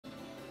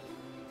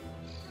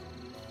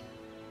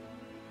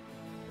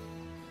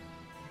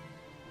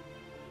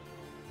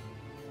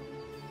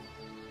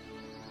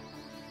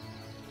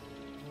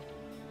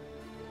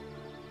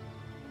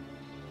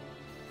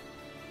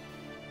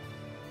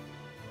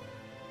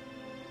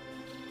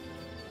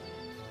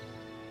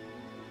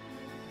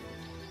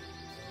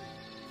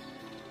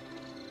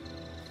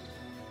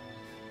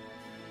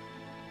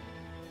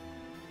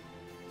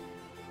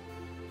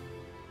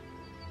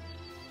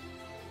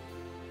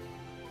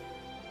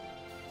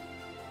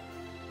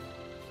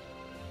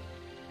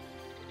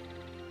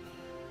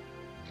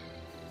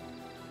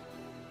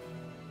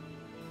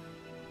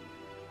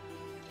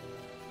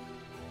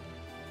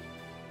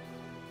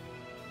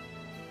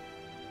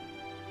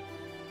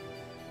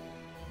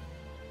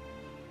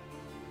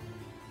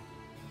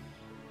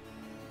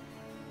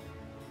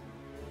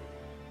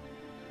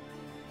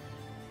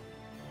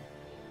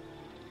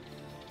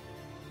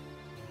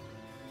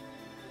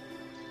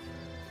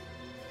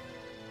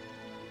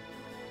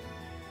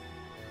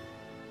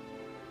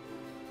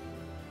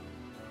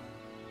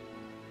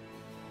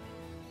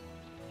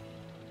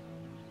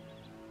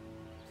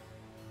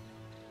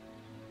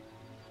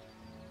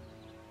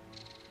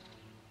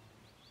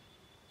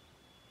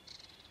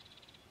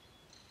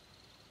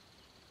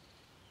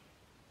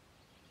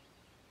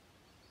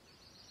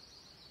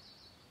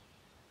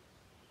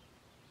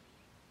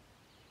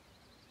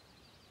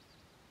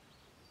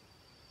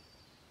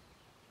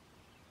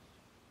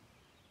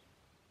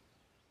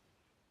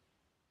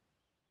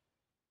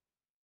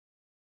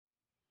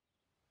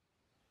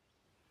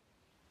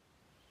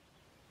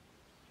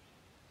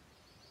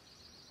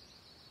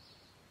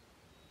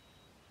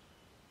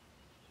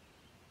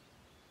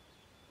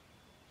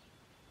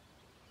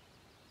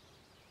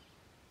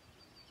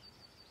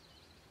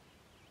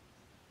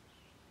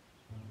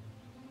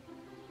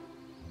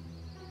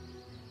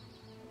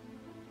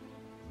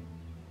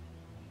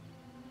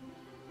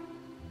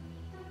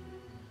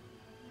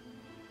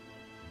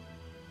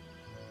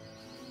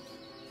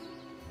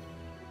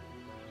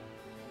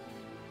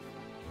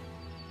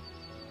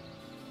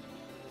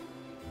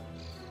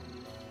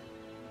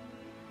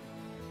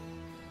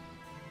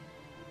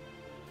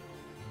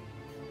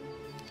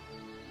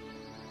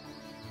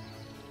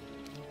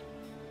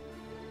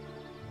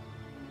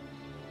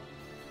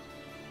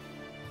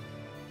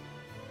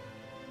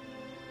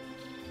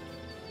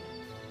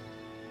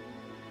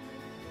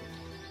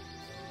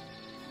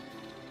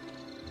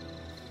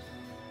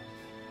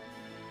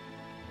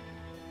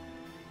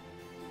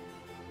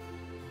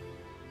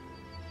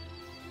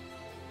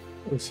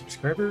Hello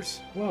subscribers,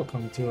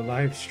 welcome to a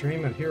live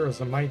stream of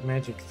Heroes of Might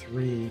Magic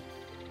 3.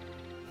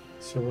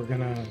 So we're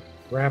gonna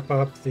wrap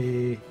up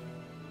the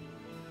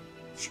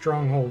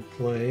Stronghold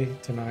play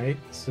tonight.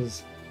 This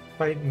is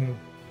fighting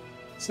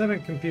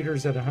 7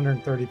 computers at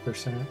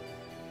 130%.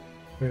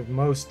 We have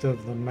most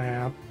of the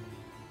map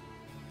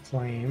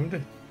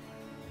claimed.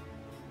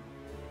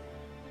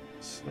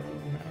 So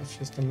now it's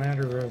just a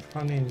matter of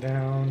hunting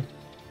down.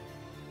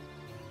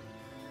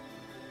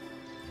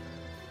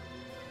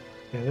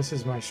 Yeah, this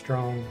is my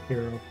strong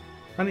hero.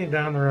 Hunting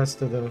down the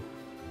rest of the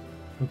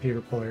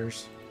computer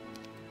players.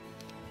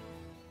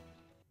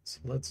 So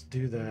let's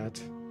do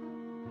that.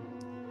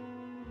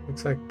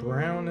 Looks like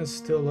brown is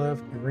still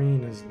left,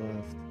 green is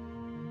left,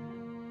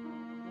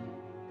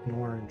 and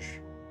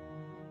orange.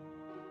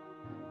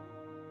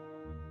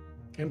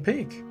 And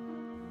pink.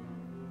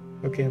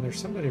 Okay, and there's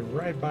somebody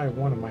right by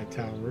one of my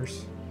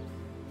towers.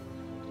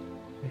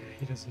 Yeah,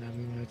 he doesn't have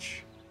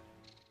much.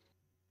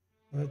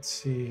 Let's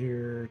see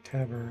here,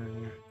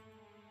 tavern.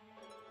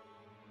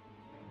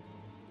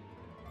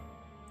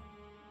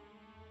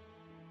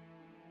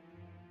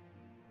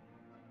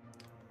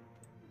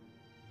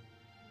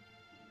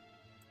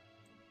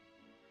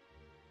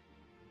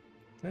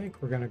 I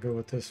think we're gonna go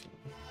with this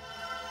one.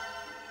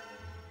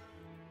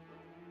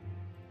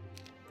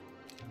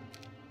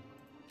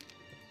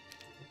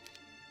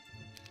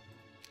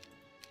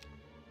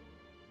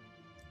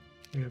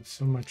 We have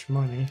so much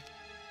money.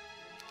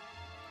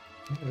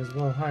 Might as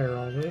well hire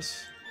all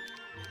this.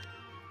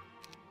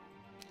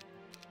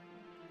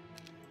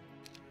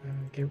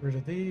 Get rid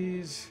of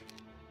these.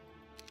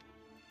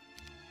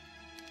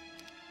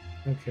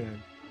 Okay.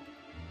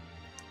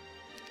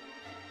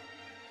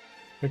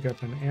 Pick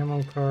up an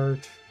ammo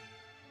cart.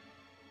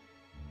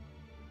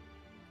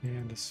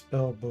 And a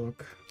spell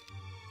book.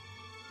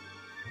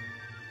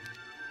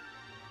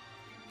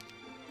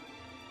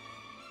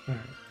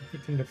 Alright, we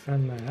can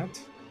defend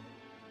that.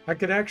 I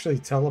could actually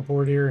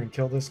teleport here and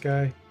kill this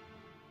guy.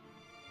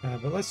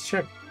 But let's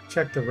check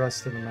the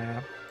rest of the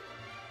map.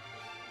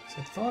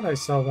 So I thought I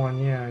saw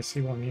one. Yeah, I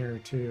see one here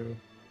too.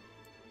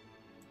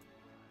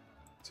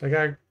 So I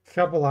got a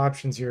couple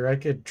options here. I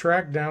could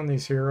track down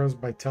these heroes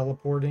by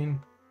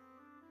teleporting.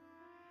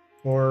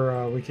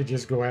 Or we could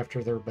just go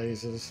after their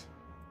bases.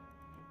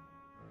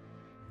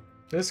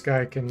 This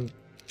guy can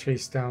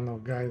chase down the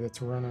guy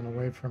that's running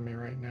away from me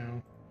right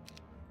now.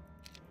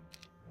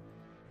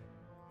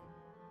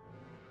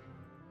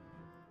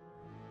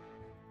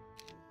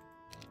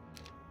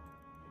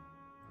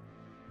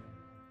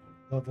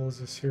 Level is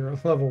this hero?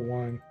 Level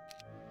 1.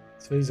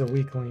 So he's a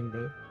weakling,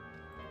 but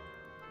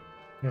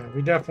yeah,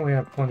 we definitely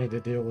have plenty to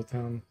deal with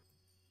him.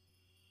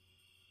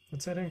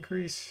 What's that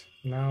increase?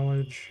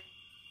 Knowledge.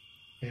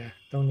 Yeah,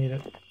 don't need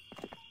it.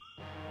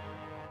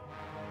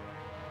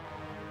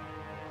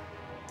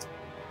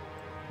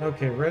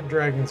 Okay, red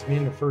dragons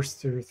mean the first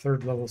through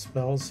third level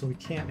spells, so we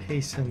can't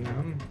hasten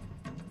them.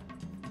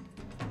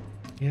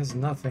 He has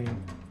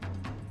nothing.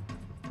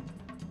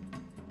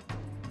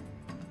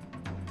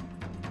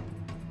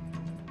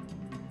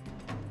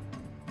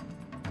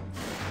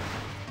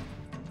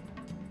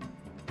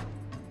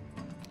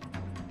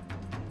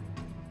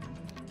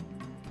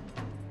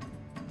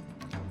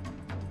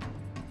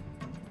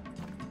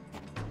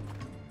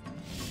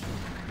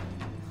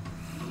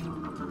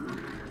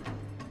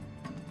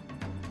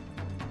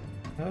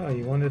 Oh,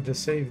 you wanted to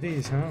save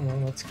these, huh? Well,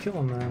 let's kill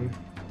them then.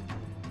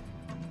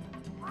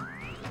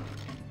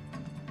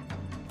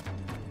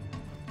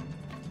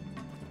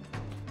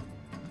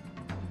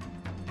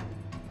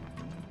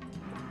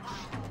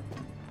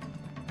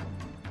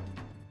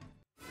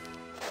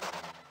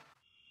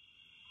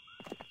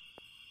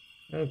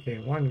 Okay,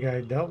 one guy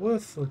dealt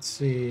with. Let's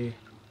see.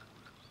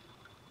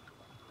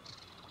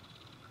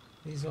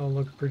 These all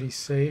look pretty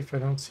safe. I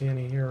don't see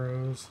any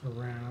heroes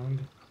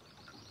around.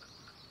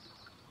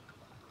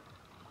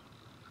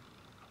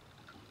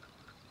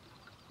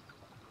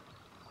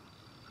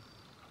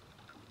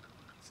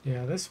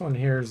 Yeah, this one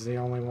here is the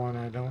only one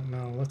I don't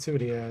know. Let's see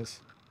what he has.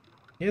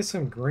 He has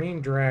some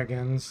green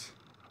dragons,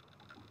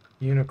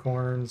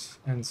 unicorns,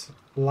 and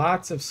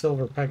lots of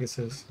silver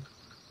pegasus.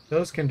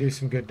 Those can do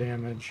some good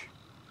damage.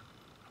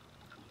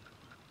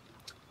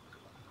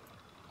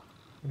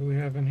 What do we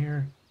have in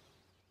here?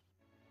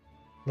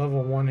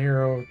 Level 1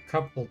 hero,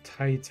 couple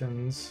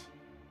titans.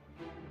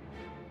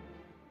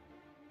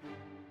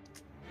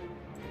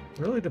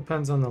 Really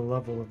depends on the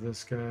level of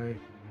this guy.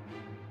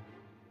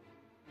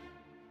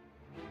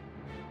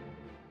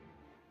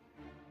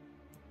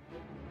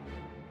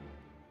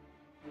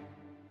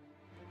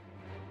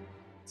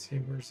 Let's see,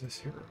 where's this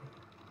hero?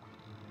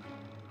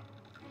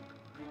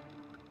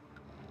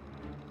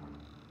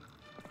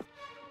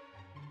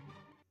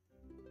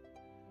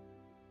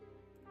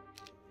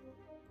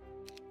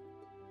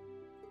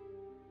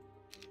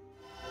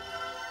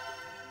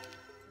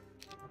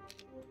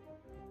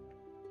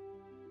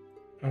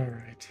 All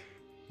right,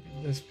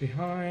 leave this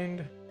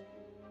behind. In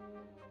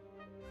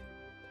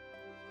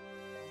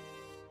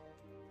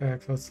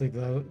fact, let's leave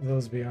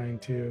those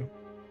behind too.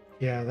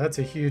 Yeah, that's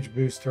a huge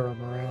boost to our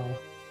morale.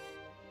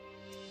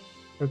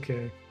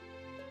 Okay.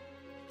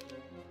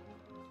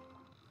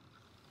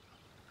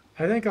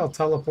 I think I'll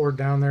teleport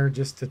down there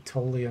just to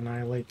totally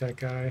annihilate that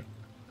guy.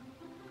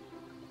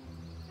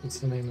 What's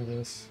the name of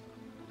this?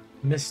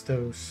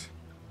 Mistos.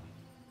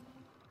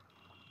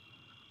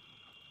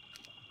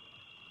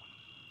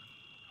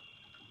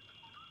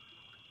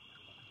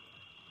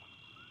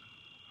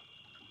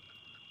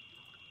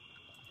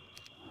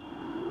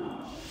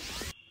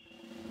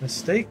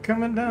 Mistake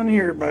coming down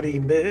here, buddy.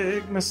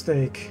 Big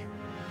mistake.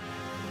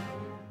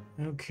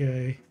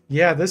 Okay.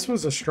 Yeah, this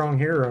was a strong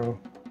hero.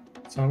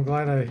 So I'm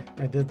glad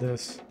I did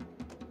this.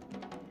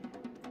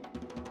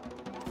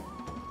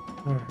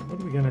 Alright,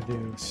 what are we gonna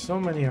do? So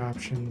many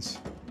options.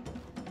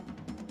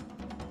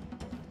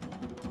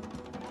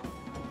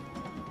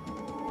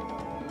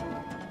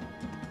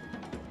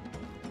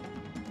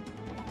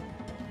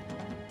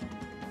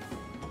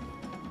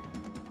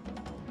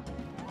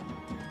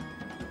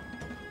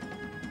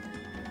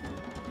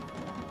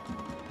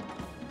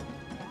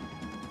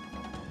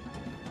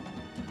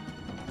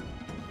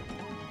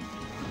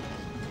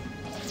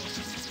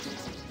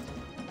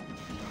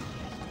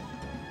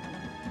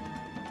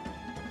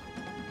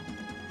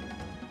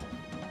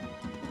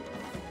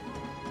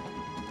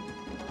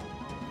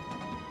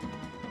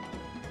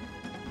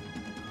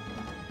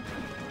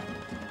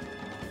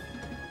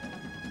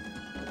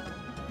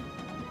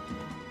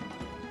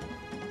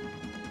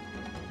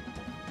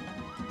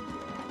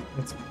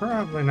 It's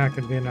probably not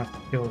going to be enough to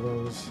kill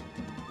those.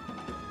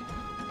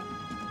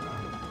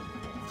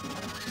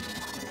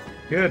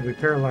 Good, we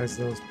paralyzed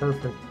those.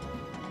 Perfect.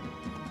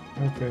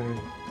 Okay.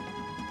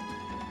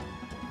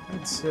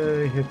 Let's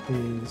say hit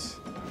these.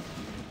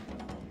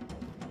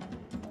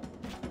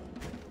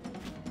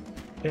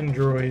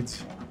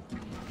 Androids.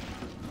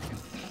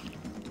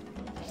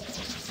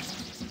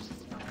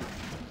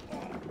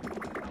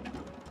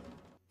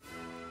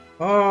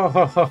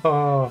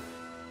 Oh,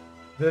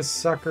 this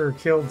sucker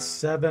killed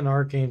 7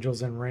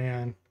 archangels and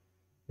ran.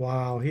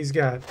 Wow, he's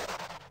got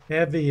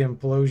heavy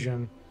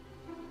implosion.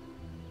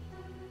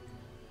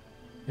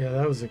 Yeah,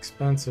 that was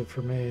expensive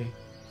for me.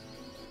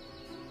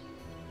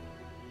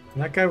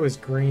 And that guy was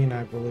green,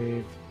 I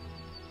believe.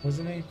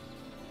 Wasn't he?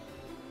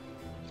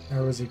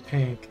 Or was he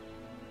pink?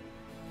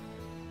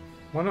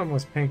 One of them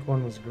was pink,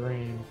 one was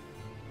green.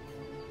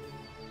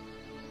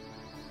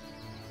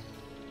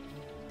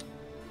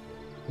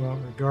 Well,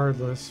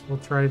 regardless, we'll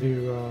try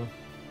to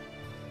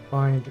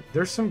find...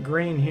 There's some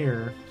green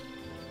here.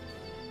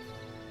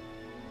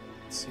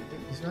 Let's see,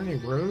 is there any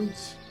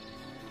roads?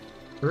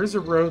 There is a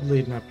road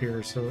leading up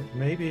here, so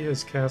maybe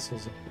his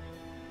castle's up here.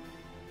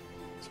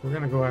 So we're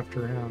going to go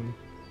after him.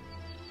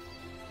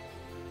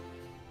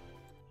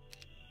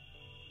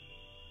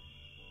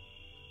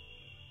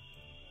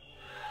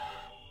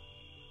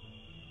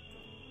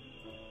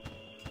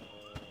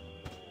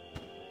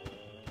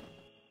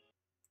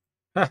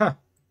 Haha!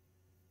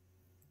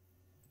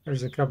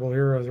 There's a couple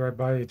heroes right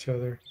by each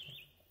other.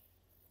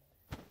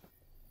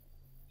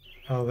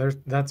 Oh,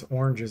 that's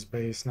Orange's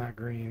base, not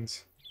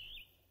Green's.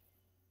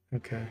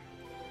 Okay.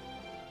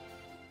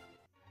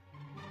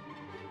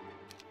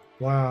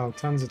 Wow,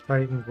 tons of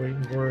Titans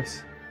waiting for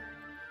us.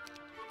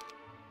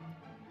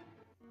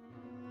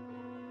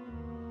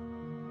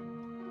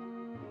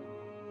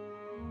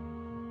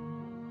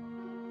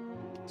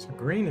 So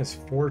green is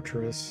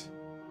Fortress.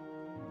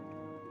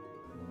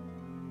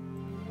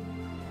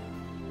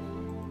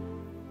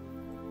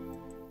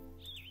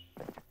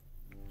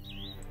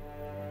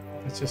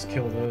 Let's just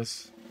kill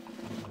this.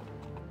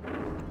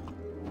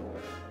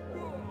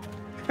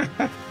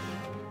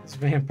 These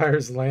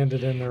vampires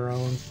landed in their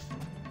own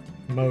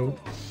moat.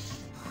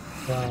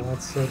 Wow,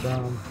 that's so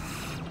dumb.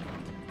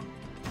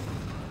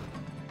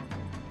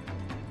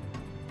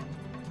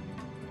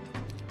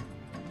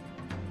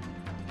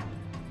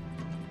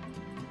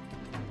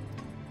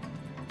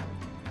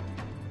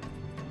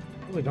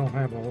 Really don't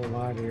have a whole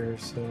lot here,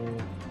 so...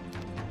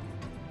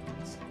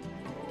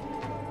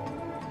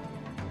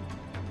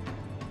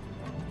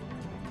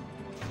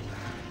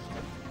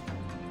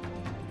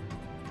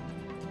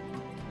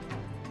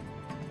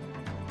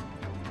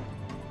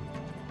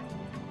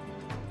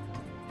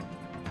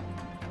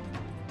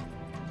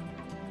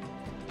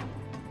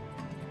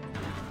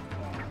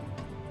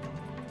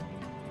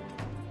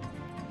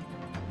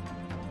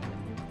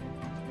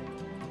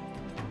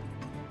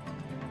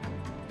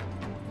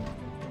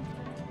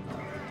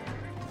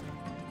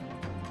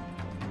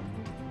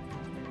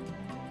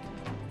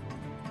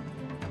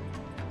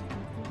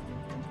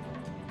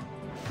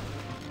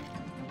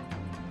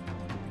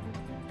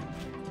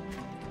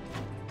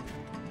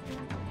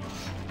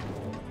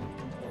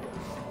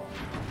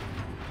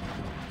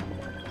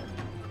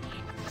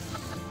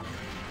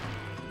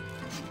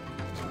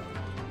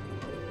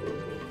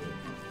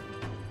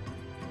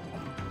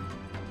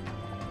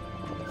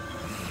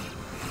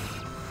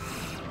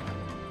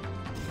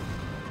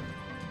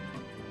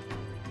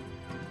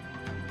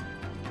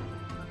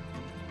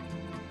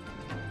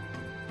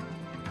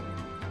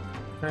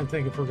 Trying to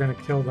think if we're going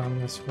to kill them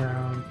this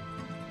round.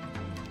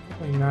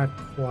 Probably not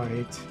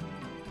quite.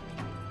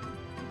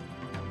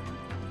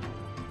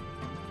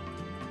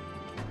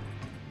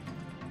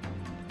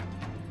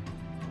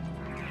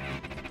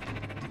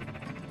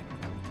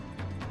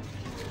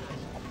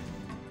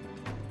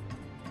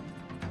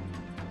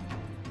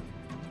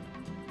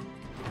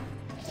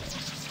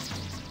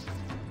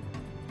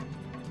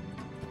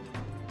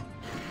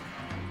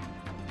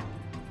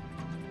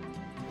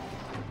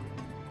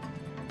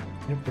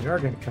 Yep, we are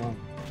going to kill him.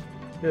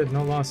 Good,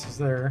 no losses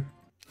there.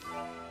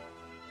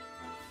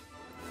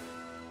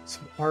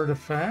 Some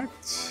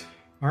artifacts.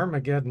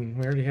 Armageddon,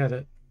 we already had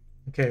it.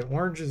 Okay,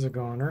 orange is a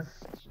goner.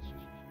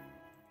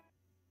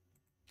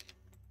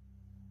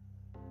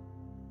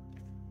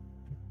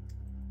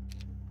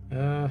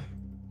 We'll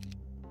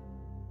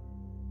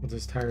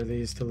just hire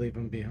these to leave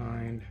them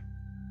behind.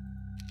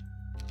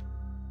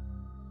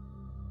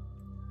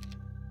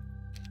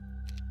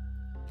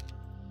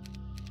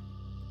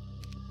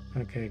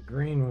 Okay,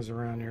 green was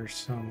around here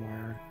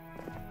somewhere.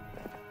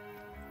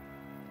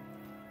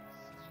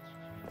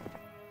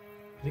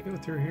 Did he go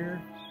through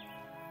here?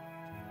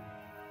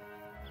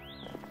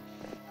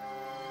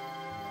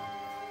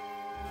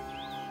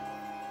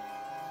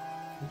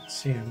 Didn't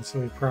see him,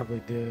 so he probably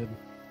did.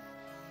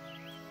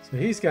 So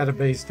he's got a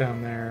base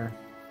down there.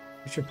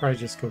 We should probably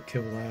just go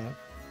kill that.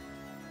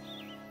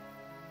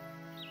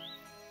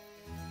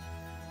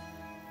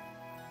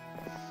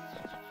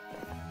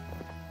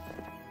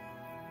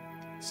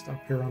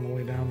 Stop here on the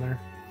way down there.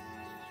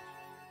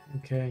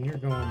 Okay, and you're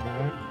going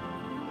back.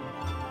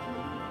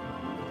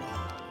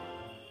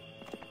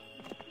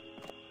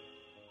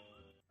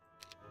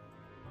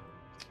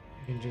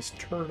 You can just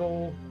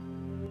turtle.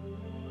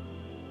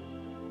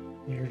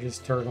 You're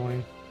just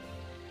turtling.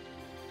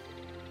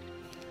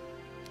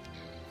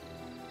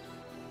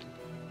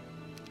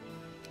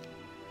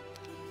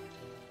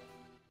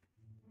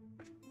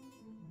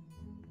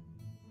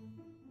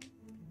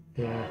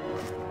 Yeah.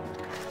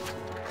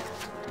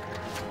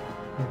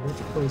 Which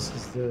place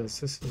is this?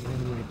 This is one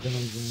of my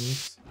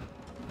dungeons.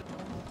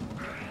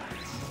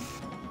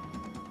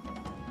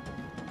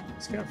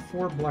 He's got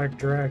 4 black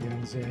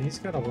dragons. Yeah, he's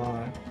got a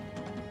lot.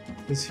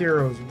 This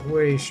hero's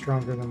way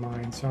stronger than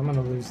mine, so I'm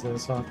gonna lose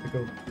this. I'll have to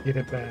go get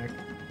it back.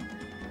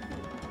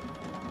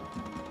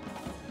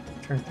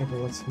 I'm trying to think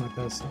of what's my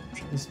best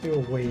option. Let's do a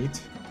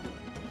wait.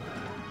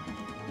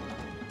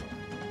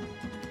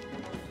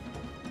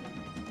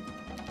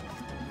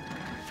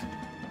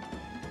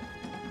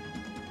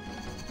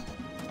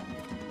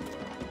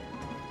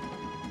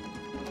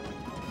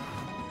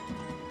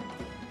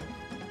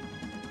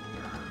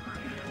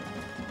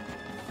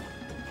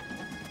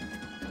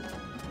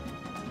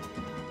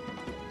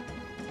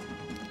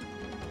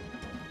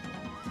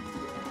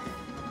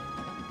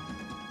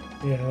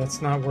 Yeah,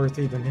 that's not worth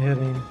even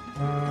hitting.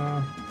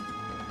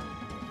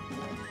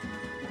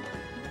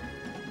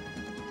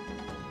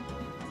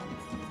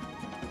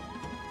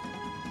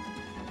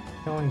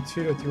 Killing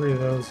 2 to 3 of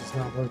those is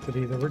not worth it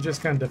either. We're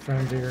just going to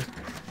defend here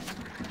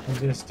and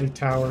just do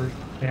tower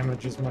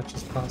damage as much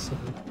as possible.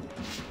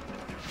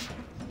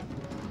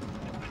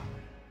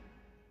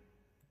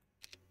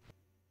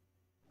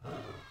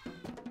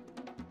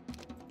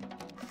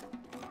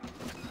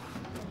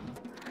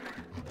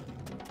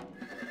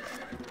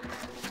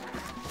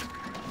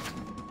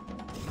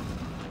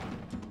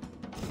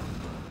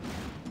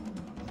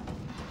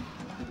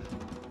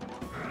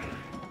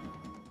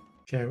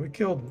 Okay, we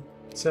killed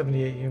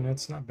 78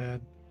 units, not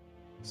bad.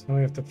 So now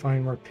we have to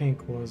find where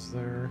pink was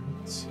there.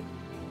 Let's see.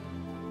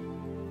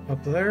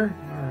 Up there?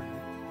 Alright.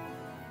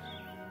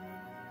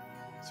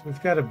 So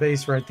we've got a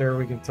base right there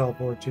we can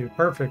teleport to.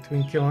 Perfect,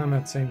 we can kill him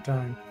at the same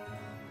time.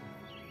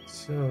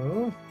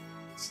 So,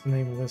 what's the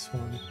name of this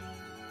one?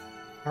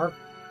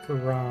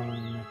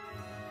 Arcaron.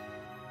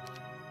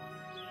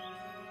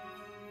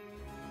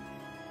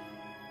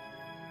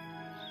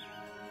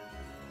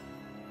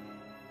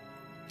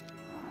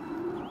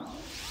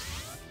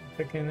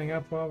 Pick anything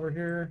up while we're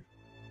here?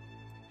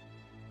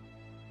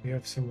 We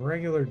have some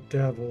regular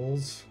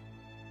devils.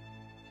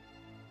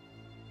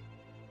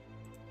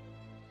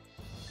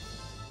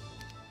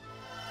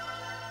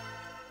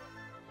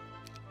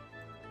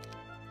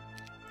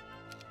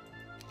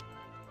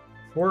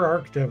 Four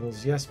arc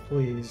devils, yes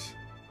please.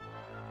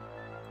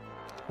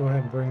 Go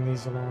ahead and bring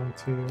these along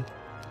too.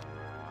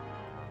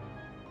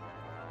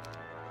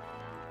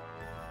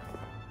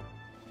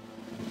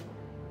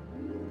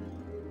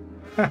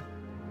 Ha!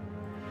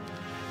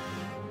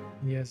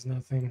 He has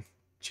nothing.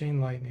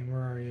 Chain lightning,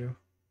 where are you?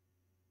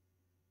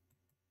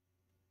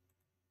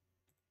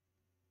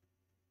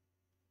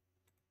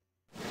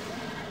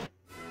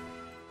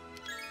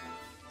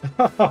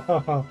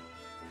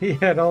 He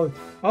had all.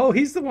 Oh,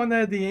 he's the one that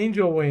had the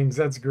angel wings.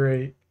 That's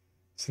great.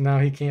 So now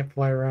he can't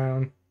fly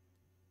around.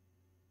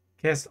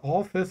 Cast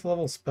all 5th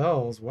level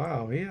spells.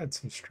 Wow, he had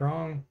some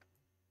strong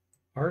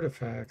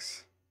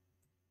artifacts.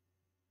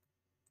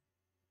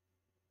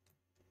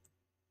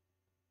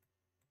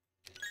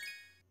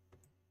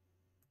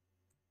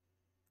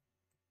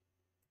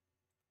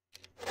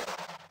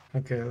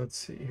 Okay, let's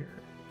see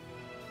here.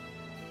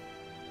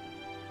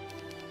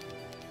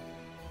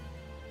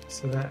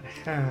 So that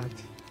hat.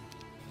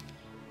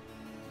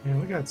 Man,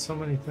 we got so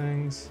many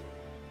things.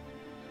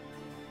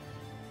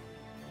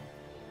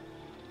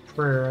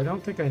 Prayer. I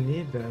don't think I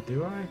need that,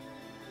 do I?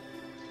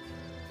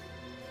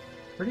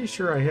 Pretty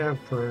sure I have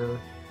prayer.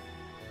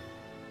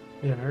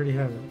 Yeah, I already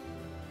have it.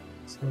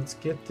 So let's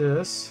get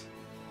this.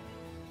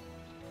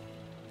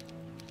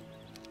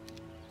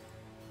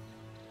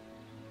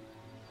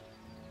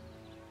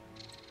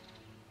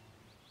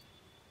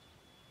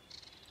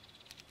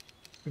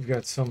 We've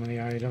got so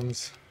many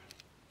items.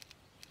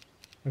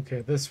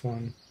 Okay, this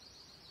one.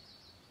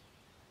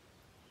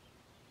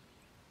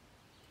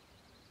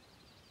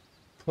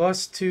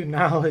 +2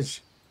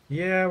 knowledge.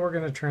 Yeah, we're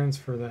going to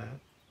transfer that.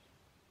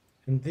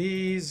 And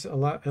these, it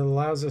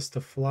allows us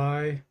to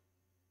fly.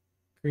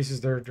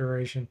 Increases their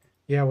duration.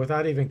 Yeah,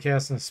 without even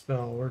casting a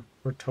spell,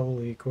 we're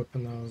totally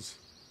equipping those.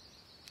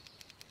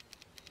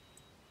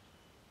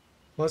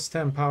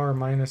 +10 power,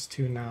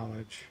 -2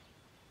 knowledge.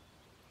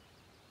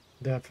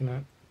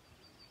 Definite.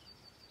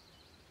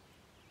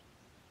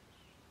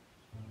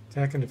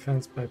 Attack and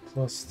defense by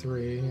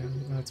 +3,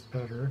 and that's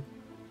better.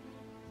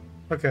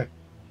 Okay.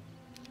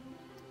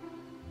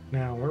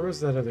 Now, where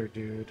was that other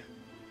dude?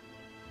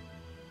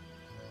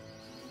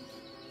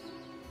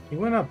 He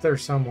went up there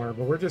somewhere,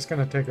 but we're just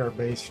going to take our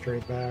base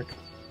straight back.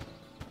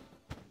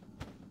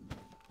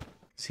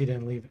 Because he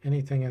didn't leave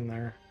anything in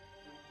there.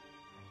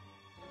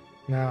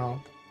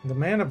 Now, the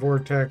mana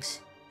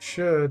vortex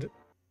should...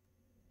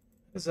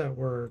 How does that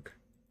work?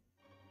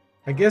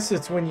 I guess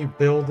it's when you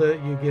build it,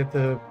 you get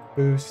the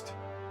boost.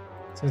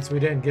 Since we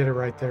didn't get it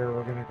right there,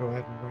 we're going to go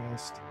ahead and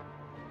rest.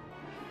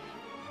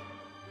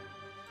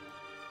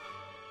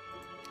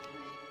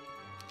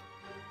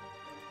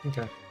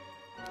 Okay.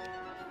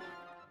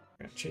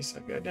 Gotta chase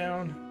that guy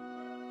down.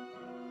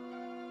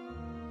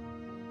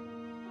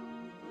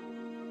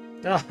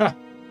 Ah!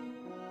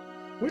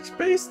 Which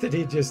base did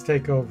he just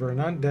take over? An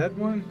undead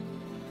one?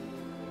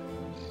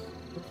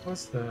 What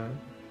was that?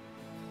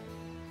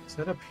 Is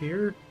that up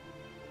here?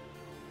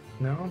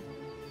 No?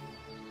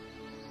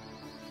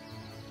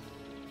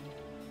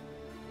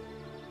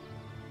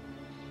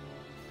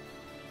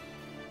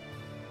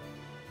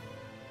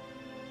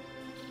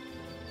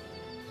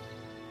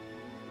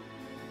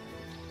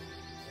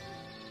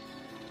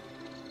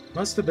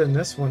 Must have been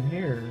this one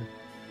here.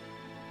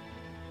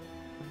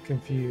 I'm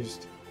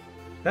confused.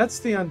 That's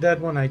the undead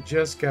one I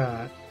just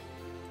got.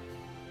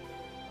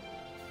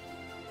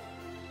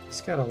 It's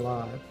got a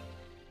lot.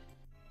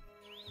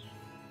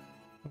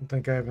 I don't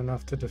think I have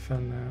enough to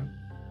defend that.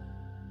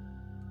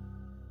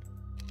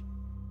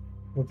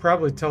 We'll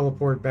probably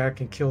teleport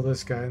back and kill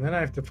this guy, and then I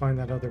have to find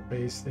that other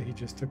base that he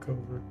just took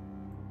over.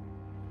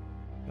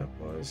 That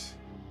was...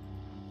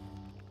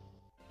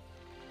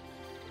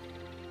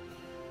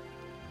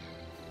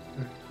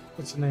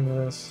 What's the name of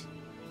this?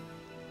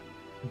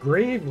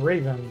 Grave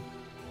Raven.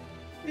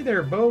 Hey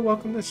there, Bo.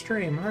 Welcome to the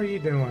stream. How are you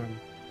doing?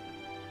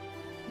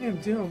 Yeah, I'm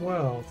doing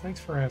well. Thanks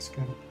for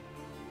asking.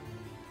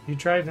 You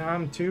tried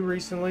Ham 2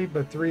 recently,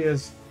 but 3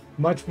 is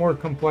much more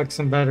complex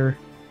and better.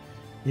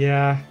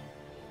 Yeah.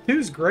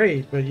 2's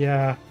great, but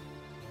yeah.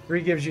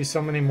 3 gives you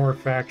so many more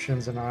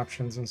factions and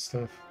options and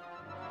stuff.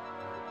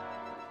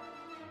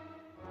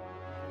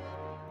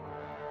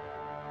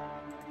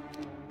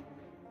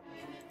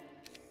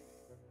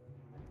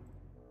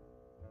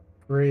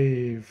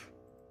 Grave.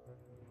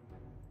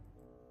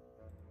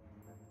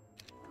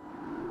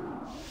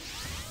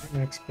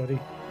 Next, buddy.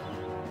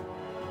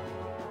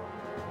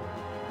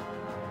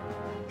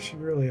 She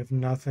really have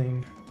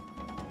nothing.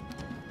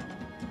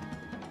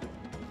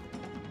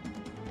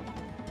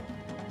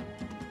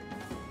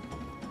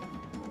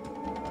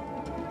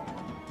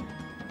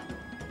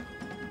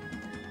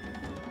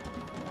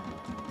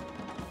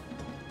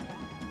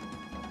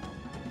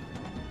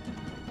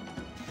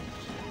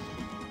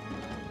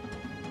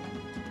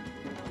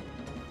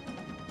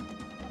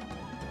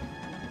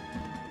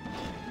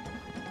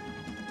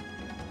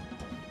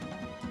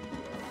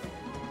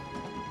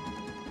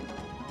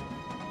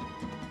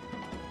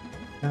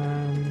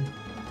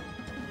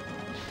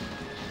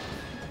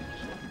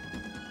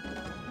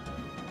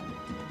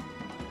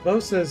 Bo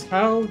says,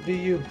 how do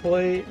you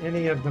play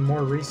any of the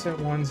more recent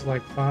ones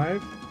like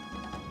 5?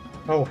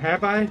 Oh,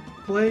 have I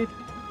played?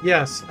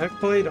 Yes, I've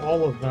played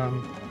all of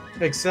them,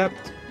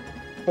 except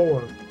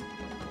 4.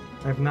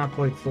 I have not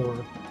played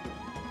 4.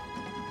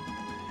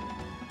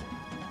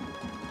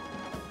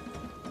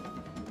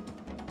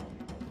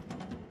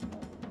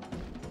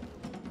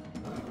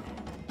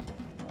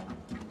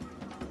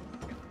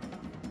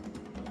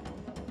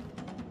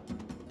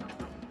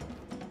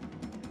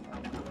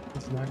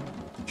 It's not...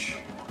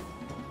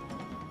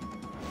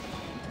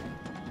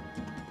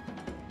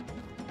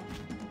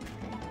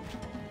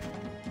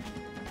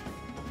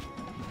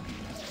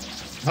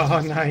 Oh,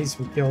 nice.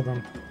 We killed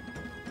him.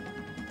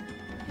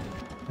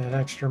 That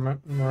extra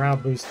morale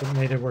boost that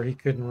made it where he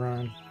couldn't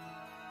run.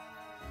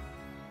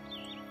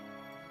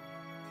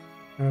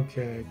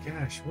 Okay,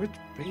 gosh, which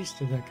base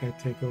did that guy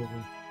take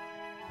over?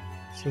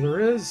 So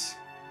there is...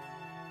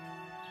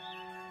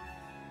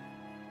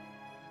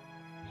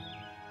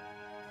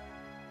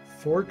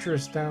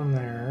 fortress down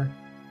there.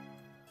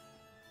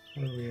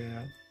 Where are we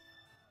at?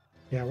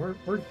 Yeah,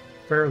 we're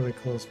fairly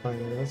close by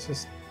there. Let's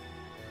just...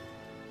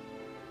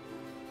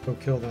 go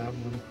kill that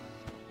one.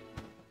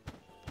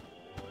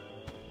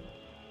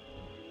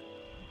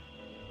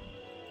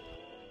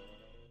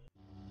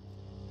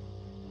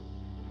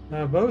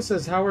 Bo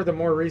says, how are the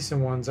more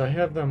recent ones? I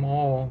have them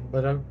all,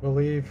 but I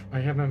believe I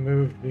haven't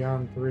moved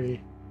beyond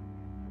 3.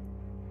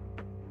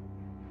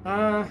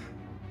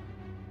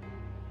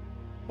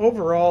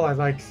 overall, I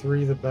like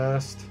 3 the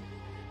best.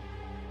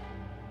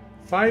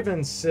 5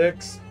 and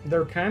 6,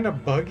 they're kind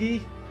of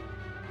buggy.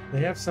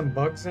 They have some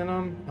bugs in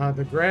them.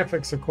 The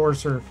graphics, of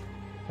course,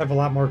 have a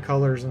lot more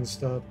colors and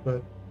stuff,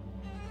 but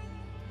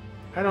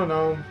I don't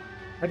know.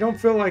 I don't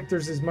feel like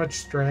there's as much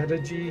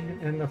strategy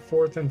in the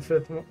 4th and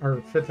 5th,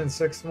 or 5th and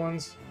 6th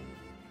ones.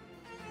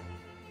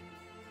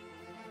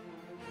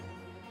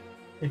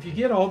 If you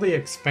get all the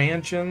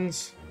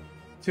expansions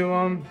to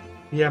them,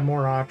 you have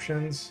more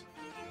options.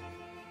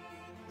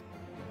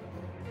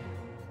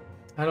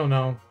 I don't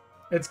know.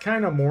 It's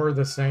kind of more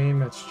the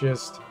same. It's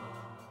just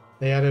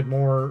they added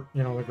more,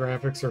 you know, the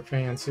graphics are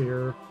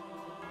fancier.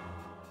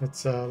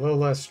 It's a little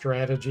less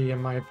strategy,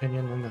 in my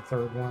opinion, than the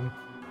 3rd one.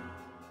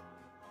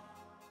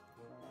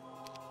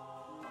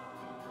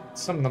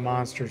 Some of the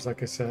monsters,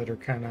 like I said, are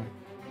kind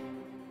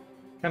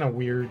of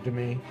weird to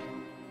me.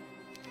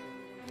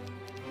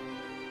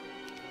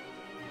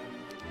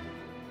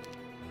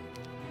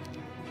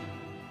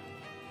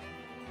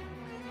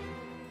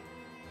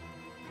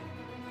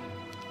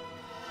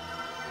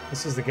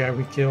 This is the guy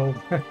we killed.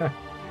 Gonna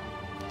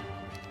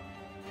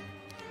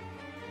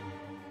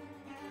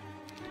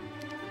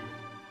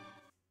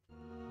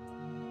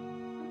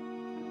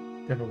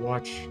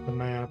watch the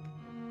map.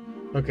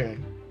 Okay.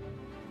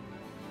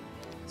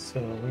 So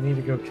we need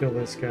to go kill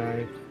this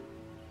guy.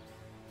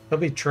 He'll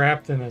be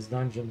trapped in his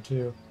dungeon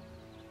too.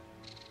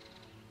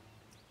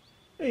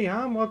 Hey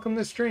Ham, welcome to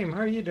the stream.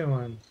 How are you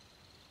doing?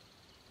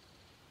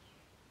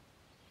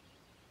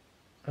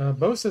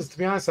 Bo says, to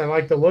be honest, I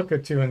like the look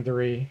of 2 and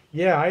 3.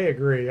 Yeah, I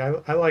agree.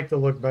 I like the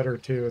look better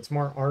too. It's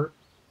more art.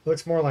 It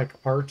looks more like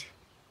art.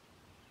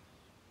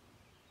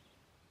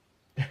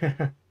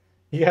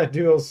 You got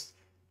dual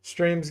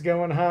streams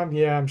going, Ham?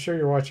 Yeah, I'm sure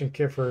you're watching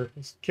Kiffer.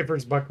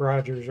 Kiffer's Buck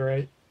Rogers,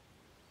 right?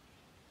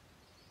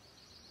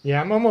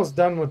 Yeah, I'm almost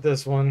done with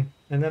this one.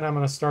 And then I'm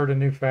going to start a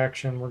new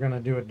faction. We're going to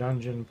do a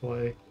dungeon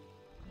play.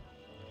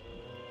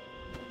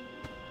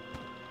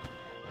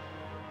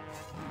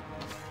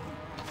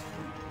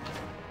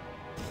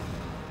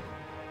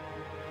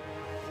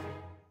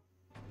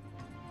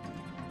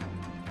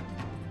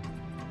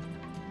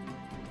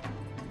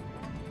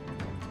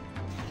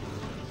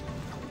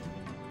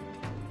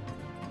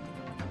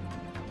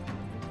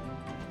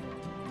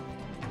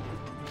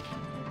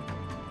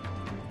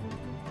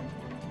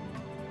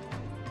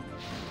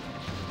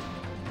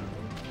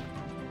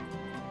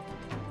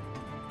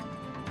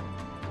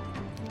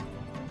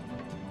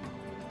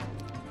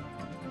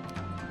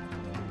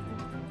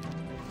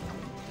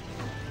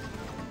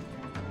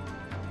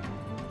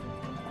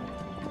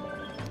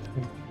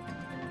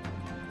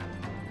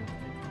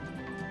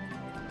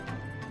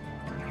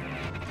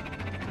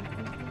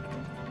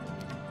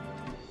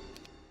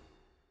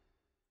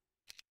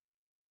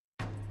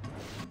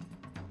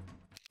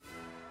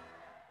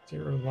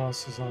 Zero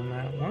losses on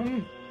that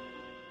one.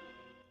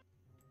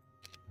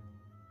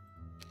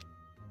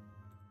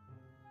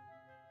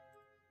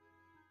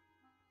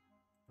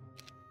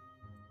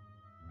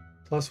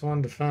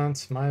 +1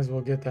 defense. Might as well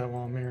get that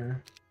while I'm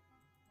here.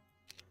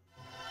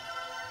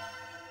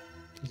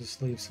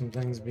 Just leave some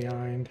things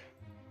behind.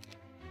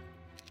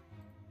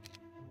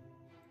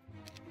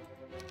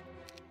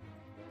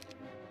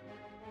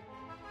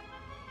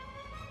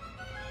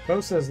 Bo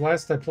says,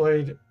 last I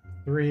played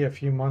 3 a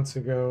few months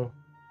ago.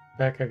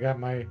 Back I got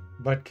my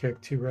butt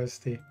kicked, too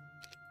rusty.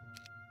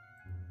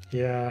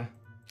 Yeah.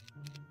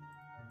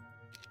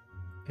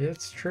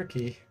 It's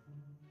tricky.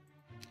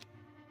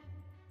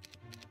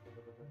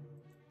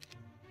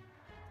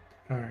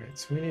 Alright,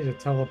 so we need to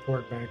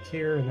teleport back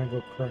here and then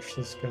go crush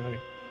this guy.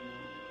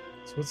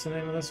 So what's the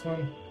name of this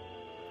one?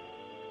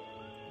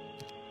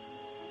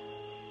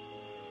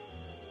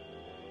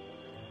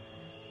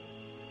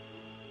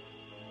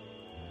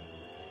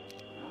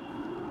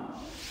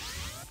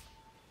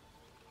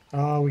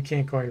 Oh, we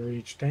can't quite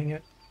reach. Dang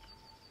it.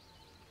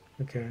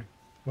 Okay.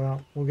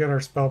 Well, we'll get our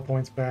spell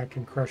points back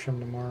and crush them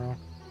tomorrow.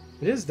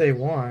 It is day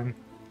 1,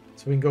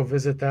 so we can go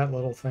visit that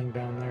little thing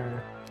down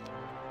there.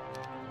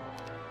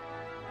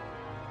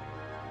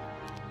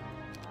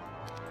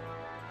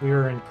 We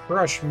are in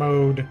crush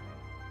mode.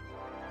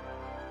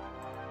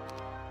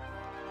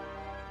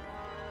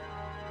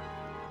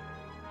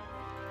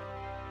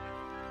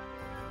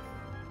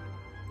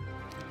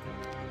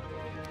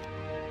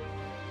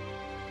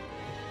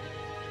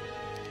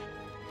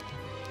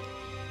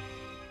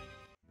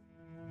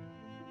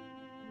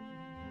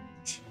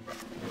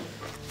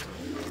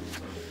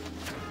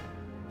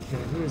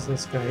 Who's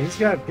this guy? He's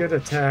got good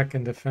attack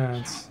and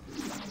defense.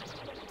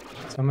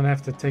 So I'm gonna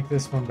have to take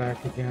this one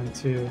back again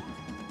too.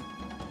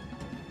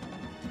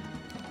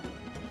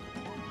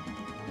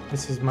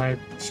 This is my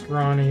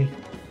scrawny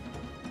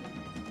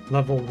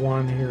level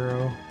 1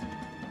 hero.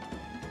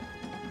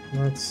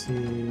 Let's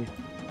see.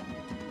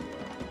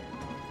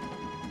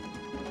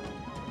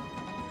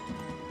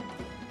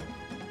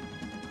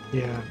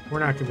 Yeah, we're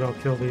not gonna be able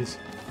to kill these.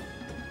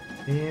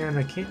 And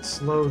I can't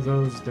slow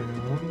those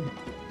down.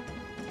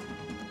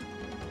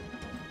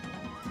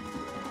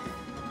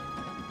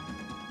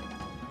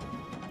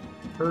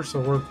 Curse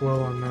will work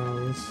well on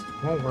those.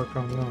 Won't work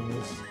on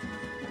those.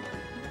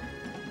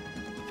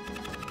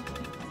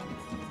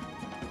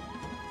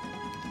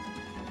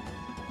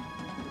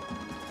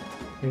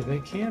 Okay, they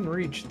can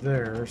reach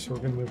there, so we're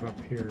gonna move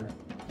up here.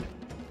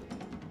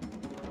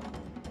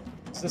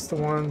 Is this the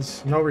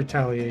ones? No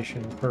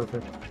retaliation.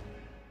 Perfect.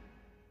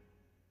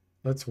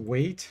 Let's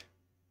wait.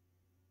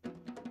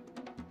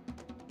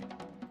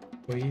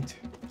 Wait.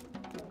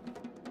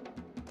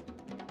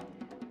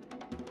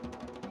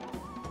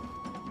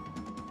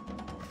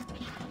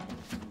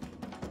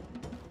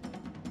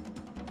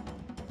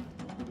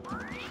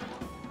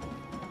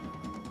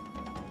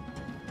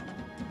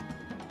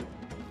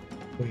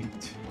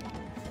 Wait.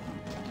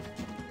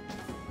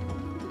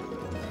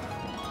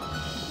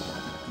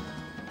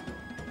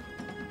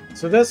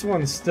 So this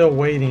one's still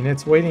waiting.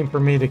 It's waiting for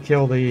me to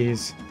kill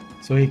these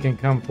so he can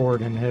come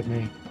forward and hit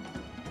me.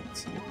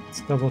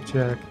 Let's double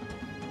check.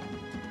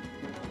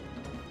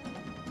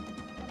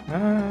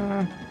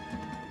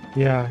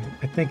 Yeah,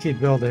 I think he'd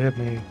be able to hit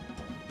me.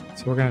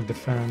 So we're going to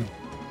defend.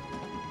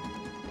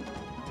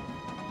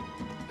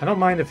 I don't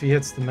mind if he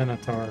hits the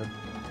Minotaur.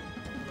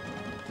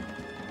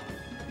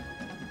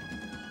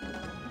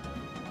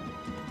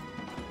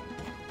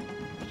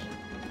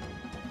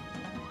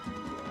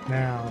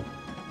 Now,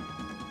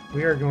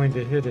 we are going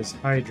to hit his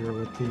Hydra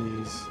with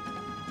these.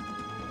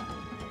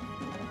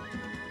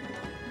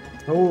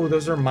 Oh,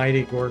 those are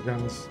Mighty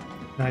Gorgons.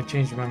 And I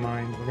changed my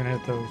mind. We're going to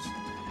hit those.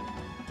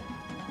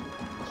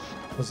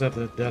 Those have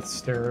the Death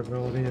Stare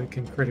ability that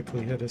can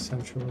critically hit,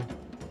 essentially.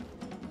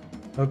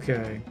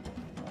 Okay.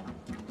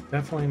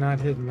 Definitely not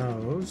hitting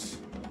those.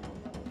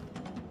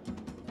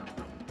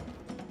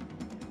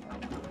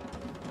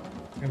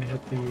 I'm going to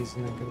hit these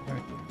and then go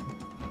back in.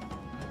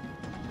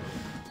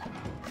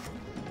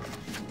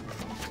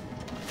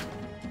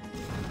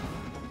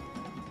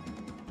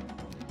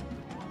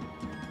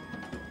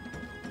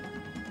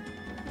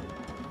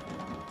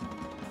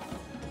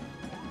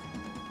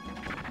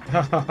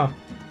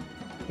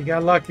 He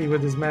got lucky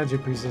with his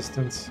magic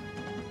resistance.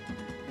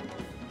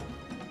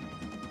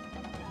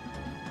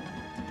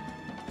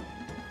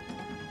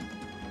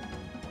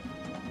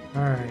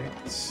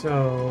 Alright,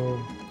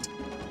 so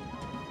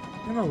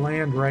I'm gonna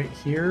land right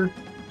here.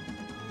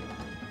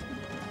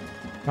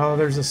 Oh,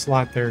 there's a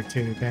slot there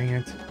too, dang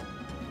it.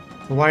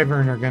 The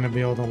Wyvern are gonna be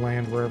able to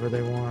land wherever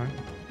they want.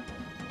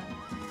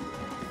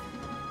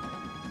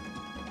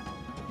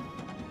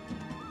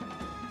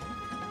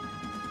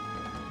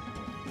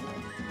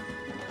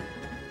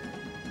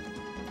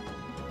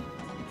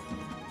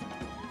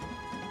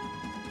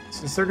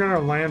 Since they're going to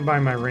land by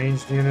my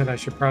ranged unit, I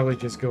should probably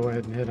just go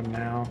ahead and hit them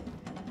now.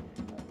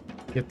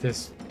 Get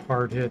this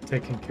hard hit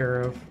taken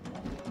care of.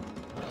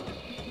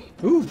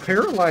 Ooh,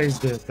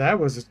 paralyzed it. That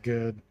was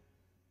good.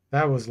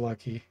 That was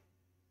lucky.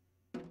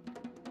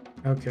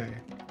 Okay,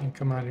 and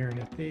come out here and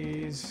hit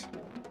these.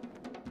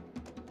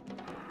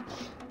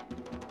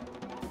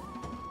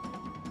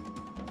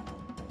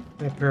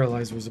 That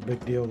paralyzed was a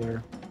big deal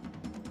there.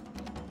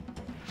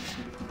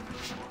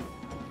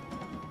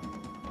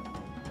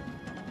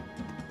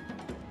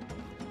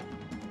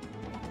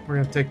 We're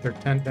going to take their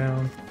tent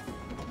down.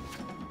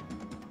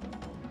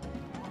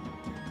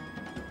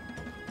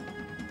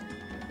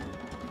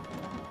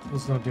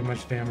 Those don't do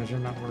much damage.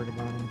 I'm not worried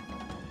about them.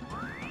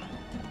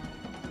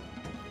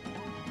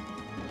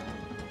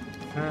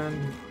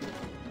 And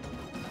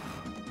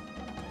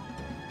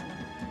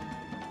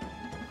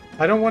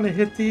I don't want to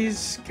hit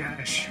these.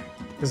 Gosh,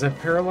 because I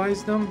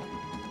paralyzed them.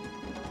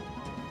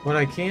 What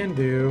I can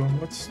do,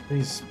 what's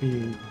these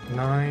speed?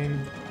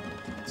 9,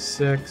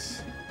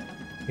 6,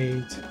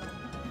 8.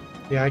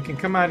 Yeah, I can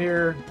come out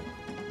here,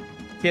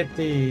 hit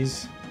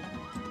these.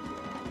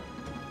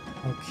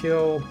 I'll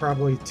kill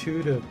probably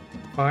 2 to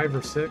 5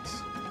 or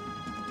 6.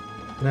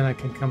 And then I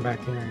can come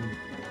back in.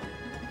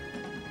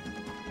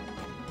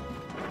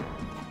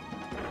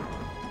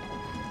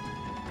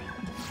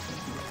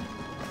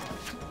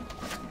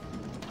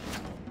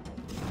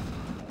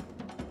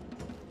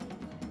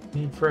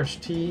 Need fresh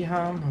tea,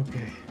 huh?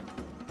 Okay.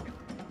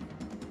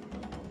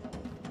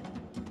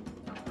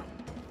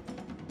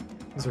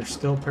 These are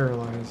still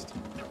paralyzed.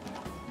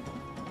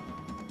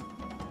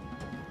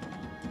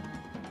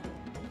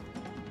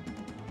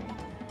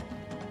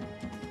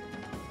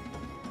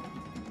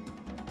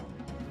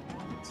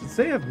 Since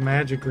they have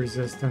magic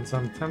resistance,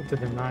 I'm tempted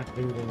to not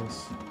do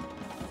this.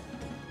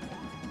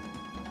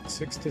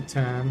 6 to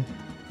 10.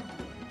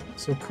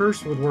 So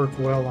Curse would work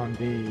well on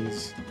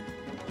these.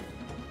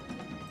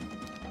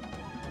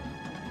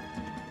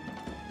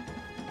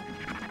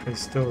 They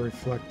still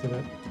reflected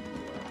it.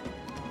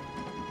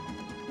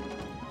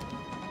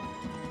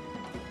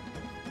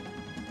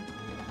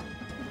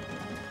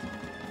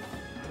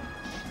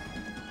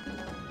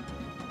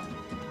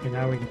 Okay,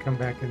 now we can come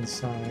back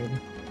inside.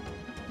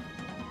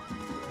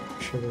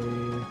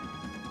 Actually,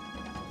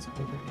 let's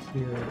go right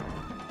here.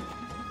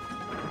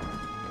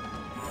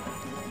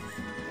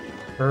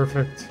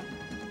 Perfect.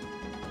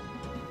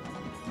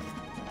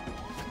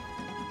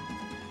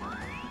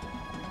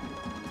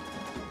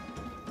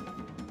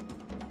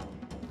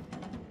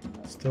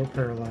 Still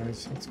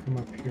paralyzed. Let's come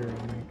up here,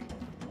 I think.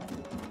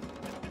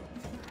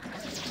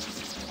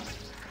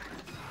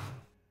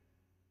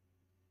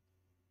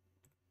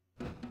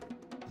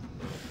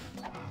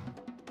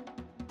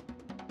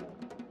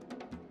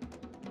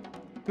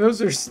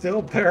 Those are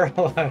still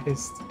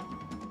paralyzed.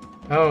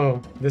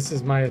 Oh, this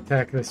is my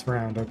attack this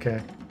round.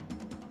 Okay.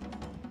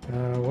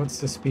 What's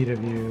the speed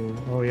of you?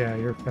 Oh yeah,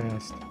 you're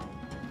fast.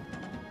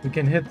 We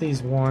can hit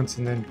these once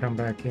and then come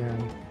back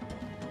in.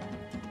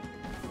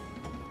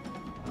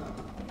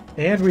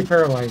 And we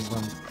paralyze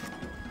them.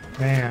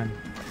 Man.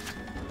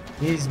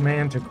 These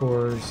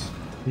manticores,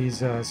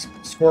 these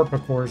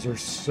scorpicores are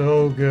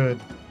so good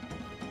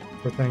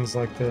for things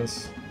like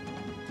this.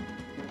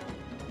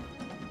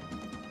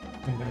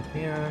 Come back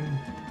in.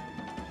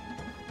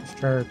 Let's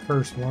try our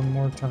curse one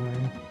more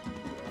time.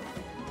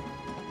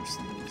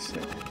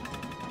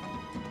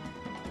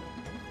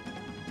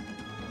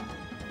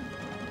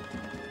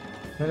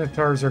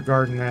 Minotaurs are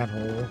guarding that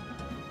hole.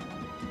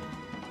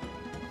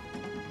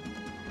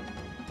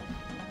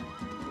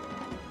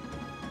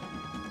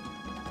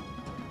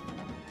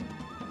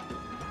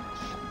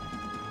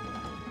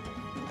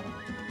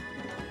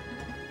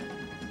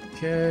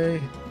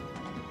 Okay.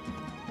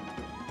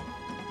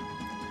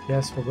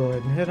 Yes, we'll go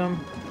ahead and hit him.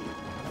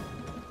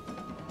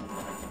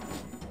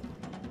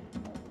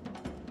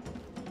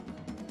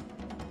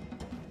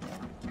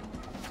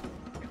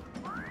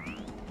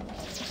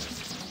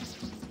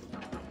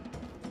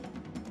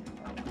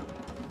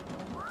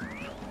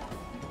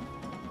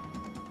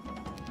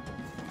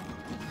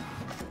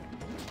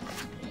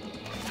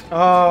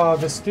 Oh,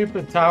 the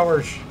stupid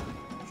tower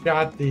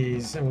shot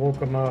these and woke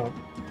them up.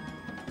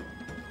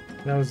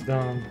 That was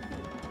dumb.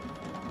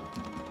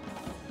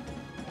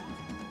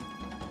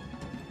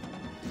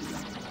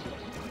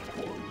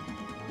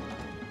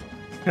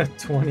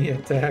 20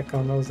 attack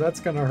on those. That's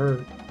gonna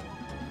hurt.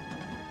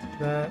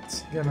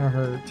 That's gonna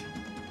hurt.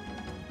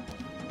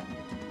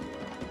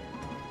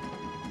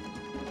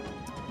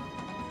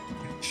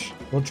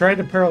 We'll try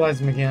to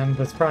paralyze him again,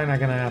 but it's probably not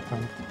gonna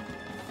happen.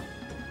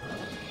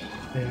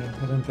 Yeah,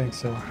 I didn't think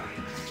so.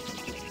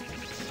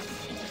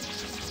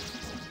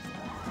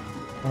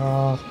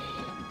 Oh,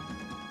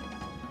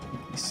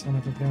 you son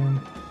of a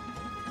gun.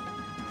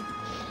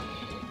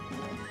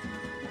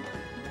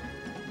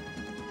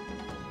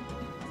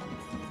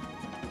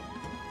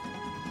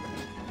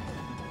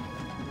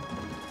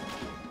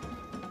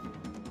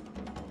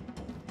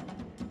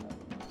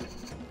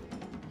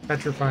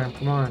 Petrify him,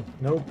 come on.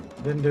 Nope,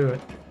 didn't do it.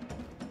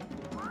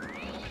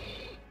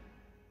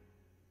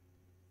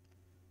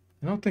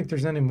 I don't think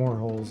there's any more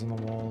holes in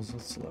the walls.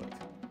 Let's look.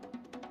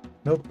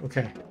 Nope,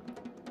 okay.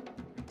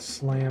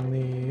 Slam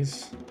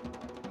these.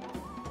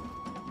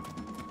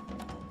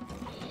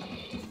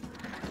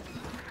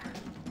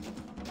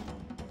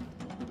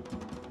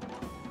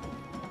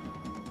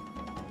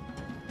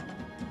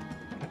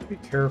 Gotta be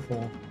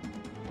careful.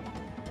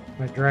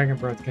 My dragon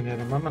breath can hit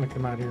him. I'm gonna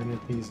come out here and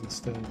hit these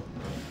instead.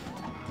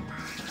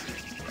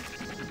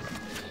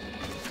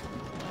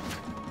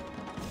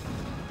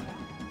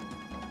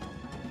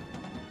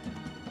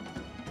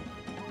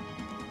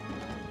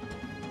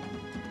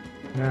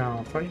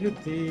 Now, if I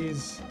hit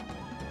these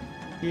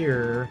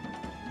here,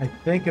 I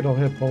think it'll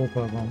hit both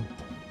of them.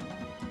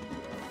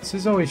 This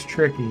is always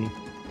tricky. I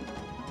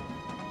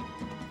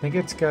think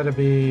it's got to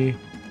be...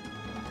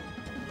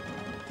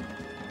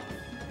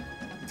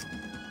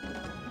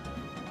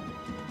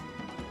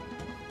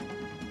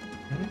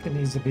 I think it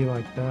needs to be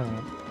like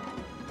that.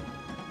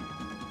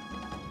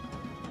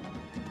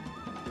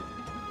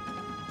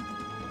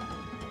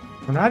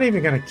 We're not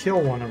even going to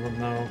kill one of them,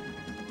 though.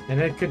 And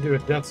it could do a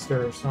death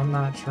stir, so I'm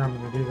not sure I'm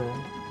going to do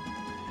that.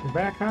 You're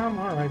back home?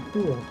 Alright,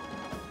 cool.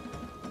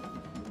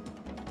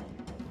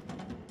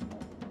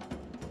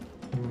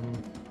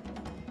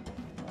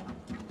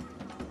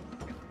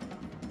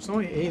 There's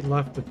only 8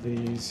 left of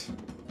these.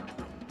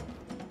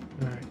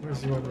 Alright,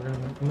 where's what we're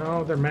going to...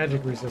 No, they're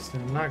magic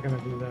resistant. I'm not going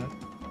to do that.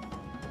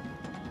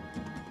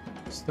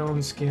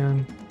 Stone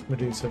skin,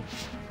 Medusa.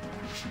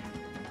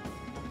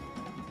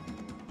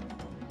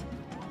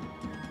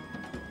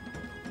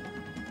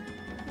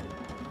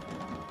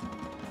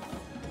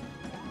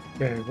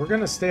 Okay, we're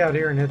gonna stay out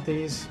here and hit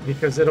these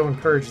because it'll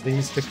encourage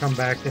these to come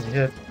back and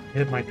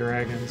hit my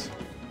dragons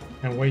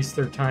and waste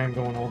their time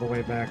going all the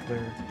way back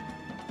there.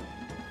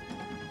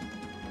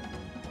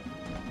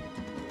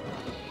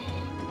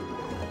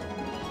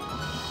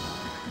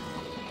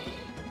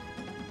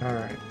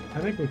 Alright, I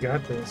think we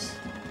got this.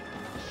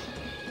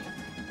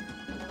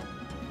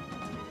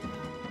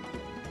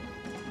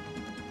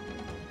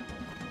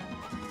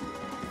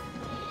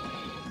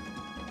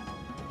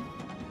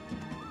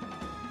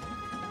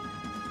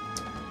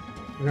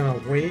 We're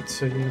gonna wait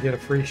so you can get a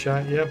free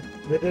shot. Yep,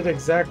 they did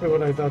exactly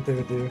what I thought they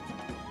would do.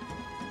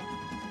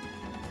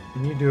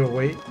 And you do a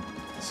wait,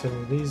 so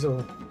these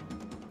will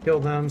kill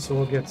them, so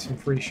we'll get some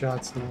free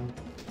shots now.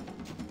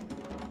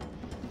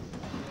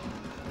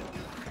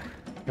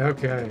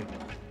 Okay.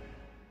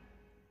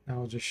 Now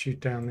we'll just shoot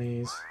down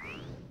these.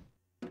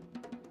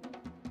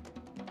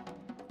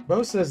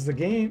 Bo says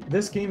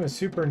this game is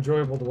super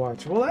enjoyable to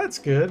watch. Well, that's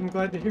good. I'm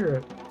glad to hear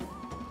it.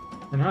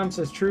 And Ham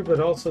says true, but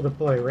also to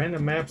play.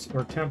 Random maps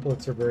or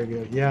templates are very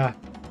good. Yeah.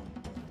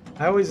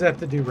 I always have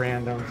to do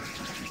random.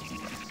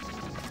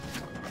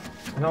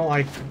 I don't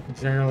like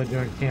generally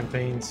doing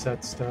campaign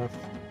set stuff.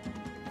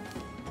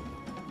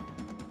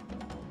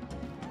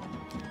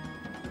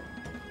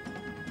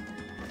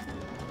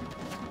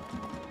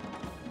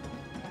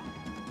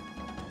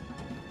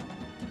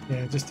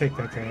 Yeah, just take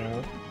that guy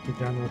out. Be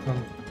done with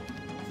him.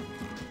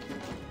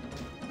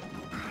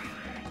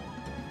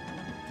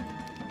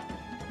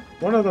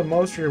 One of the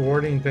most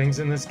rewarding things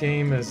in this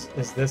game is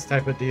this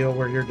type of deal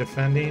where you're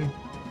defending.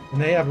 And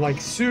they have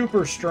like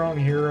super strong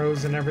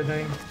heroes and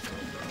everything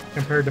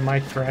compared to my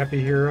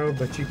crappy hero,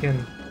 but you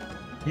can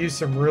use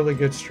some really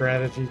good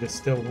strategy to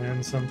still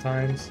win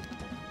sometimes.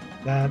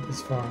 That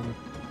is fun.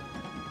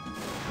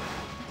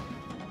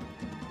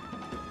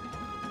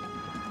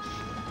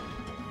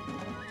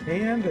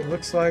 And it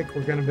looks like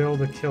we're going to be able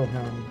to kill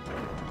him.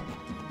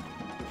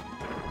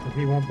 But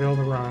he won't be able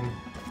to run.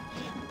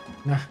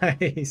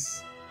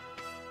 Nice.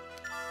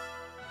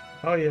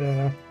 Oh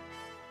yeah.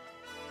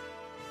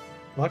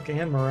 Luck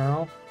and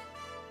morale.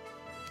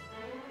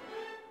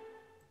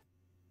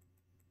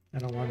 I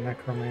don't want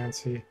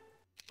necromancy.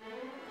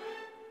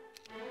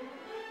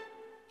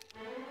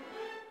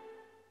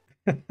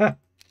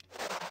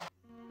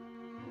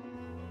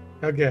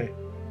 Okay.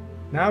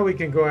 Now we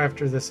can go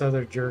after this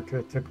other jerk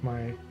that took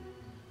my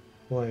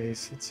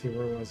place. Let's see,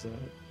 where was it?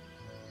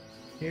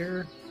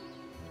 Here.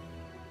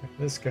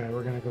 This guy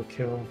we're gonna go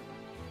kill.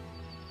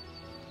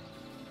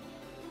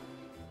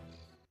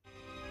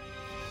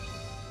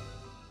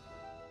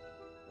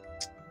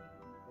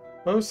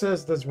 Bo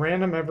says, does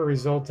random ever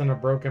result in a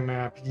broken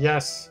map?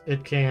 Yes,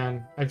 it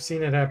can. I've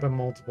seen it happen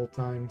multiple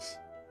times.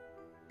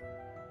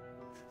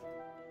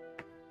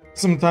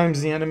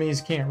 Sometimes the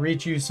enemies can't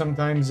reach you.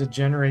 Sometimes it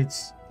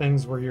generates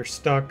things where you're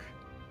stuck.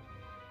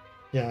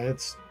 Yeah,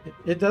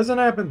 it doesn't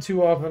happen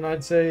too often.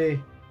 I'd say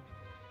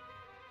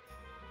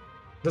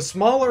the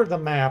smaller the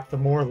map, the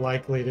more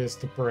likely it is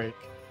to break.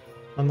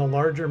 On the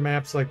larger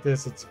maps like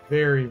this, it's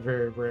very,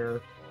 very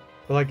rare.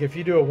 But like if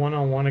you do a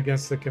one-on-one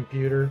against the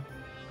computer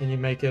and you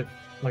make it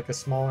like a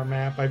smaller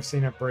map, I've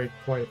seen it break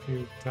quite a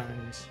few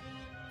times.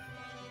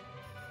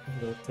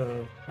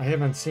 But I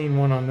haven't seen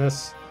one on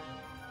this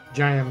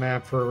giant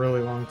map for a really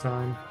long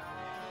time.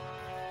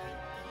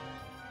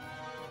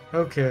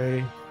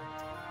 Okay.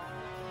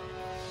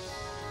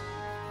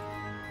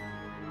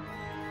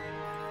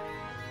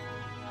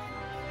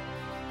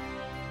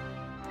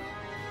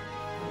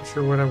 Not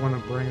sure what I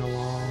want to bring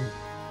along.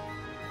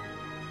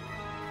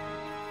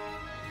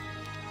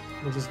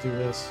 We'll just do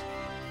this.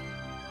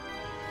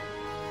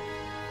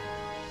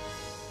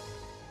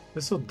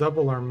 This will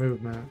double our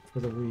movement for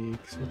the week,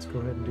 so let's go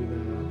ahead and do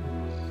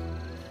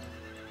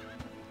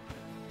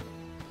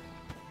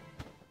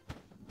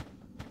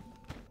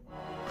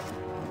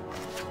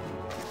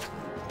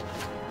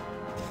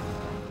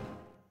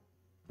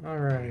that. All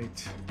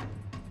right.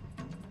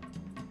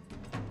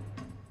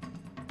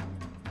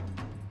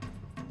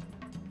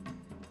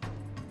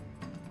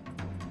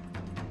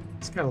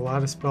 It's got a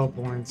lot of spell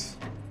points,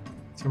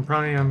 so I'm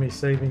probably gonna be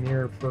saving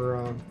here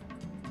for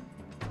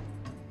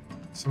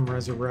some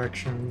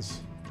resurrections.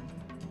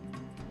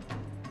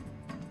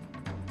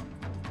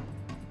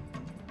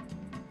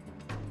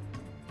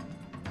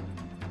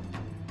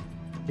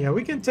 Yeah,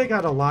 we can take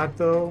out a lot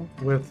though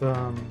with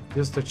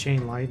just a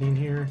chain lightning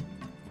here.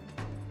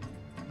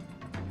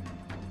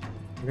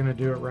 We're gonna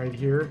do it right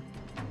here.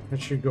 It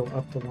should go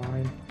up the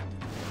line.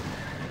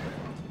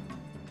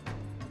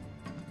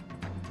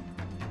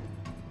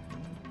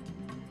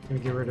 Gonna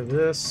get rid of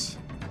this.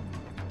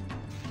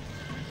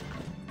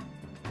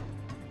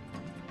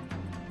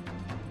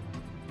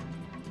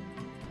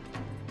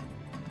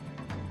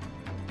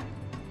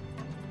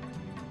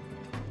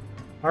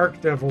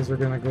 Arc Devils are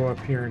going to go up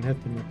here and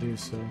hit the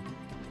Medusa.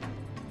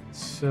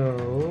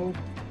 So...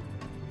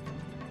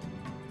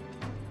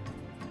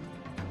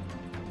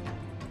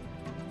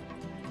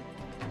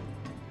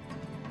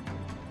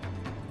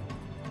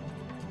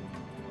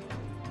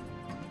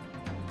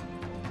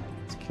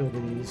 let's kill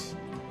these.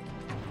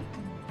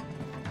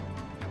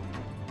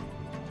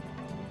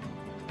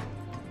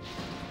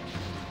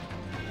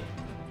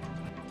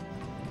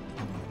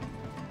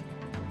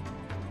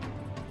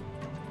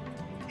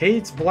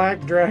 Hates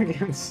black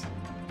dragons.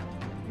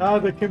 Oh,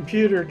 the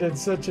computer did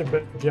such a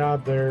bad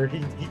job there.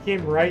 He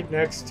came right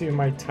next to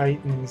my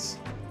Titans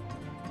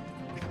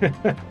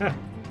to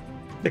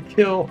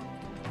kill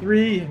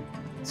 3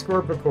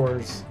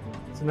 Scorpicors.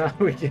 So now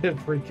we get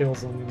free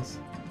kills on this.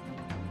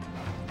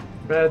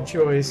 Bad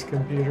choice,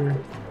 computer.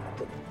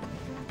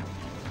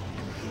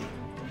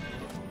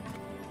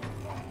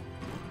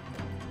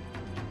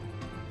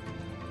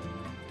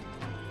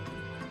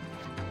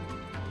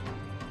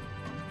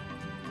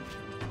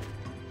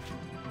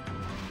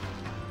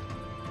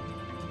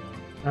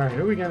 Alright,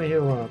 who are we gonna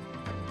heal up?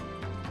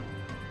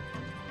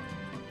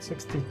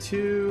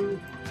 62,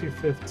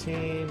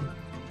 215.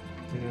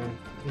 Yeah,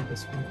 do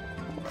this one.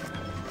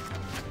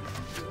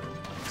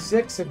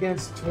 6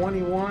 against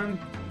 21.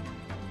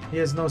 He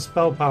has no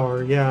spell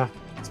power. Yeah,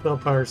 spell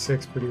power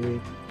 6, pretty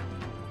weak.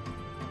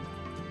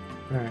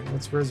 Alright,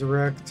 let's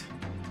resurrect.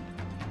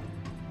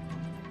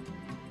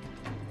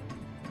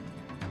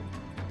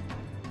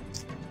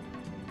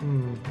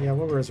 Yeah,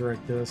 we'll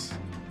resurrect this.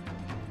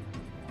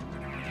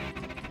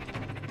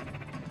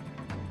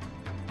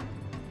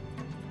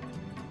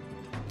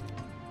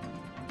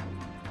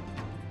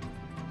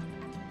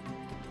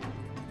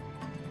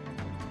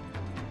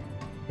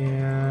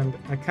 And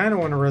I kind of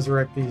want to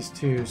resurrect these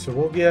too, so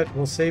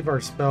we'll save our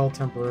spell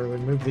temporarily,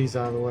 move these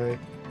out of the way,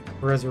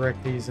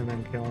 resurrect these, and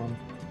then kill him,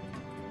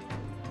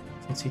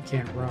 since he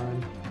can't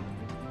run.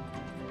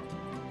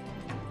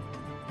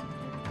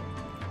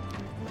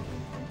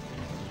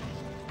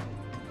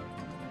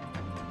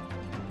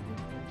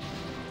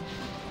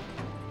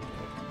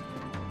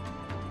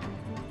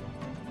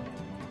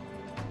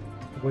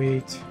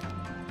 Wait,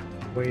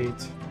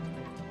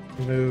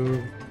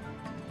 move.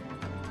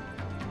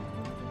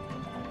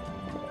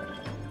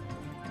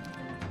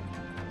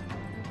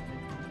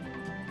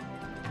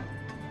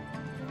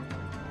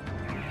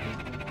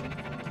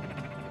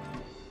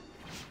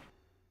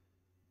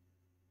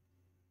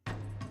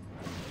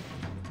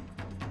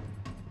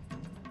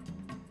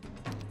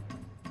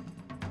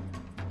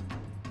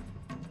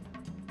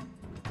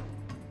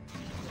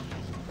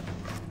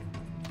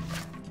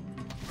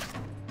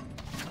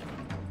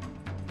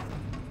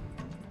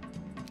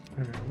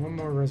 Alright, one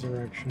more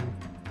resurrection.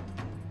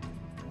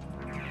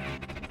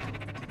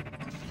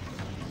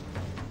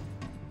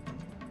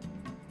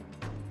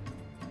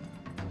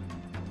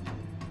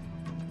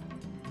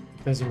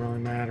 Doesn't really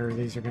matter,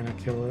 these are gonna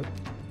kill it.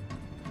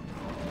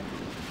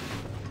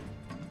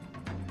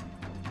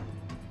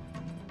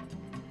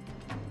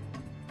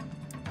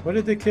 What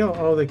did they kill?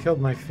 Oh, they killed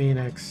my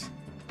Phoenix.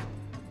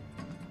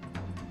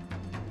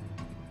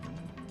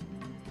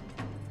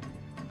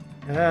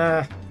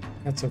 Ah,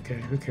 that's okay,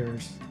 who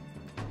cares?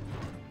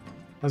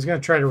 I was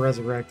going to try to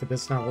resurrect it, but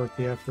it's not worth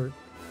the effort.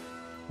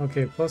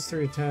 Okay,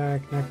 +3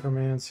 attack,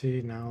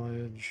 necromancy,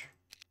 knowledge.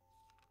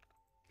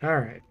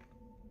 Alright.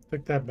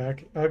 Took that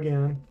back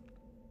again.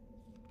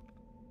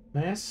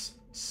 Mass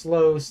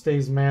slow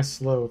stays mass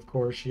slow, of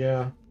course,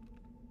 yeah.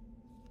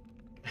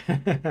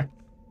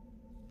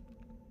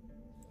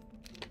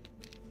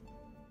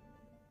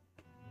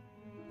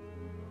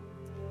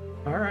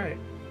 Alright,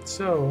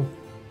 so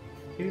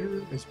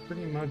Peter is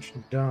pretty much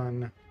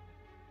done.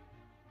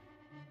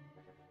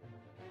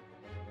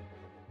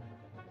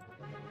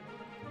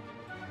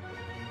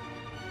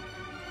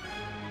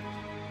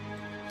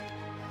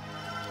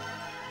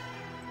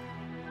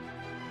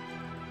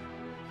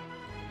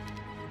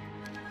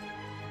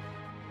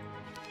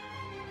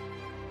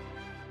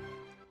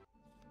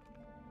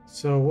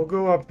 So we'll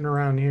go up and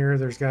around here.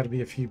 There's got to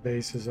be a few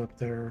bases up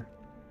there.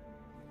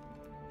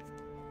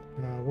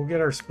 We'll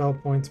get our spell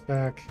points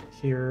back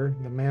here.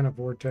 The mana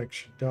vortex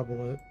should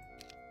double it.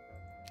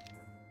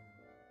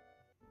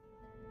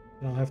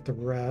 I'll have to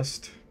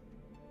rest.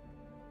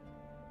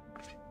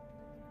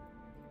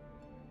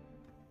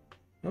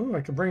 Oh,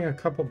 I could bring a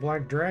couple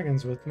black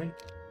dragons with me.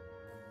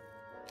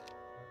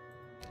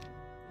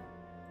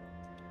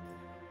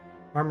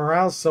 Our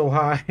morale's so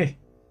high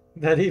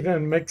that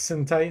even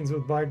mixing Titans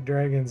with black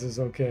dragons is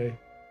okay.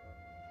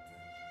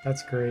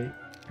 That's great.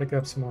 Pick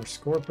up some more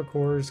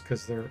Scorpicores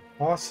because they're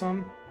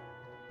awesome.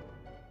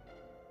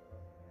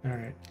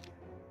 Alright.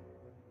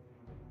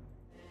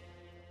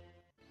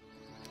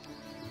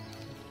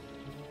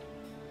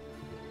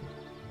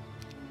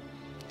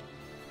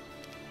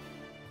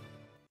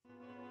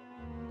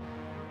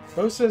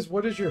 Bo says,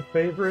 what is your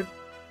favorite?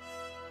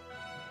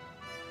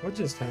 What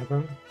just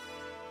happened?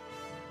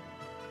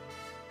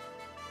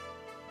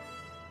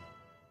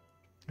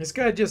 This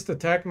guy just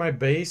attacked my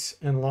base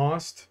and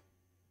lost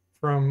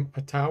from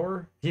a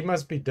tower. He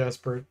must be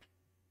desperate.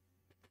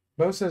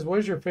 Bo says, what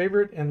is your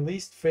favorite and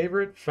least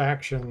favorite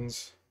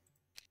factions?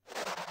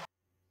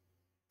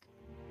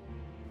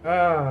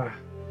 My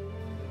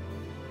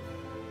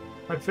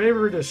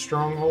favorite is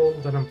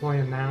Stronghold that I'm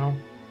playing now.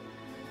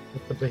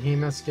 With the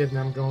Behemoths, getting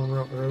them going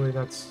real early.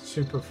 That's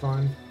super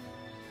fun.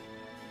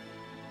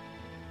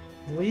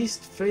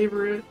 Least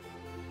favorite?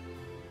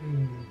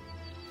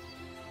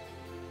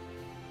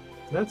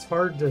 That's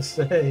hard to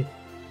say.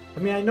 I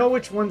mean, I know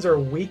which ones are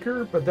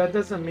weaker, but that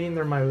doesn't mean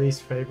they're my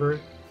least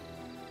favorite.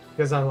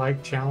 Because I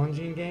like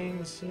challenging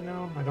games, you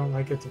know? I don't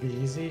like it to be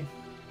easy.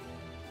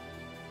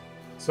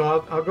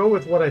 So I'll go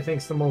with what I think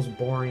is the most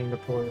boring to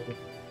play.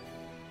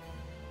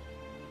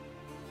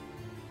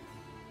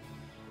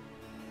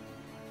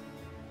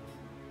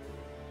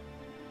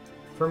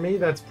 For me,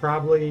 that's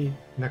probably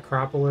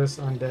Necropolis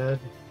Undead.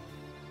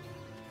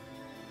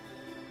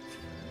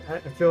 I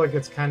feel like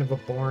it's kind of a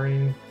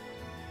boring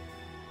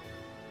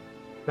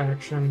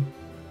faction.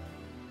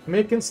 I mean,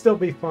 it can still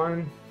be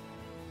fun,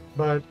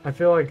 but I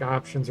feel like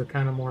options are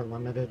kind of more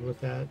limited with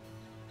that.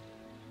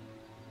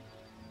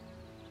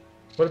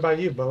 What about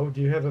you, Bo?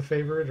 Do you have a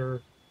favorite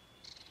or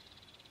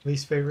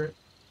least favorite?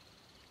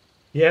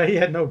 Yeah, he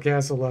had no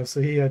castle left,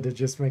 so he had to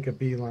just make a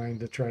beeline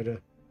to try to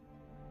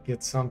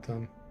get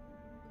something.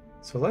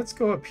 So let's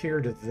go up here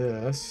to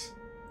this.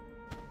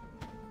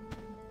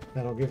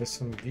 That'll give us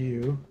some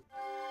view.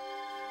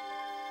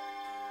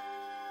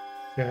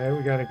 Okay,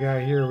 we got a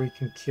guy here we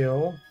can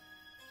kill.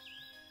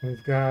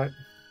 We've got a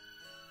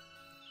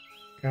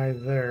guy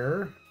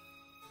there.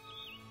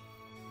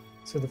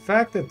 So the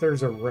fact that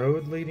there's a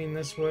road leading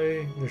this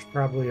way, there's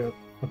probably a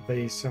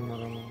base somewhere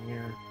along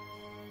here.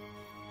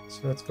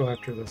 So let's go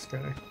after this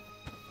guy.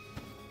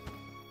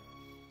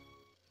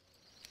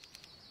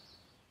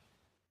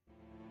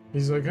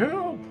 He's like,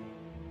 help!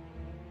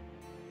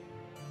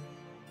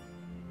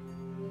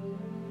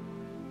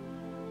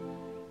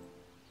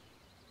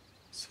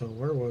 So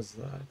where was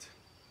that?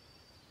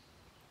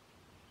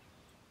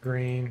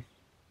 Green.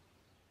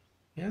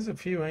 He has a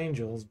few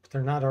angels, but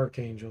they're not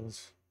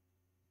archangels.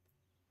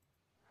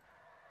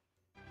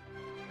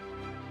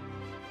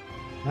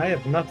 I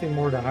have nothing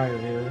more to hire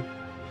here.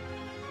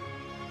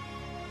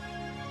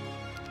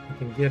 I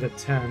can get a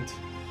tent.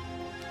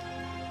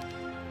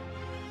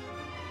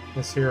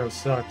 This hero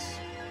sucks.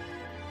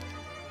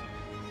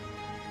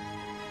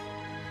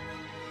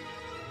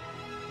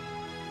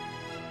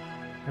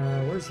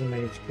 Where's the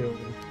mage guild?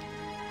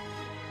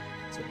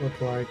 What's it look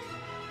like?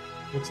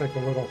 Looks like a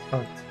little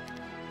hut.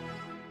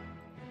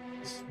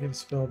 Let's get a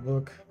spell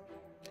book.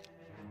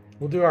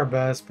 We'll do our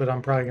best, but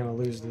I'm probably going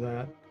to lose to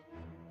that.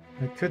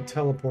 I could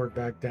teleport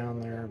back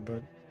down there,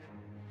 but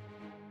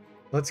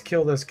let's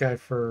kill this guy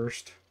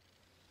first.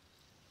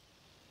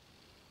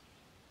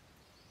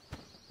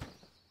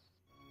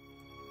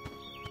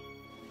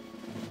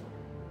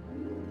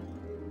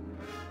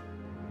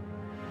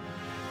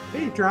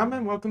 Hey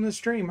Drummond, welcome to the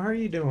stream. How are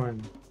you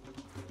doing?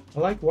 I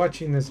like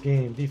watching this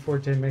game.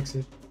 D4T makes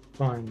it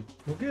fun.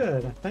 Well,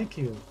 good. Thank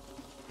you.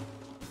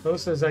 Bo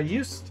says, I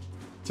used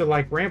to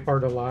like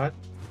Rampart a lot.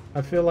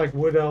 I feel like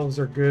Wood Elves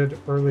are good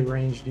early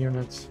ranged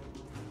units.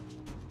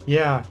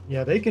 Yeah,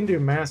 they can do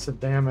massive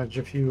damage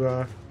if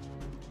you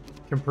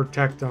can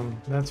protect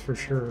them. That's for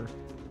sure.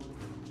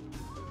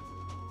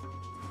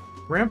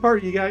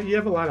 Rampart, you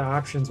have a lot of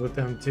options with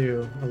them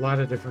too. A lot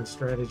of different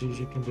strategies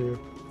you can do.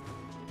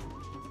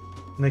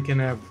 And they can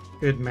have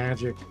good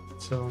magic,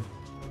 so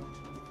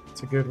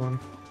it's a good one.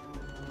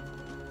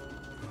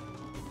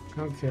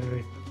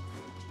 Okay.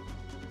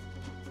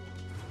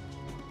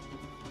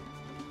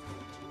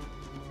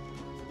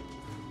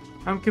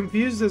 I'm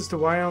confused as to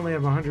why I only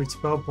have 100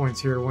 spell points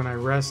here when I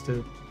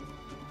rested.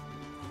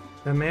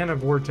 The Mana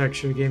Vortex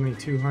should have gave me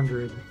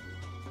 200.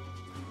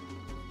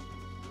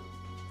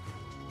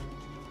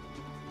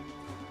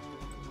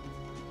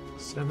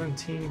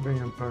 "17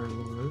 Vampire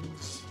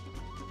Lords.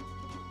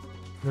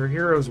 Their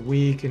hero's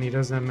weak and he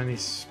doesn't have many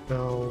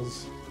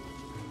spells.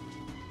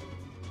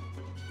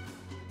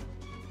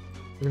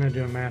 We're gonna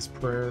do a mass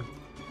prayer.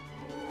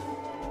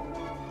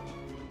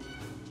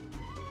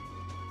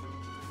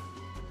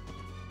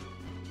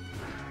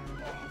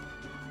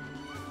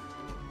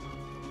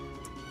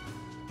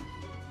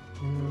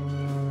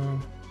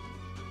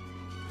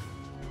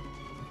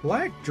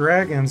 Black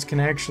dragons can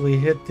actually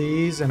hit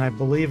these, and I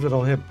believe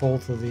it'll hit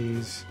both of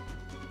these.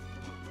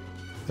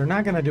 They're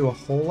not going to do a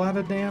whole lot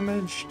of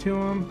damage to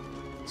them,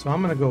 so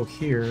I'm going to go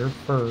here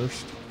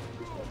first.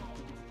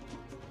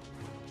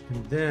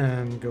 And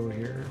then go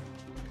here.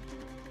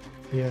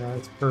 Yeah,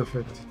 it's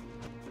perfect.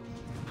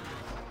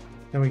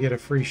 Then we get a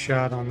free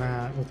shot on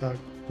that without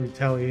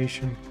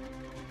retaliation.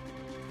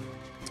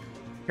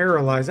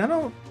 Paralyze. I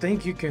don't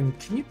think you can...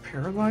 Can you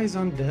paralyze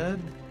undead?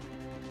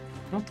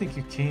 I don't think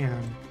you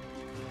can.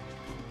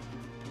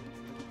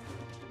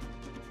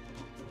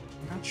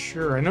 Not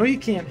sure. I know you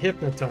can't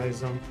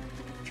hypnotize them.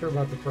 Not sure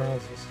about the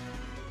paralysis.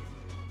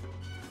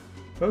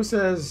 Bo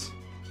says,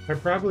 I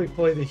probably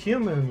play the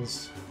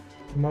humans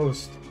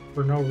most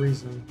for no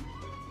reason.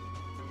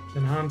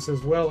 And Ham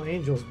says, well,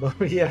 angels, Bo.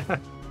 Yeah.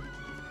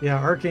 Yeah,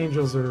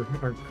 archangels are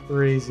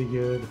crazy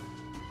good.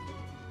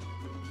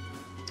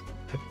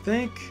 I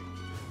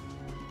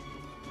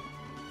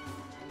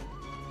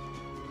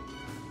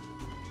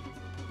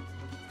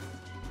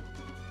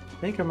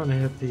think I'm gonna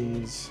hit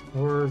these,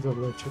 or the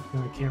lich.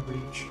 No, I can't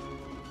reach.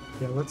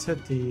 Yeah, let's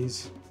hit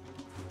these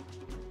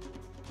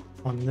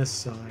on this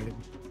side.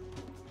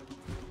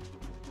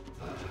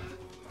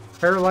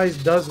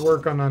 Paralyzed does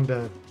work on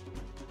undead.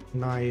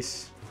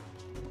 Nice.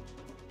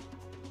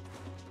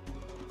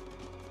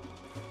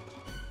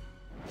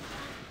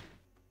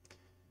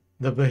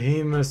 The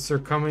behemoths are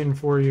coming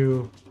for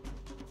you.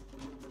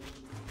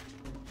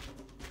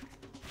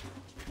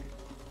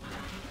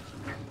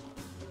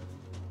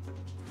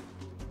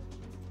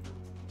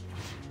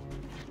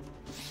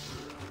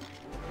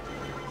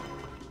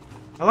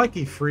 I like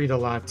Ifrit a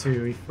lot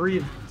too.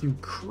 Ifrit do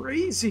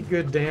crazy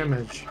good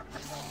damage.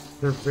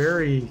 They're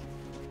very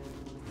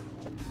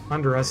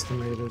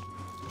underestimated.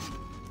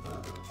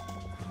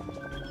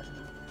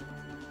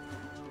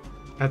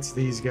 That's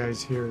these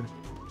guys here.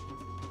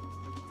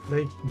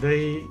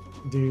 They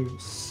do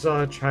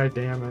such high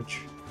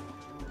damage.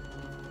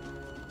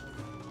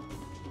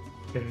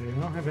 Okay, I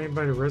don't have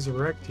anybody to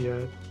resurrect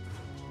yet.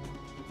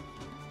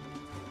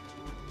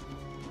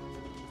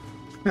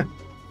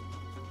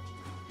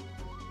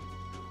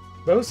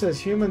 Bo says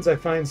humans I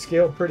find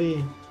scale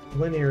pretty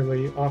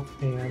linearly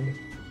offhand.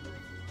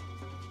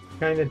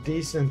 Kind of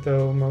decent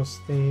though,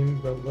 most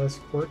themed, but less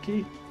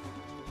quirky.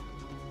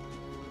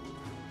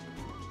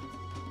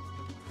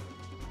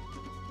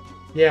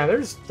 Yeah,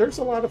 there's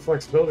a lot of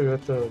flexibility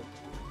with the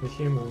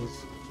humans.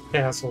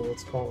 Castle,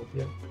 it's called,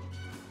 yeah.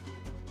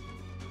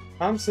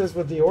 Tom says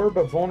with the orb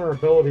of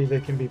vulnerability, they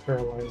can be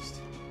paralyzed.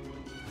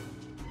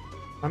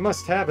 I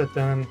must have it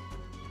then.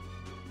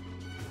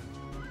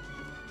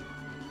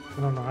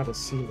 I don't know how to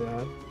see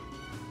that.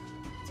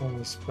 It's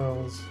only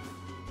spells.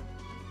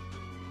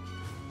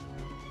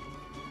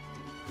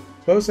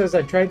 Bo says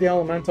I tried the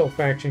elemental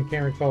faction,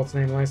 can't recall its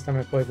name last time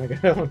I played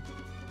Megadon.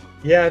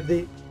 Yeah,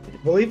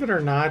 believe it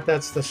or not,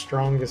 that's the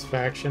strongest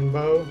faction,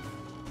 Bo.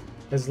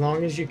 As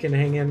long as you can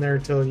hang in there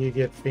till you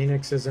get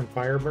phoenixes and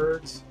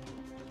firebirds.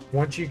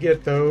 Once you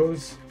get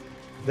those,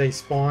 they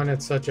spawn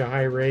at such a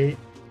high rate.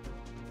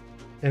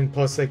 And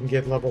plus they can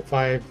get level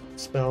 5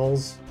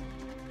 spells.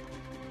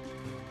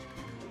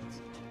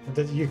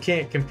 That you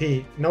can't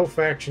compete. No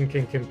faction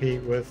can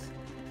compete with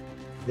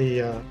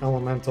the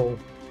elemental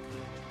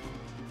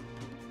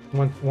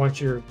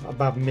once you're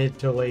about mid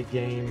to late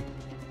game.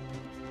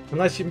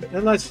 Unless you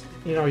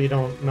know you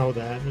don't know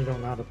that, you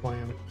don't know how to play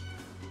them.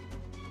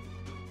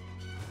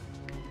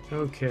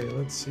 Okay,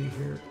 let's see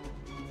here.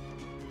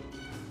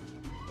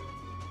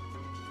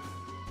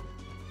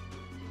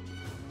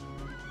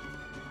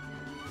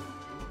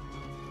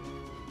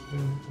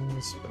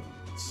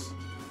 Spells.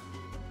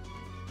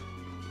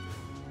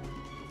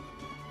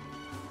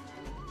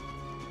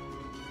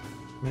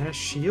 Mass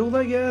shield,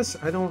 I guess?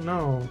 I don't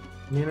know.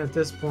 I mean, at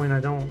this point, I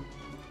don't...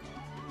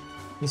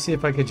 Let me see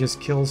if I could just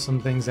kill some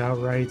things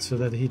outright so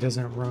that he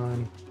doesn't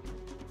run.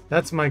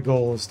 That's my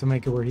goal, is to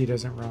make it where he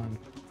doesn't run.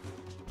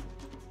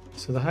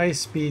 So the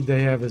highest speed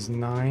they have is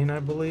 9, I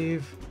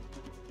believe.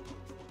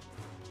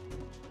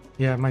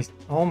 Yeah,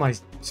 all my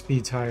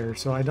speed's higher,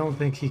 so I don't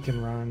think he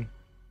can run.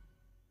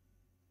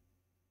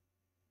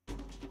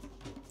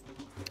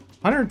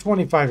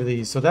 125 of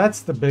these, so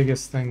that's the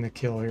biggest thing to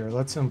kill here.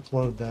 Let's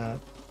implode that.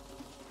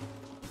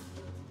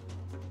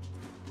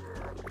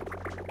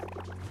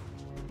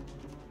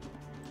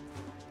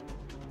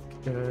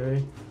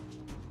 Okay.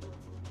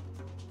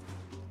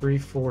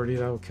 340,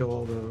 that'll kill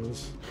all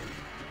those.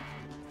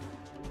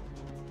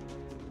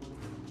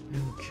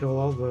 And kill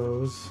all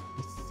those.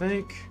 I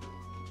think.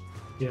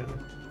 Yeah.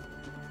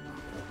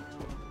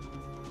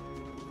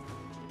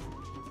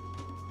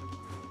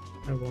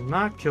 I will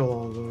not kill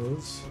all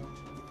those.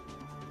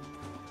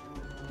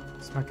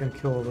 It's not going to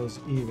kill all those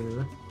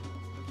either.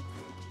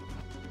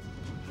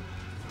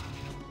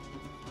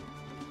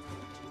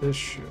 This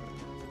should.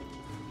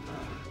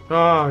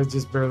 Oh, it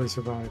just barely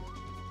survived.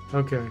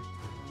 Okay.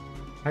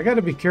 I got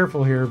to be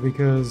careful here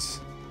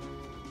because...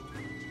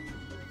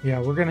 Yeah,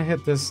 we're going to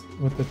hit this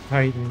with the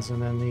Titans,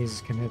 and then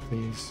these can hit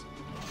these.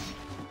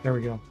 There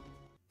we go.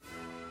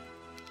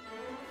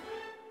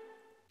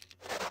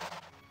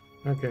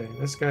 Okay,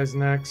 this guy's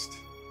next.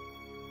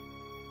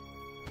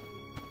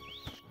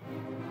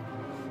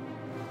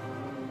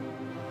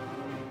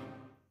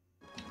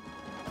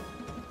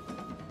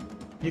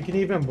 You can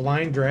even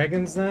blind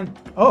dragons then?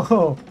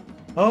 Oh!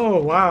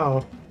 Oh,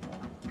 wow.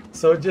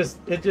 So it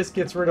just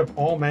gets rid of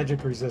all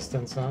magic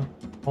resistance, huh?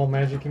 All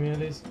magic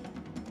immunities?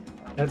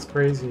 That's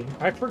crazy.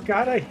 I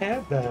forgot I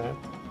had that.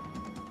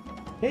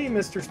 Hey,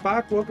 Mr.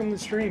 Spock, welcome to the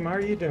stream. How are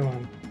you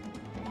doing?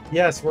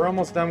 Yes, we're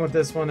almost done with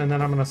this one, and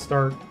then I'm going to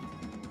start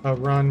a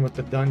run with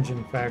the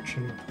dungeon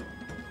faction.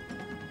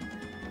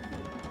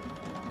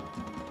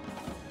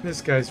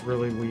 This guy's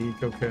really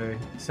weak. Okay,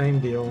 same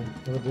deal.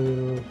 We'll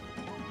do...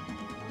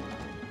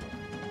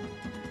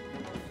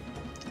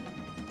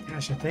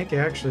 Gosh, I think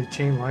actually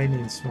Chain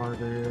Lightning's smarter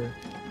here.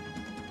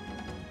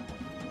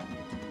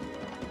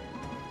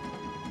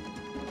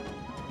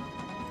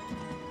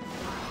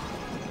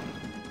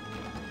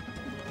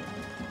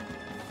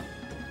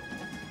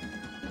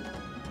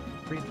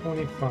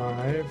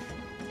 $325.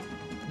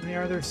 How many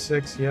are there?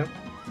 6, yep.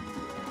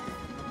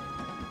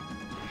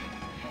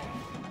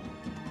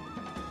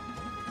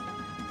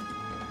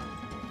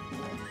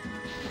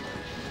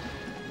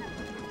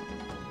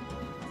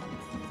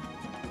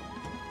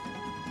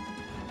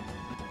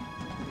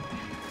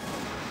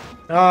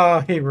 Oh,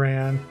 he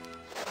ran.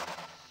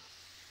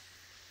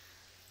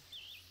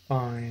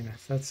 Fine,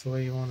 if that's the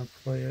way you want to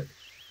play it.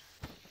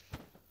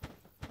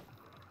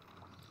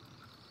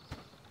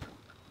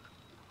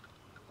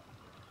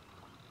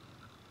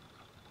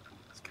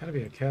 There's gotta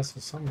be a castle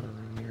somewhere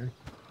around here.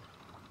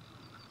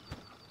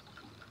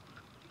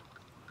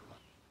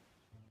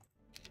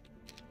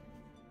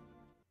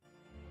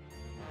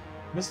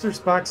 Mr.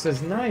 Spock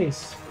says,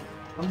 nice.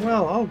 I'm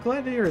well. Oh,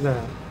 glad to hear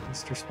that,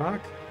 Mr.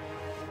 Spock.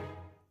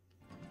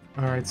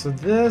 Alright, so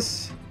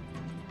this...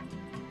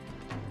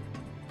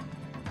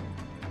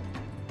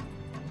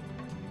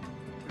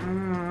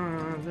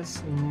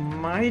 this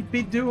might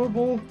be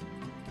doable.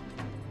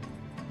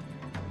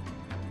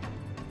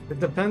 It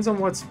depends on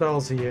what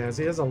spells he has.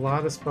 He has a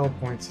lot of spell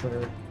points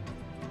there.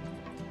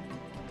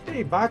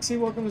 Hey, Boxy,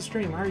 welcome to the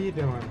stream. How are you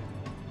doing?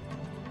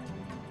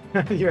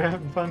 You're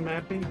having fun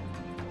mapping?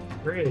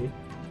 Great.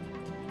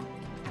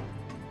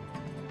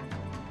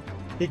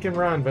 He can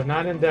run, but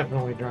not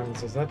indefinitely, Drum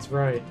says. That's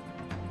right.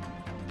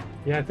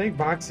 Yeah, I think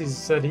Boxy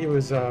said he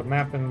was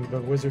mapping the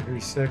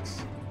Wizardry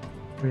 6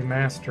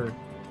 remastered.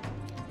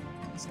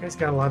 This guy's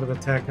got a lot of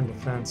attack and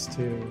defense,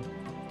 too.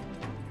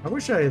 I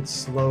wish I had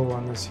slow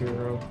on this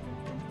hero.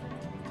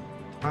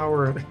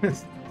 Power,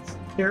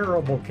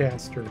 terrible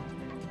caster.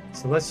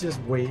 So let's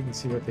just wait and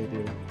see what they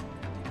do.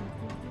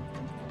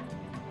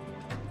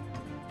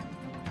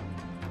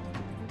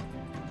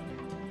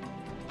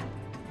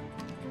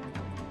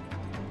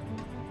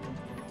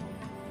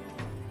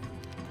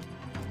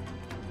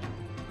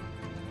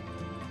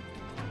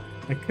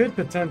 I could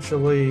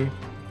potentially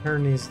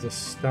turn these to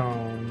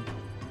stone.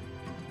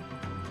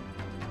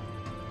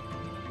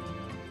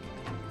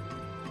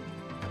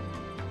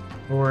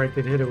 Or I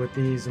could hit it with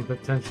these and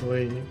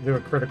potentially do a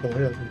critical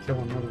hit and kill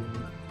another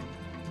one.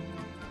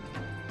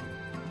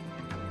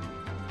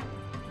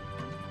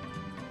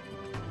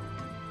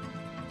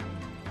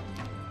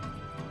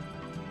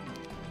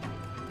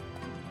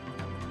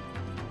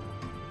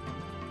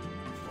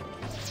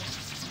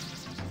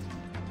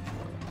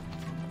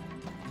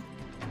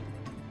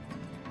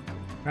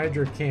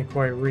 Hydra can't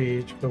quite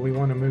reach, but we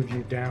want to move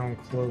you down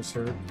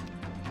closer.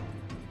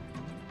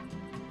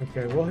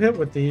 Okay, we'll hit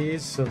with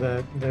these so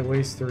that they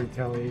waste the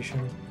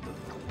retaliation.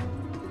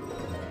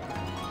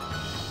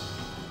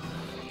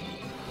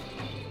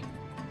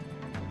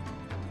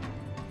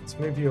 Let's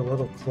move you a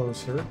little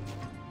closer.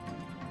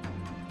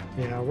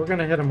 Yeah, we're going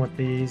to hit them with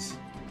these.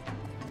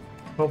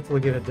 Hopefully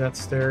get a death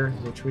stare,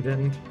 which we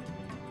didn't.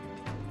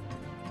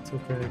 It's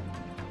okay.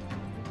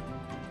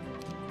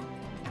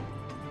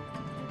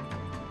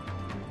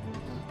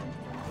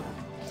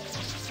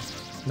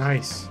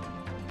 Nice.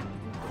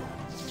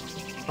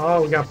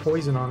 Oh, we got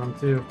poison on him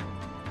too.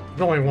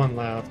 There's only one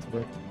left,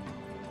 but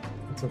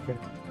it's okay.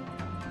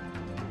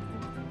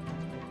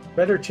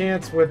 Better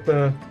chance with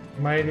the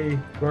mighty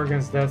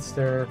Gorgon's Death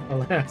Stare,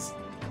 alas.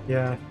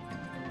 Yeah,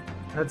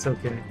 that's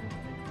okay.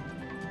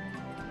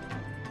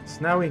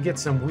 So now we get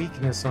some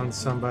weakness on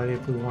somebody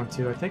if we want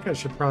to. I think I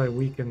should probably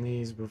weaken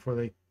these before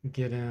they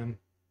get in.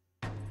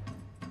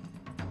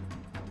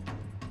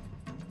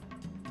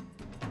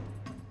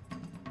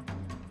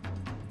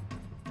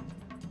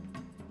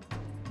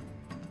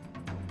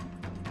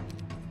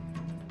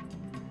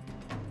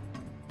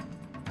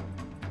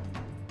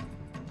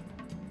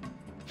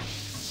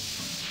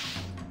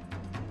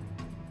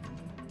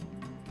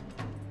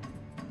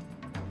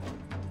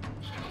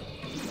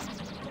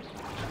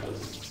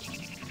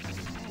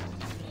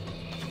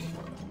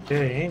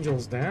 Okay,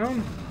 Angel's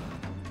down.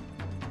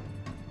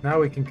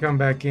 Now we can come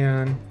back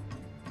in.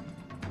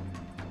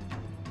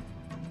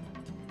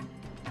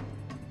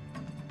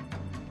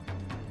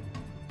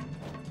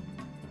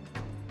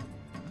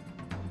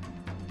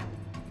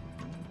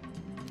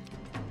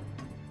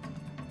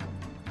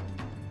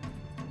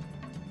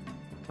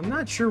 I'm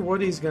not sure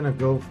what he's going to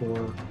go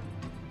for.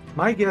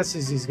 My guess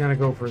is he's going to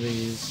go for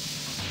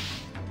these.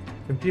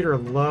 Computer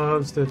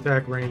loves to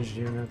attack ranged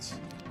units.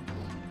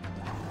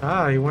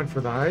 Ah, he went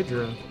for the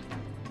Hydra.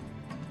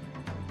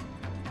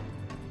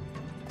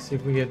 See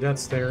if we get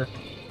deaths there.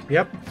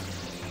 Yep.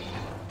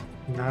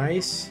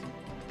 Nice.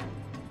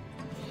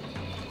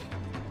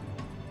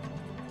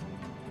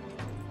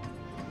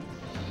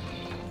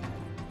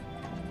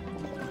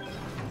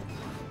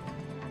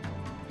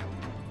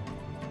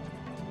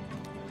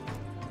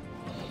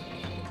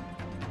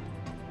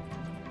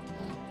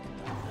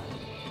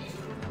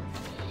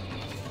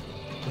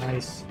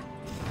 Nice.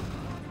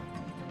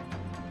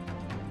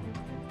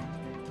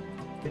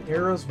 The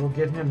arrows will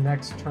get him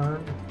next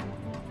turn.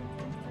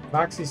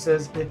 Boxy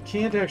says it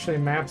can't actually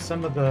map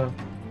some of the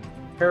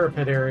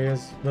parapet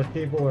areas, but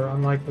people are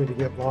unlikely to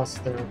get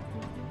lost there.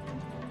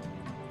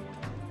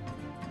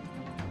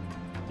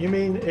 You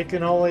mean it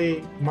can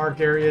only mark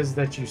areas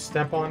that you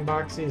step on,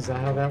 Boxy? Is that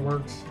how that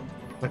works?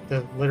 Like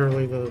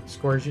literally the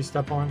squares you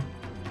step on?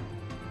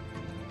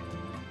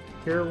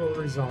 Here will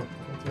resolve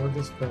it, or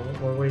dispel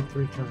it, or wait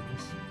 3 turns.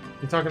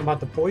 You talking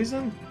about the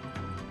poison?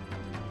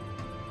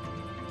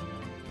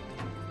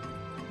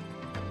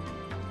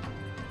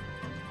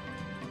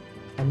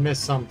 I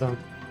missed something.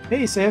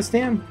 Hey,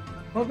 Sastam.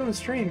 Welcome to the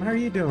stream. How are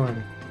you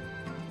doing?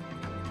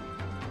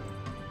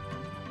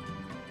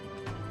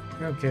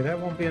 Okay, that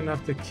won't be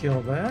enough to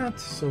kill that.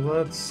 So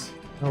let's...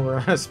 Oh, we're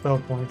out of spell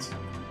points.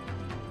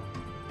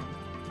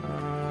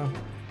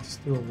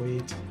 Just do a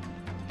wait.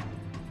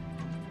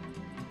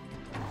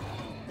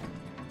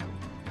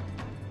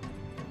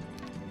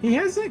 He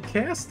hasn't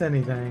cast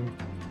anything.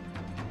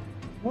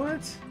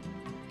 What?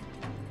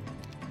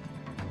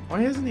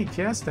 Why hasn't he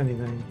cast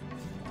anything?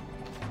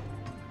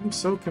 I'm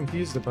so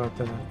confused about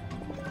that.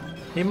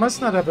 He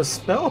must not have a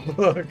spell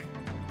book.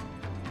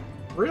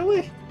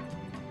 Really?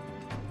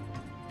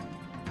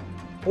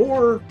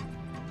 Or...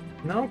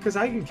 No, because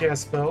I can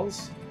cast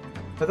spells.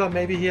 I thought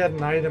maybe he had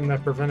an item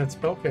that prevented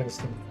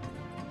spellcasting.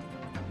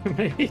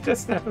 Maybe he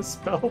doesn't have a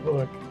spell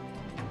book.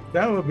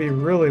 That would be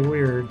really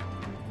weird.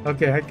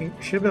 Okay,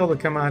 should be able to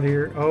come out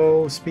here.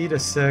 Oh, speed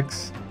of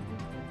 6.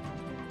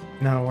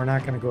 No, we're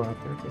not going to go out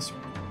there this way.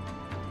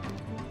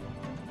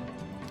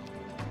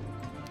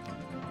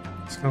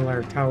 Just going to let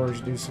our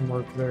towers do some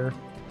work there.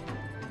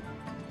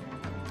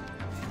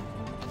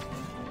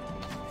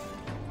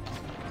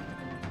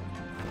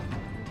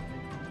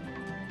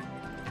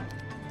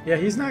 Yeah,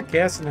 he's not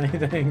casting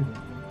anything.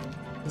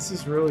 This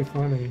is really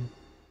funny.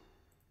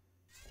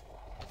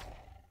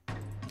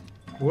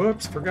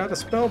 Whoops, forgot a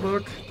spell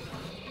book.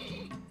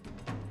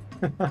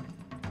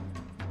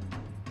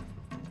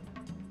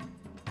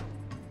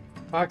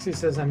 Foxy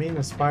says, I mean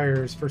the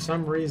spires. For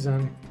some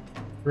reason,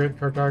 Grid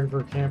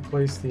Cartographer can't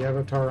place the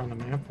avatar on the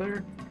map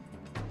there.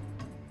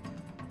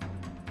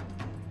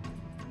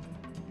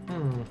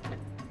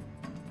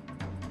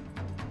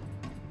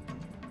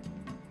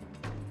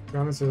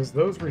 John says,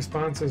 those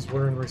responses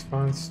were in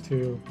response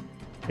to,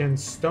 can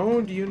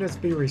stoned units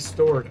be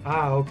restored?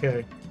 Ah,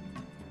 okay.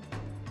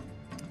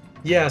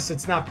 Yes,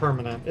 it's not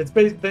permanent. It's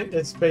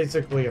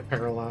basically a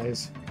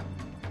paralyze.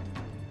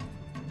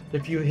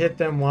 If you hit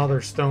them while they're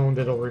stoned,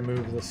 it'll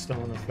remove the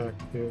stone effect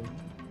too.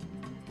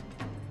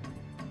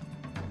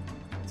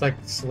 It's like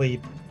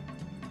sleep.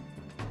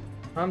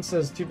 Tom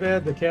says, too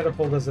bad the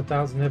catapult has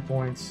 1,000 hit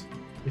points.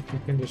 If you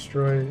can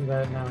destroy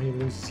that now, he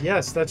loses.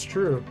 Yes, that's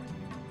true.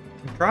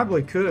 You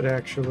probably could,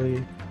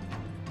 actually.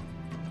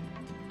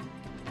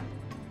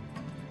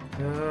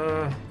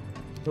 The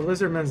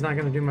Lizardman's not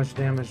going to do much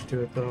damage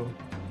to it, though.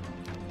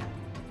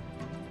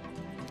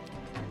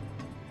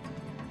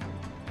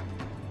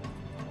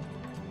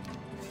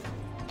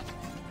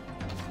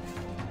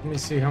 Let me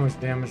see how much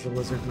damage the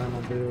Lizardman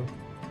will do.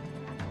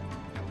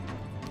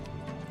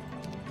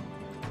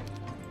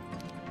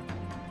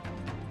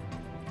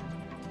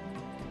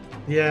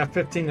 Yeah,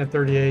 15 to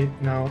 38.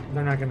 No,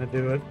 they're not going to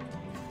do it.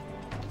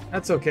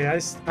 That's okay.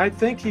 I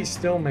think he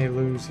still may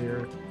lose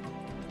here.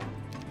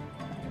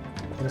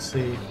 We'll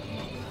see.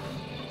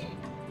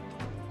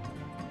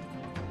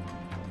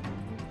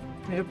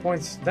 Hit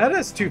points. That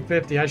is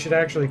 250. I should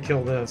actually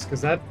kill this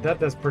because that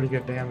does pretty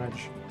good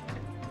damage.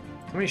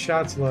 How many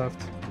shots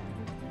left?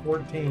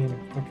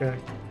 14. Okay.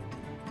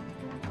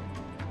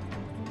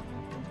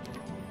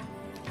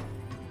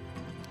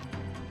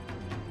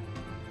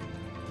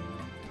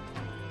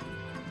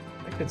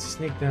 I could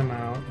sneak them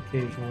out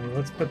occasionally.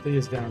 Let's put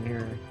these down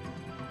here.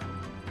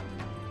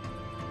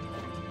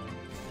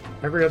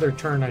 Every other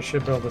turn I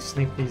should be able to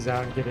sneak these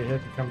out and get a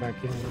hit and come back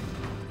in.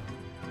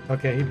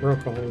 Okay, he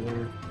broke a hole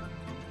there.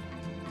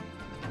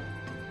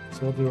 So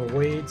we'll do a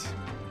wait.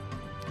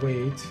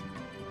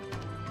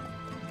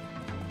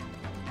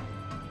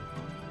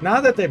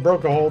 Now that they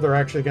broke a hole, they're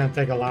actually going to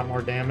take a lot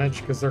more damage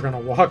because they're going to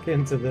walk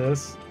into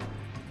this.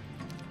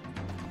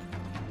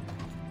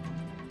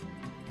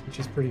 Which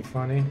is pretty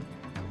funny.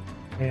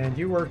 And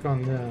you work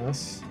on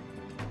this.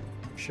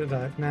 Should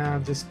I? Nah,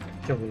 just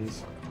kill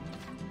these.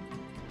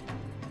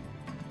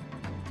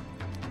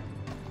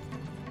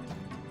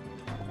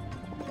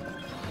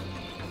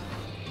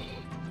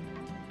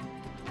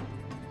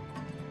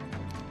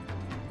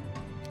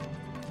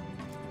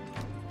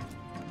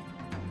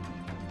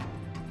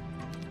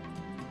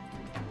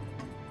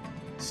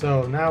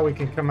 So now we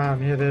can come out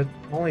and hit it.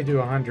 Only do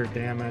 100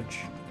 damage.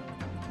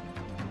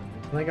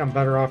 I think I'm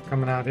better off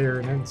coming out here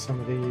and hitting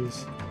some of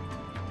these.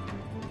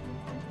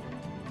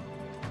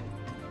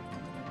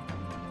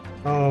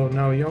 Oh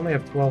no, you only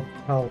have 12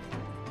 health.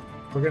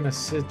 We're gonna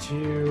sit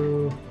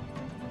you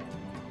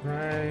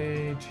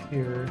right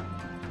here.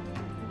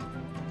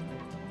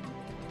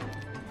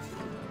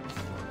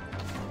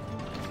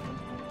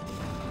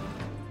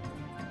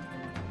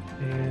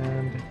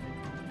 And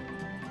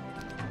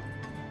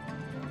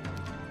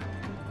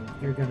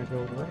you're gonna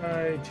go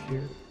right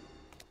here.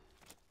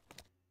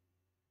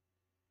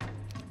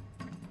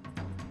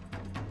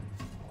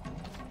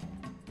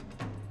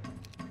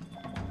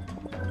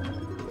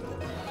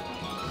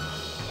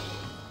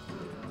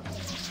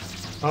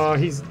 Oh,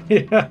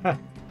 yeah,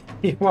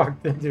 he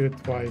walked into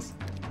it twice.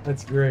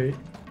 That's great.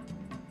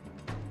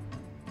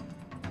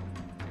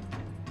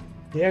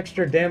 The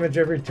extra damage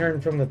every turn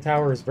from the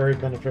tower is very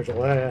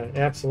beneficial.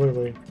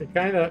 Absolutely.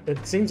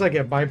 It seems like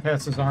it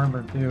bypasses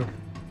armor too.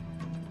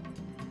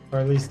 Or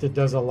at least it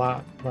does a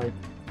lot, like,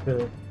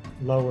 to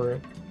lower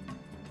it.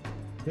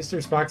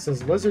 Mr. Spock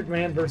says, Lizard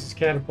Man versus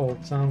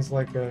Catapult sounds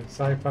like a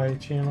sci-fi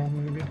channel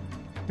movie.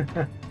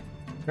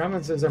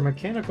 Raman says, are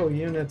mechanical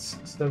units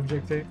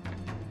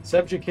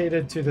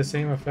subjugated to the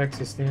same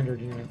effects as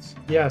standard units?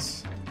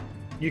 Yes.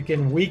 You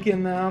can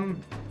weaken them.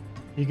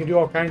 You can do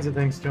all kinds of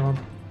things to them.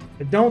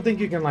 I don't think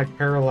you can, like,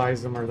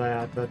 paralyze them or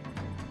that, but,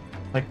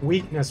 like,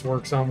 weakness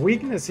works on.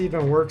 Weakness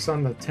even works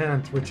on the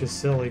 10th, which is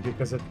silly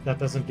because that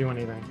doesn't do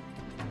anything.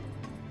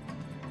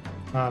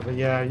 But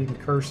yeah, you can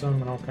curse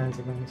them and all kinds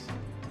of things.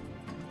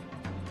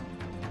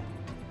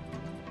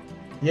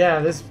 Yeah,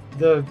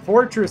 the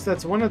fortress,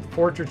 that's one of the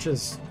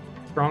fortress's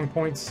strong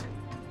points,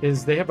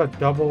 is they have a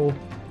double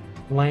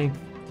length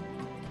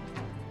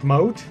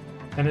moat,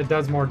 and it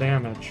does more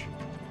damage.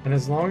 And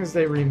as long as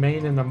they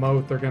remain in the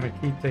moat, they're going to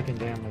keep taking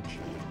damage.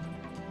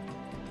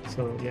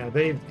 So yeah,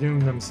 they've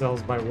doomed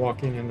themselves by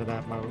walking into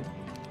that moat.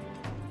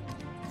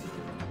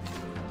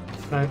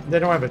 They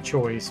don't have a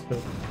choice, but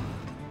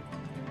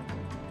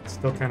it's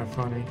still kind of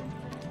funny.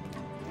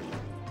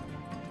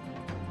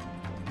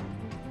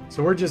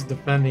 So we're just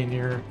defending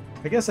here.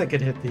 I guess I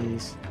could hit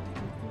these.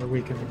 Or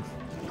weaken them.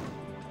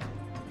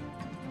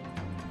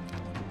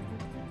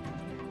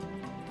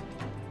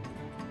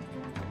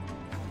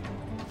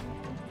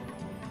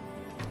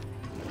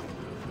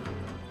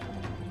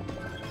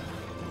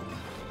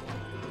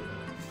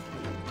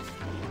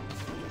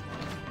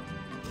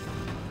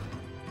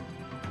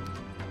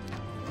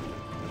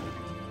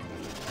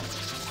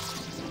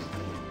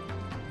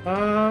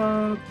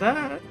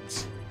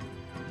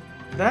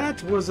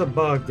 That was a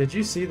bug. Did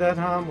you see that,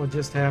 Ham? What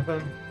just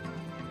happened?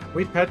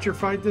 We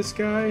petrified this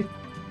guy,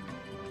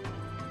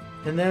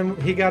 and then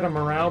he got a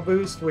morale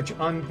boost, which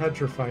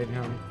unpetrified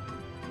him.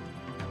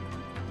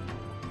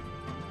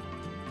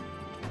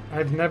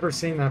 I've never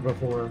seen that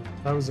before.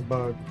 That was a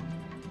bug.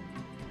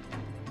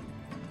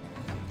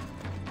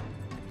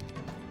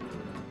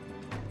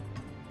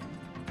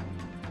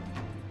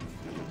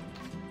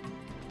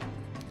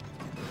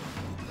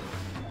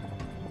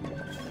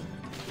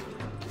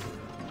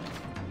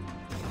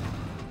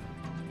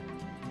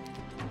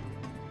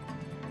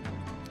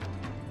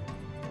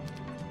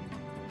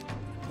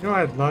 You know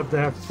what I'd love to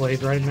have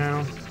played right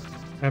now,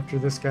 after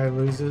this guy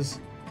loses,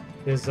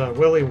 is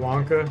Willy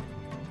Wonka.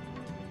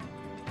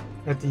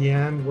 At the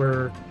end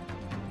where,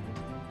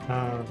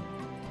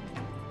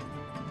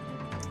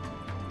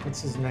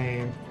 what's his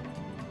name?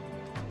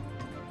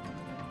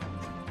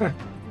 I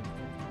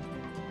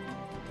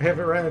have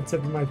it right on the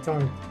tip of my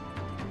tongue.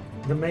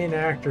 The main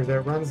actor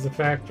that runs the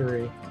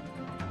factory.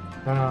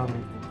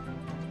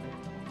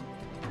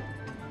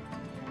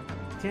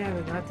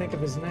 Can't not think of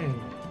his name.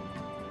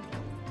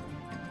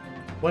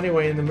 Well,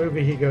 anyway, in the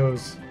movie he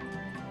goes,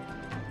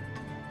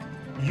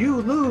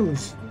 "You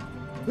lose.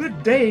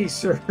 Good day,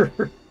 sir."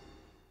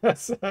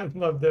 I'd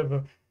love to have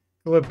a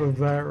clip of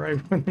that right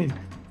when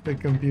the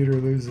computer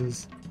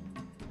loses.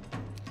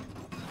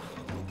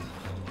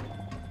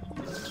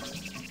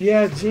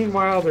 Yeah, Gene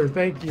Wilder,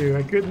 thank you.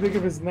 I couldn't think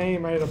of his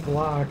name. I had a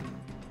block.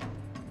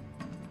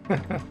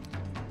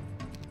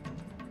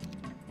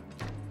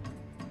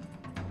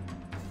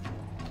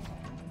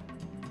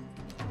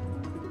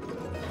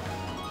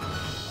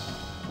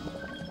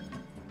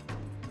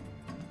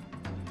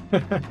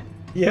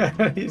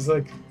 Yeah, he's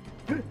like,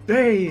 "Good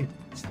day,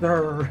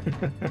 sir."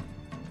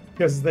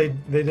 Because they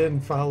didn't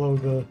follow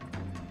the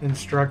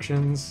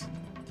instructions.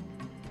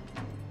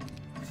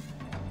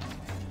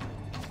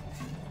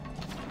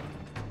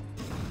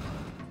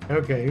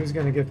 Okay, who's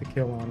gonna get the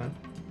kill on it?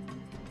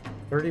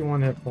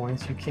 31 hit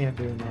points. You can't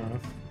do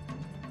enough.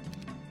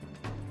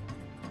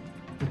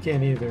 You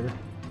can't either.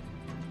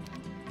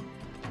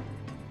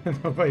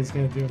 Nobody's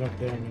gonna do enough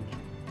damage.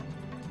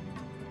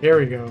 Here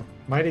we go.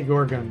 Mighty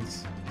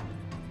Gorgons.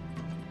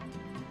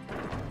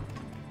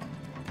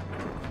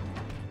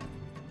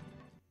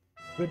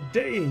 Good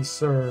day,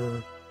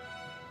 sir.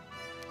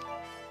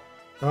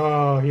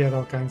 Oh, he had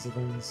all kinds of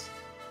things.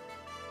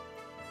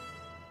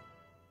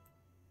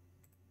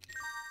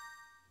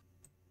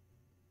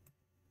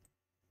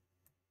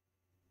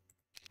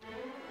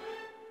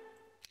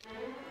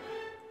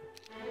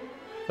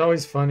 It's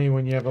always funny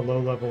when you have a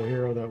low-level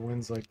hero that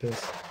wins like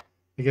this.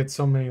 You get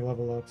so many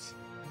level ups.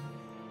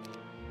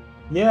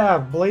 Yeah,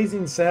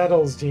 Blazing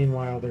Saddles, Gene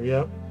Wilder,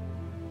 yep.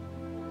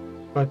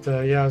 But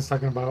yeah, I was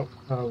talking about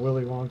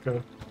Willy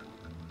Wonka.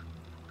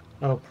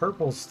 Oh,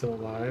 Purple's still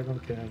alive.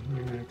 Okay,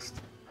 you're next.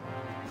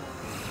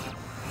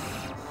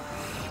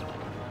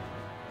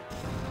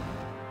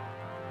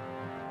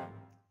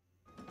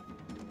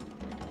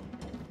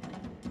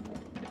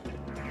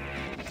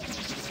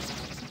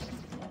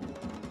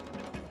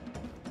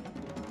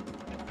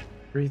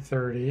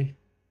 $330.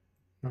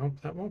 Nope,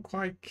 that won't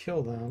quite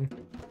kill them.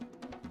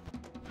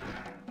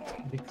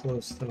 Be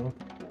close though.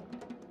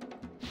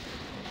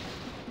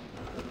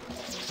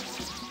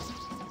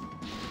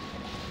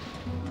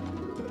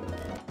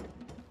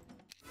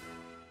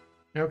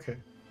 Okay.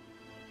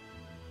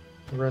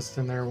 Rest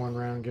in there one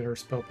round, get our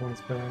spell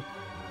points back.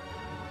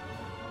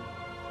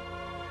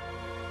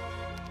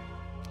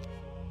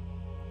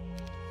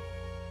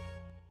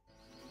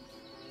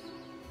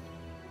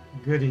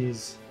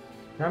 Goodies.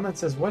 Comment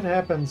says, what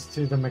happens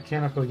to the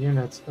mechanical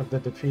units of the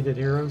defeated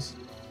heroes?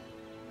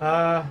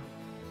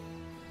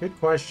 Good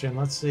question.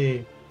 Let's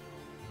see.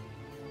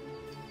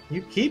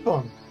 You keep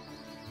them.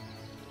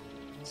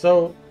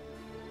 So,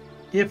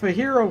 if a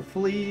hero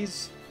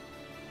flees,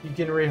 you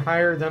can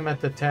rehire them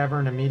at the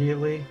tavern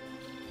immediately.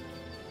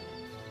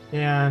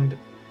 And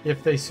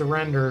if they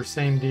surrender,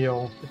 same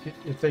deal.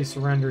 If they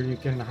surrender, you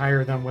can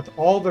hire them with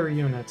all their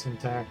units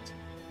intact.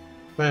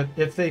 But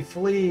if they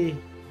flee,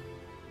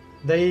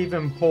 they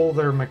even pull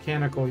their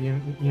mechanical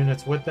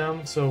units with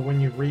them. So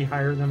when you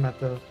rehire them at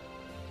the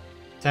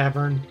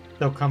tavern,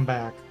 they'll come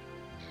back.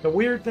 The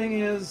weird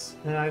thing is,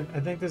 and I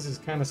think this is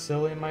kind of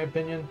silly in my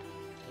opinion,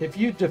 if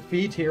you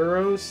defeat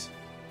heroes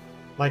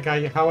like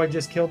how I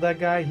just killed that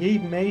guy, he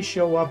may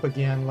show up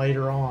again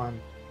later on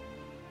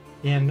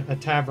in a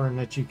tavern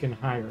that you can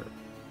hire.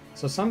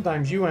 So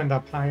sometimes you end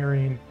up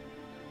hiring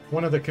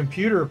one of the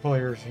computer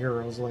player's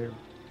heroes later,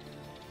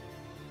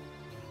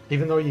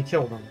 even though you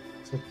killed him.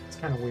 So it's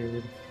kind of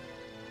weird.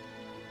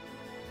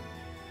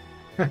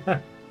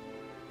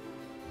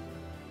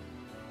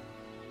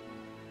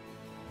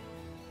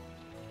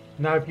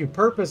 Now, if you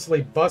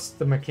purposely bust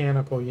the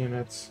mechanical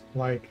units,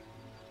 like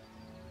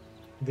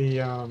the,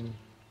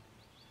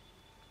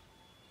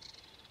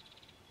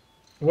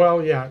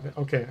 well, yeah,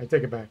 okay, I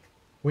take it back.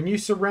 When you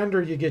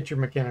surrender, you get your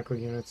mechanical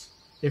units.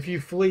 If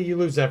you flee, you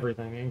lose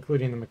everything,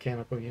 including the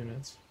mechanical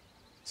units.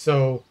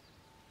 So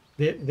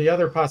the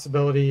other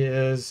possibility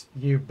is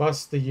you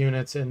bust the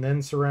units and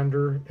then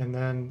surrender, and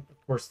then,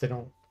 of course, they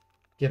don't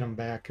get them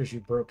back because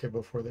you broke it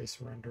before they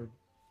surrendered.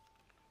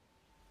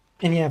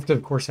 And you have to,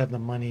 of course, have the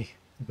money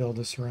to build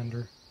a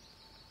surrender.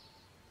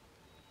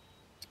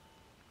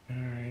 All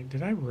right,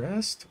 did I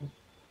rest?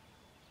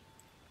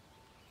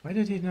 Why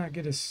did he not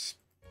get his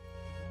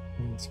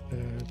points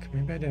back?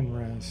 Maybe I didn't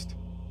rest.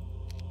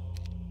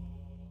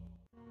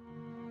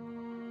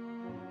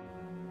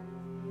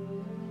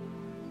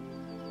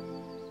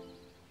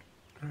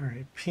 All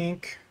right,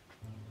 pink.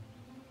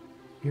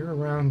 You're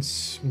around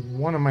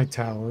one of my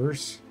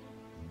towers.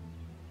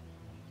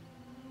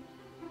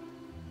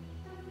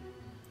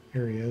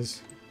 Here he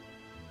is.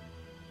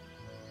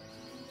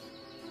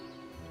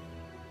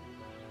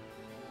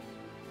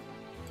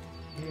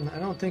 I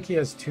don't think he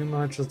has too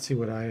much. Let's see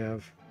what I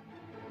have.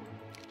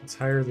 Let's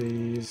hire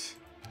these.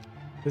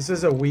 This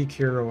is a weak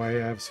hero I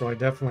have, so I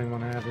definitely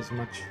want to have as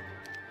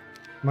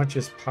much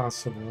as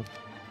possible.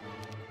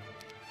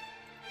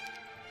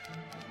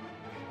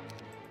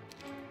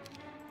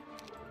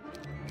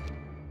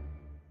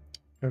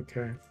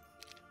 Okay.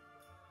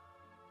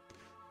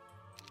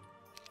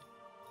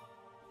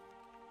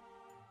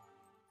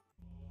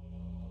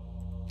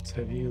 Let's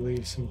have you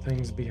leave some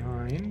things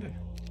behind.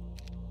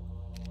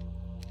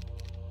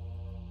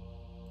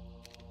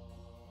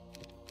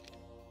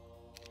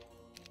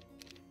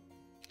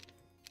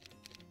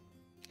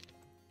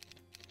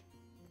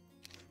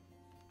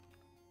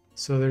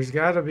 So there's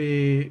got to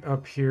be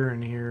up here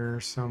and here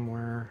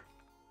somewhere.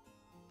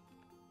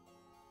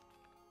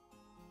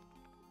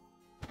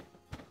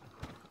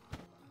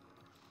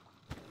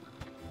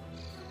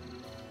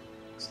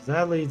 So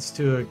that leads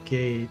to a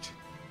gate.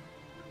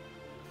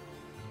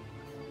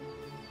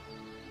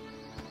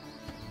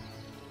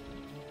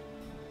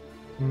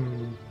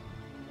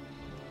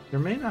 There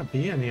may not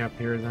be any up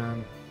here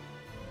then.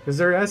 Because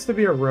there has to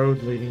be a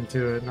road leading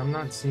to it, and I'm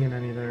not seeing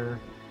any there.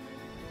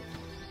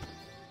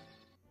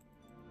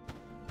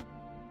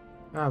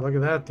 Ah, look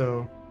at that,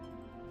 though.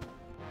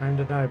 Time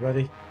to die,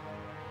 buddy.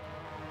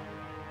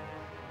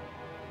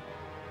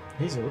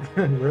 He's a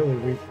really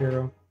weak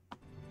hero.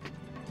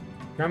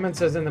 Grumman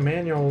says in the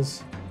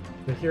manuals,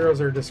 the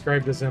heroes are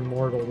described as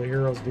immortal. The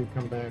heroes do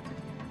come back.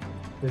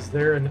 Is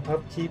there an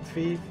upkeep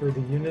fee for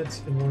the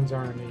units in one's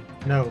army?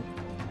 No.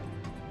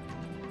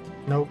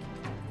 Nope.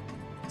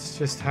 It's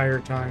just higher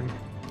time.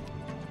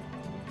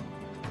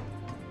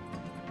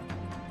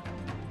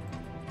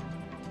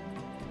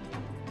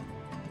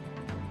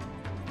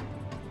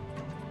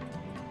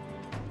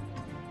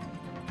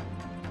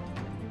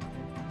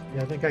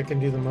 Yeah, I think I can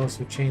do the most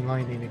with chain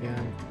lightning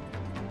again.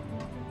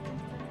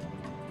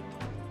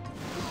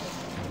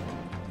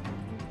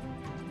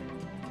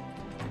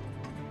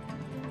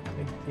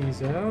 Take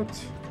these out.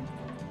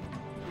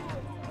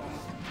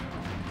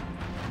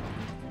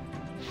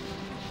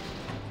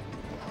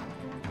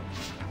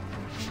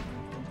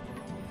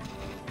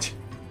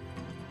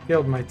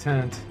 Killed my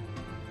tent.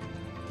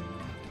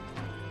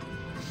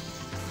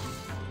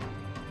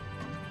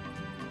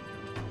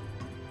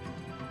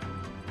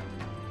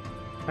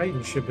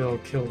 Titan should be able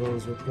to kill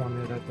those with one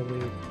hit, I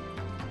believe.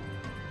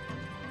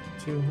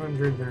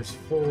 200, there's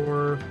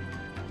 4.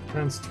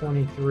 That's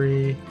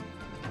 23.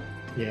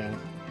 Yeah.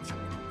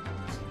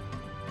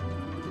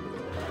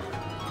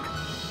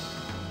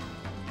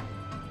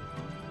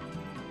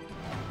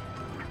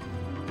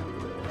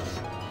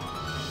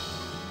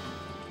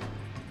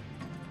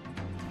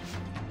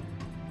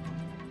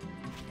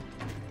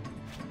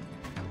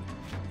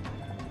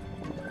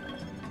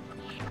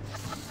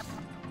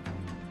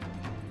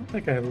 I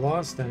don't think I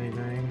lost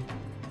anything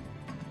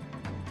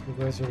to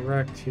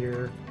resurrect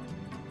here.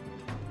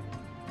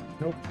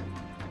 Nope.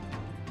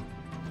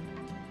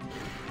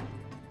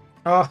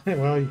 Oh,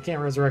 well, you can't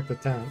resurrect the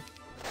tent.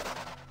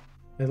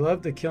 They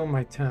love to kill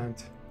my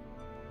tent.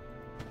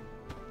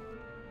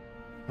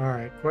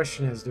 Alright,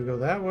 question is, do we go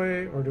that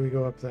way or do we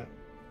go up that?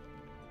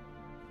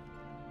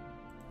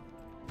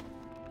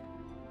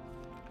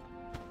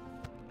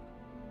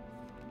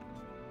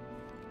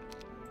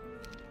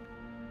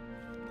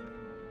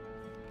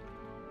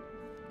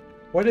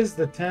 What is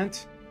the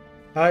tent?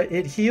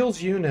 It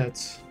heals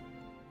units.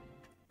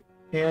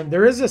 And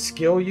there is a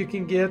skill you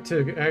can get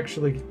to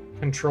actually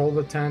control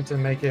the tent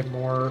and make it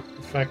more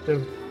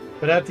effective.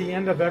 But at the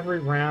end of every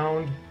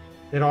round,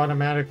 it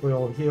automatically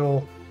will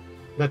heal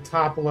the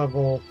top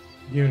level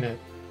unit.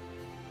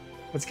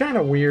 It's kind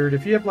of weird.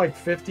 If you have like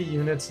 50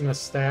 units in a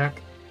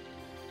stack,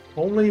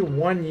 only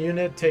one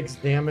unit takes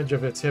damage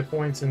of its hit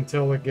points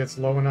until it gets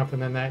low enough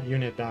and then that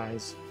unit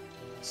dies.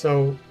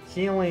 So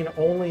healing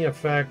only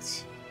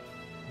affects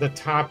the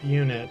top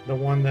unit, the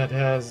one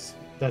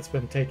that's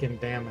been taking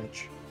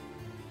damage.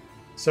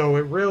 So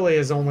it really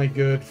is only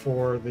good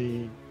for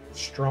the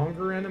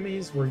stronger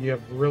enemies where you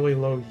have really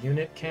low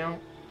unit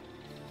count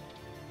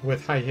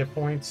with high hit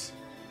points.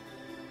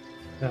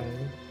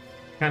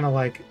 Kind of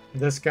like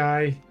this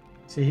guy.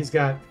 See, he's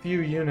got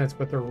few units,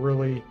 but they're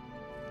really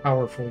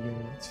powerful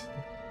units.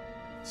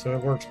 So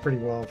it works pretty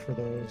well for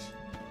those.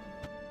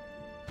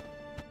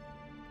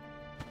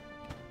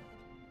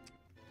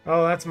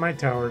 Oh, that's my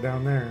tower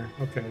down there.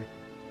 Okay.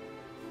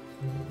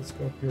 Let's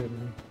go up here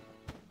then.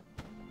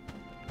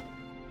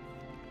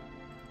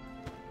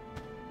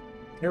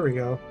 Here we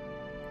go.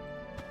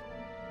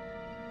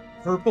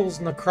 Purple's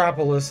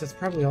Necropolis. That's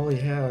probably all he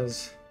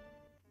has.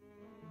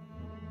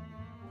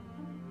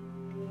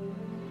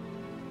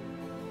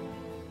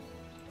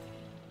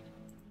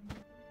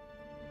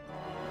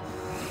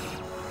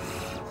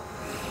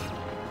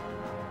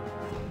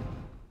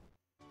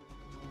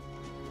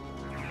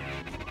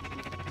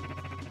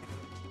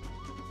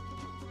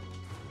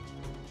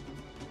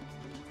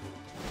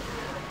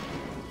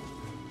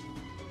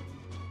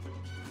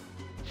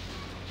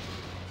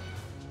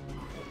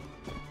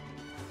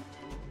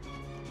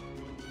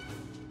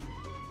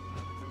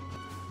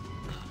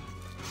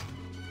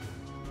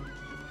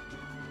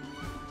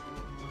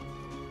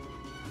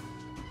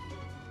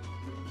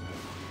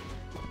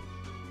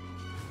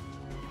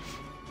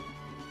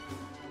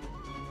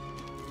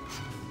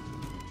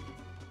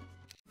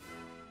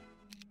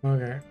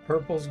 Okay,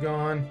 purple's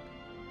gone.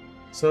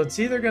 So it's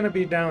either going to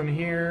be down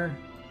here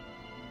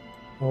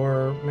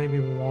or maybe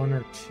one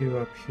or two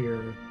up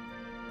here.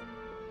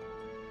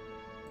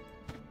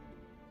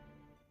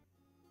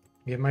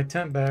 Get my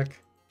tent back,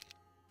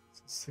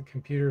 since the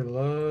computer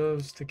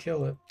loves to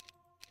kill it.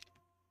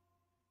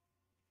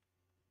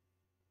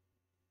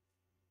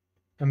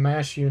 A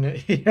MASH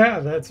unit. Yeah,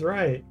 that's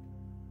right.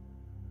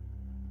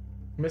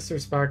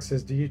 Mr. Spock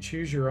says, do you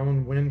choose your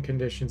own win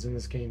conditions in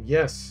this game?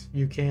 Yes,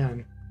 you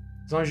can.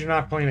 As long as you're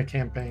not playing a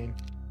campaign.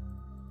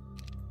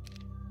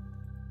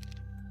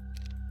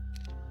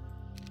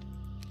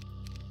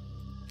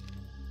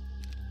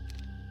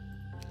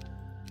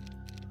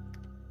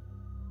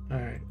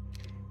 Alright.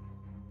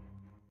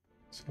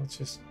 So let's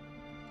just...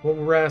 We'll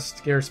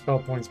rest, get our spell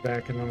points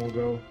back, and then we'll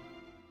go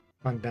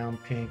on down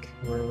pink,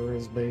 wherever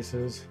his base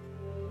is.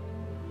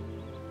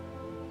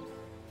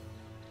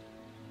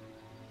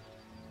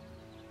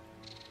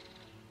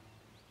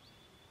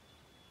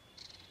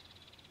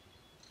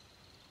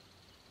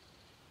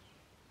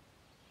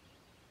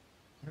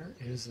 Where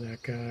is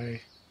that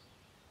guy?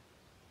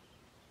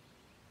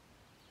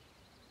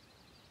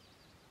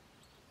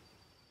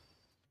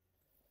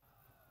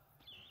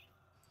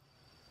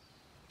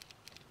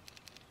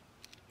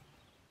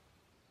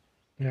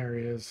 There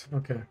he is.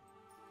 Okay.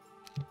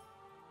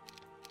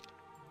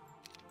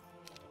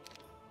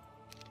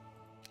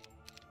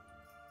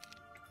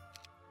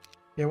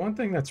 Yeah, one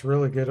thing that's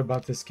really good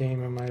about this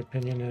game, in my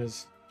opinion,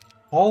 is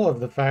all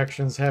of the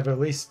factions have at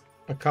least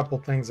a couple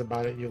things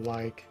about it you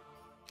like.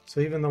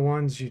 So even the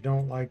ones you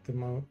don't like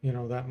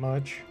that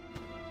much,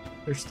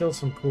 there's still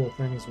some cool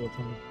things with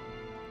them.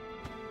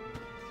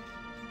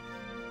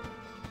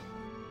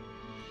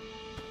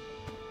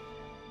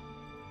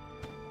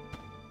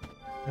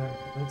 Alright,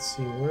 let's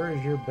see, where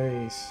is your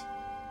base?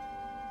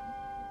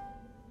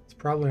 It's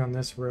probably on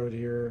this road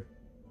here.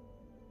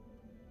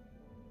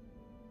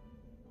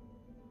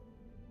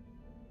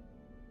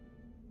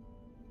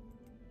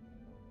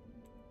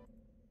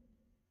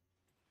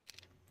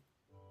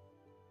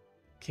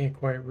 Can't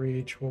quite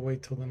reach. We'll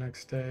wait till the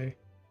next day.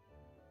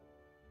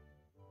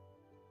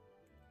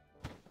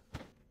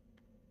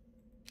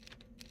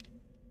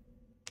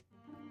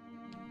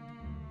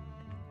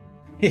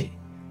 He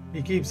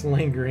keeps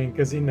lingering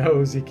because he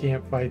knows he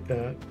can't fight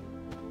that.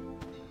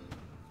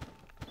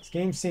 This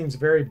game seems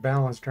very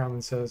balanced,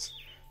 Drummond says.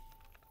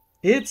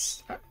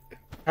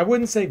 I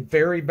wouldn't say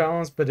very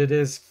balanced, but it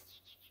is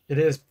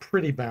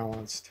pretty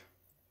balanced.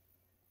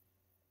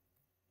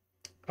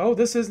 Oh,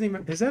 this isn't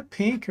even... Is that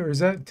pink or is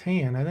that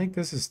tan? I think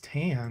this is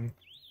tan.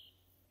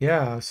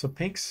 Yeah, so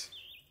pink's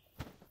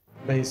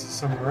base is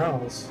somewhere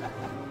else.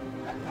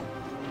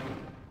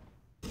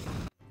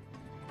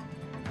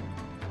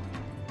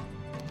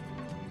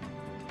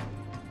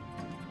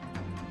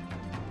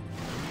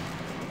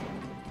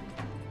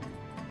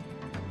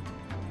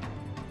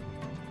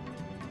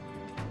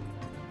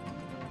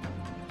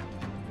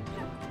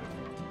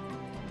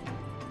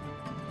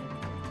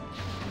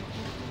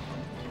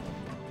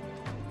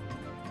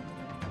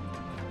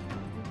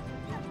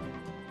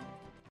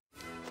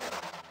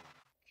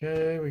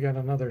 Okay, we got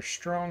another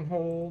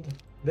Stronghold.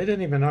 They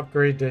didn't even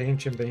upgrade to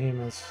Ancient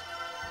Behemoths.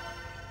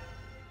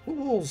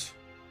 Fools!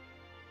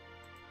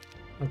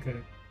 Okay.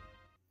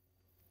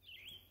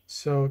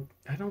 So,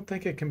 I don't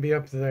think it can be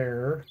up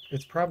there.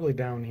 It's probably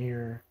down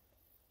here.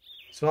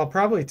 So I'll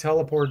probably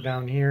teleport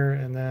down here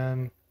and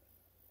then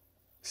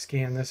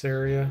scan this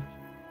area.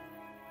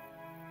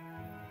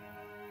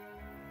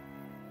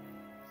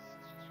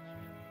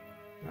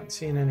 Not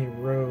seeing any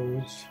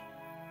roads.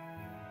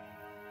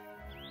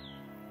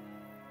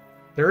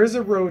 There is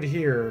a road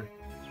here,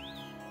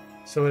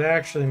 so it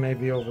actually may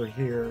be over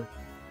here.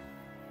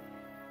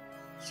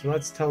 So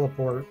let's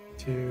teleport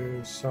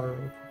to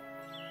Sorrow.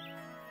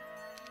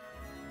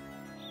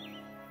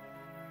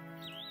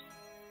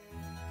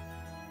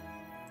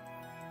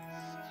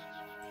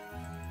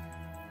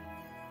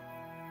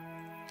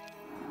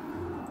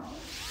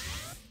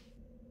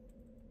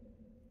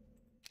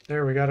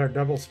 There, we got our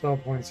double spell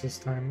points this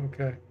time.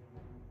 Okay.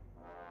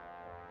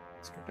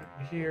 Let's go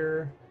down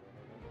here.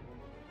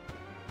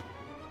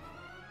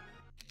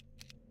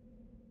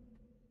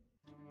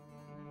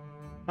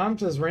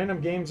 Says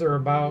random games are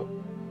about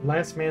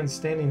last man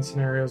standing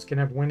scenarios, can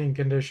have winning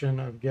condition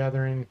of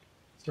gathering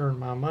a certain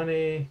amount of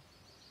money.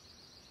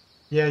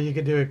 Yeah, you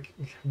could do it.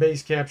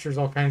 Base captures,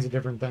 all kinds of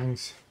different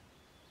things.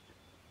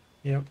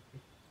 Yep.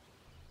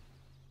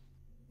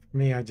 For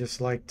me, I just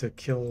like to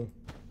kill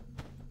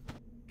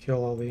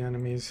all the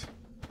enemies.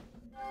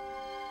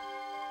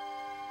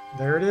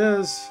 There it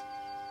is.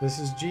 This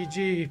is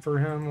GG for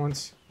him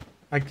once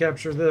I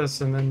capture this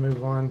and then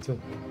move on to...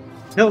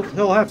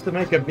 He'll have to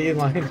make a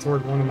beeline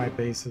toward one of my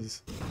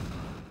bases.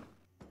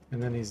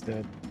 And then he's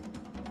dead.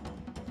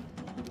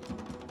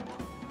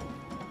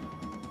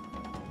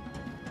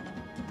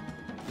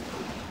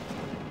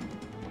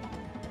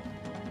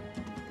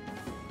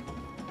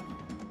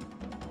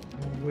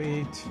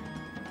 Wait.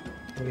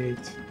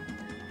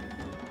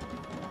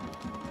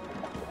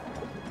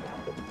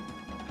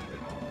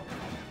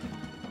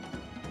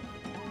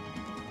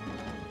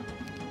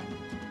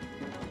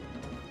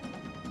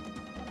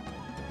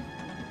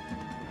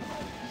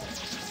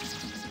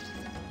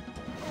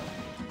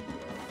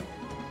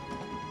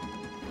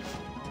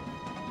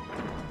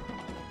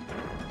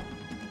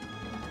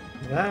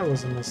 That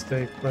was a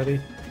mistake, buddy.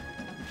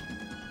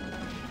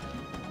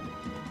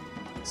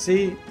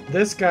 See,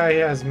 this guy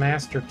has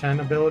Master 10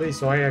 ability,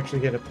 so I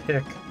actually get to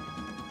pick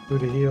who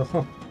to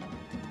heal.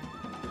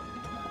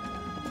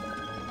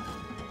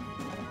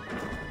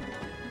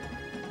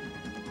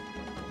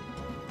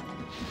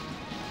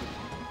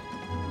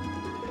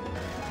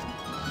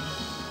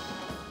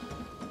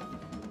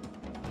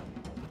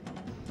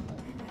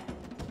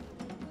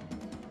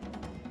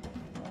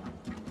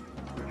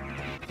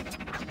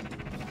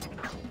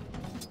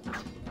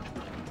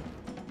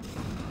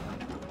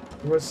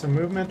 There was some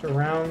movement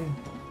around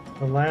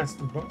the last...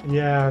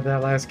 Yeah,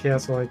 that last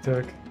castle I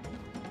took.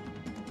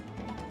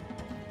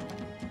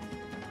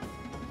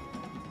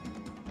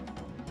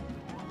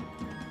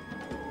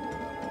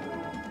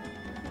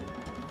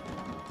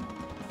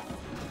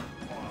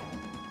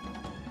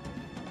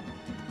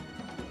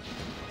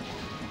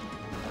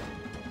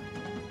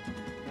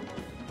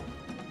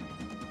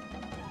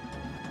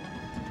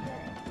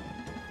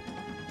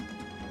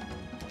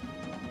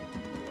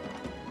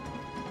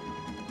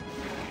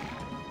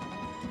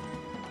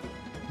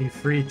 Be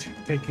free to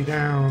take you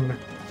down.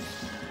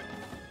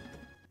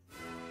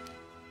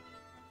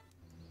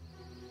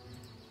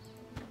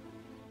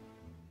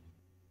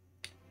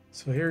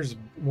 So here's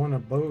one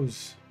of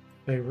Bo's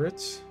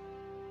favorites.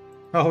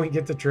 Oh, we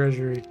get the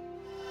treasury.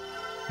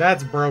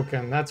 That's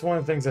broken. That's one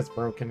of the things that's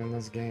broken in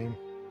this game.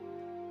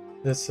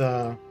 This,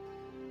 where'd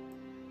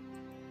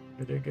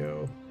it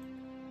go?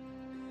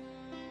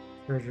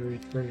 Treasury.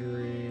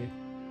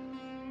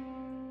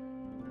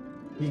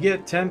 You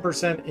get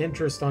 10%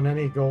 interest on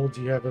any gold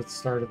you have at the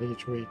start of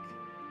each week.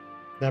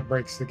 That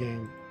breaks the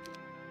game.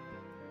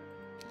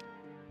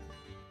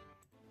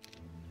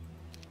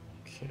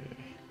 Okay.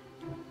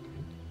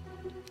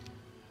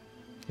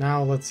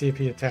 Now let's see if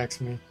he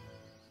attacks me.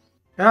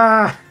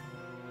 Ah!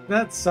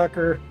 That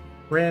sucker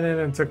ran in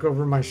and took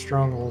over my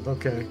stronghold.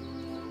 Okay.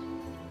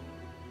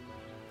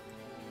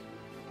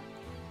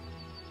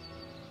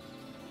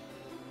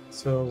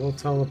 So we'll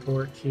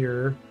teleport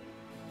here.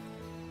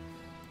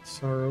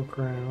 Sorrow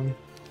Crown.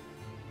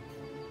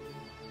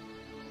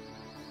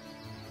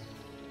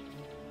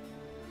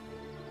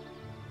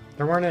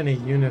 There weren't any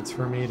units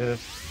for me to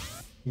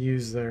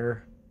use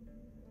there.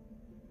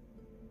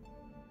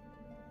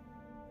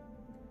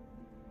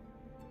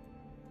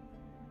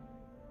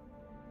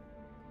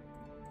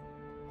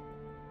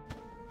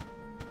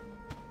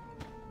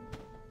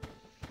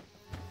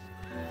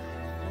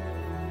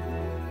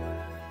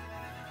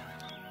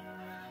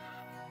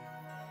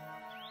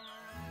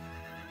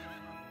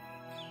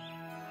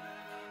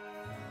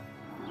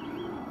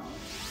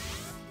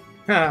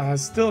 Ah,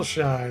 still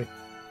shy.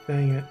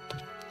 Dang it.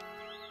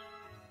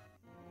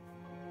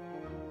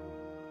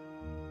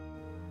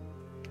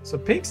 So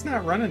Pink's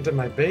not running to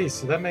my base,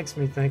 so that makes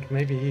me think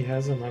maybe he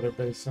has another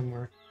base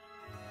somewhere.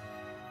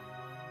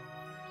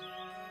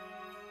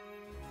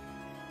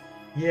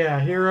 Yeah,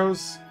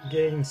 heroes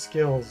gain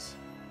skills.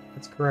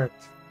 That's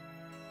correct.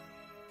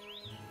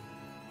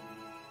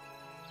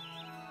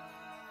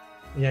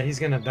 Yeah, he's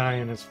gonna die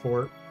in his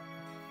fort.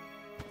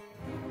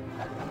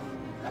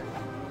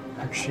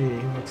 Or she.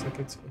 Looks like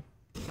it's a...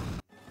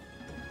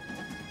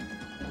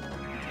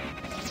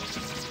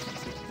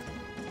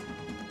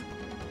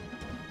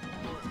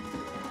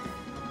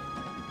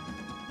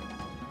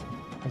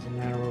 Doesn't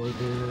matter what we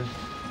do here.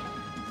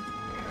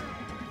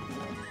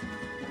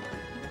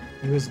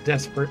 He was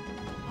desperate.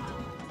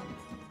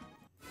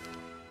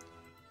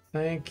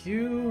 Thank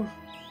you.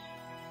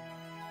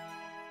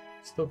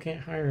 Still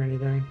can't hire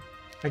anything.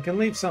 I can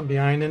leave some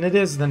behind, and it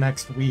is the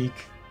next week.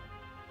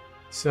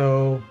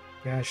 So,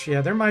 gosh,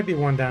 yeah, there might be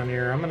one down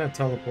here. I'm gonna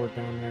teleport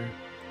down there.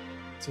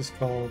 It's just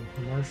called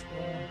Commercial.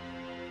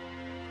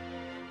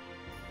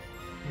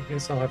 I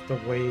guess I'll have to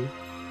wait.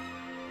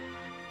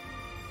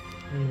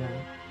 Maybe not.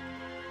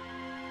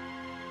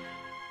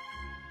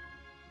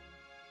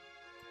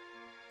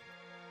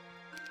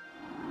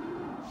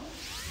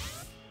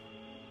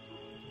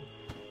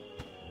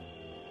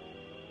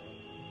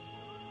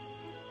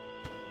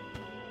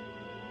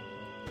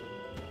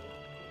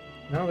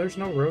 No, there's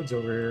no roads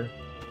over here.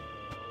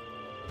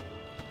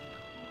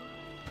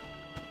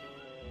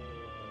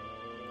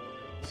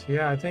 So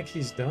yeah, I think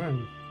he's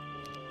done.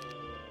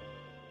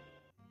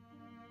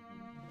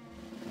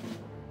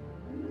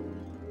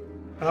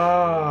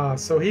 Ah,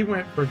 so he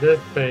went for this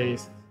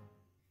base.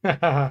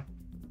 I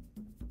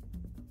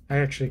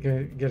actually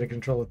get a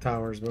control of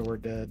towers, but we're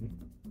dead.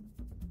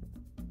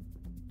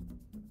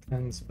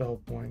 10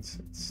 spell points.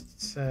 It's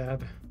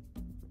sad.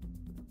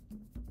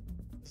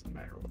 Doesn't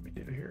matter what we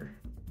do here.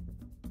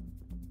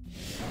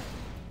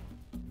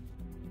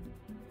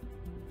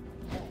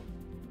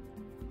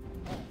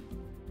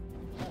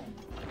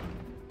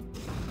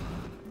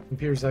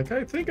 Computer's like,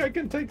 I think I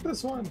can take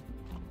this one.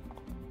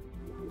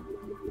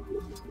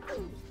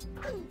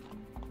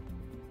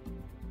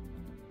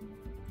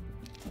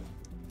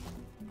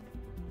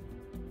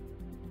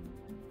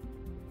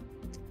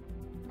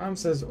 Tom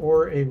says,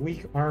 or a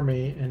weak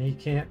army, and he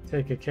can't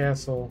take a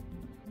castle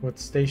with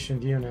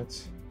stationed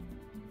units.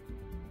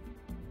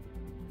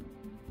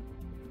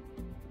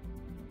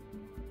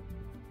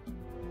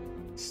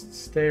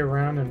 Stay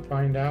around and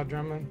find out,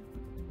 Drummond.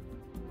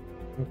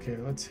 Okay,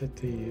 let's hit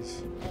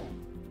these.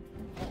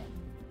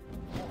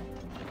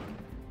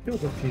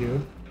 Killed a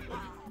few.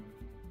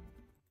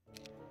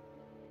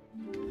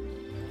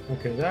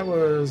 Okay, that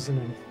was an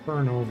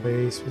Inferno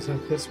base. Was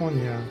that this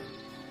one? Yeah.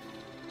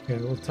 Okay,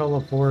 we'll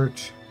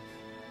teleport.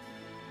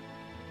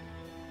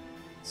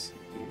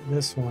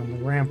 This one,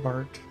 the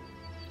Rampart.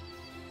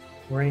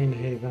 Rain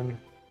Haven.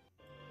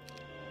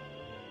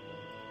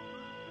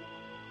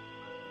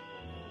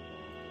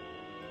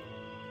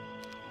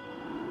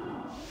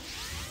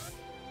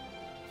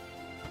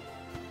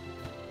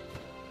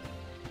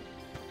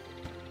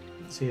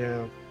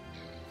 Yeah,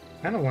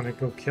 I kind of want to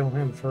go kill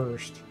him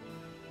first.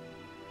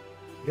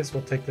 I guess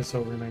we'll take this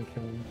over and then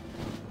kill him.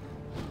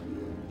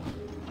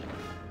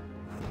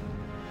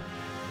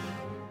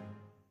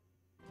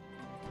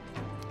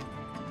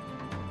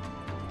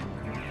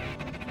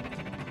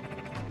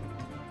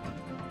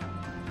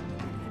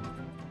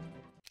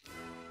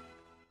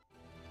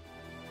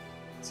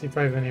 Let's see if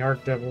I have any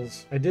Arc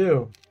Devils. I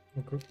do.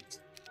 We'll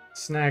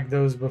snag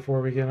those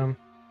before we get them.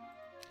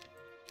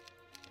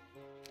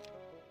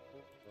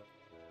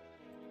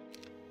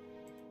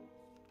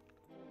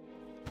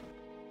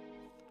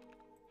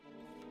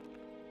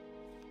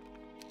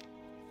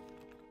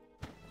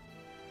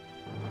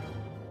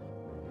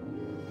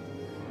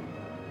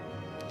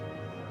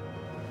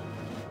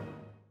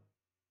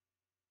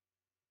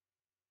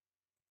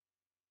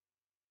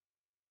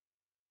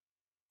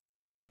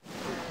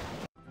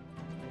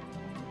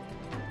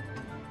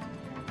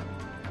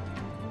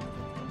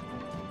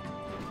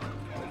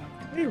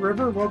 Hey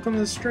River, welcome to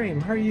the stream.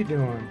 How are you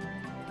doing?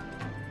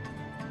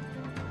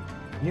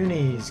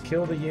 Unis,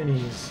 kill the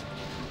unis.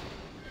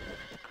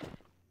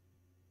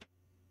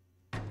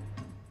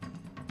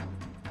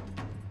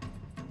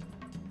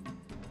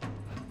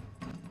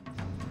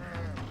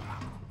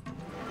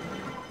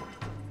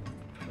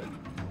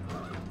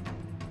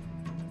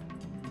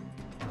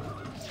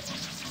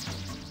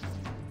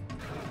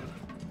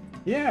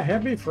 Yeah,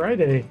 happy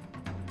Friday.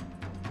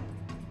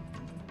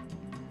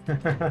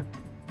 I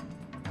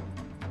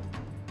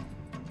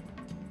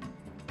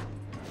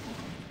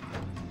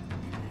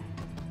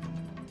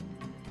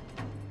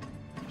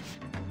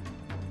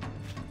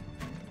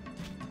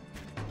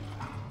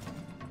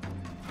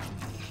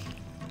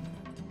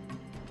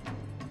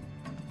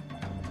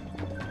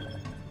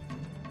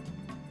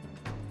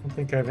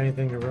don't think I have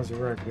anything to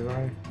resurrect, do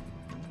I?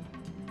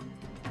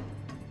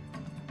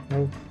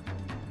 Nope.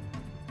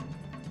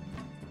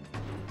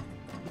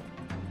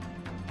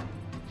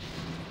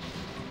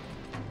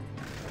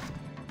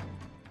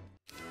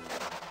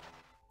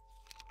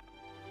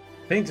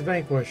 Pain's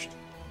vanquished.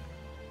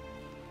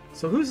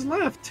 So who's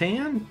left?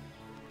 Tan?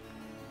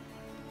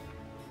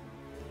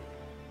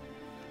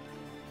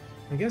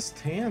 I guess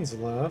Tan's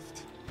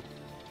left.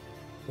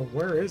 But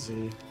where is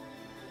he?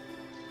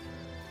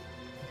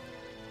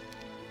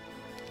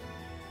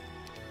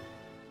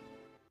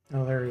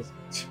 Oh, there he is.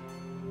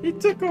 He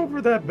took over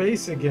that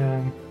base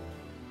again.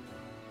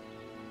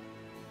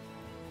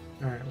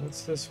 Alright,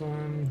 what's this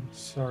one?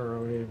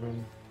 Sorrow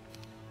Haven.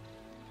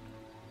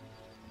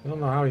 I don't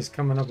know how he's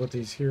coming up with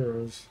these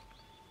heroes.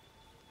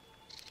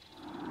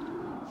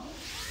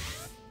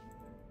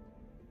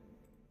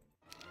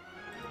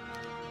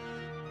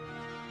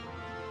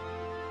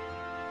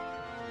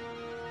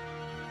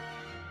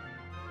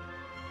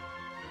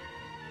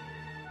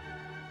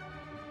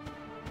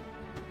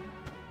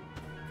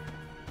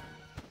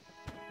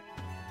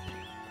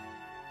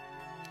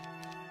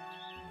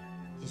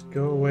 Just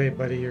go away,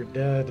 buddy, you're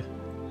dead.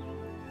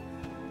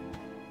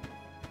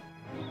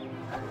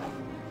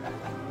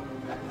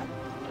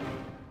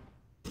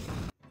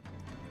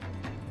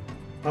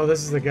 Oh,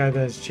 this is the guy that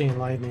has chain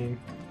lightning.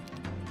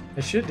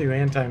 I should do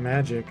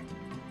anti-magic.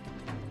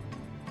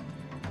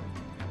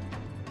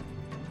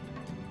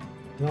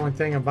 The only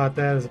thing about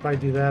that is if I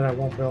do that, I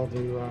won't be able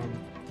to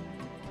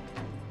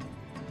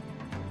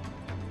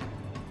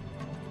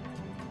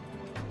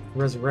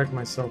resurrect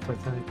myself, I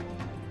think.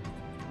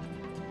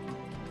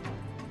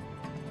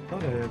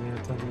 Thought I had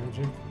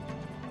anti-magic.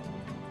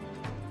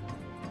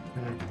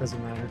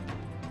 Doesn't matter.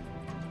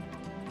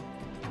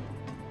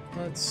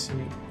 Let's see.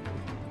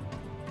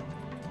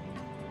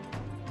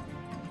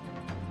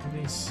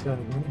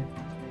 27.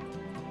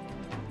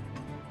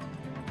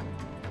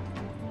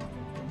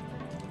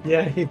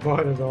 Yeah, he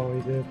bought it all,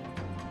 he did.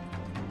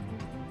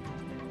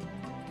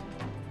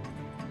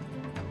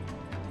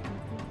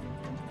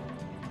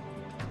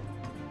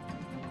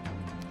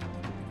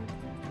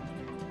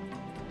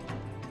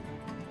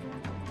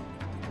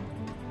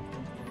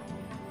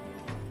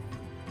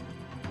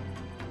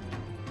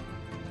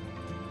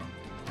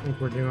 I think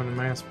we're doing a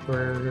mass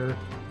prayer here.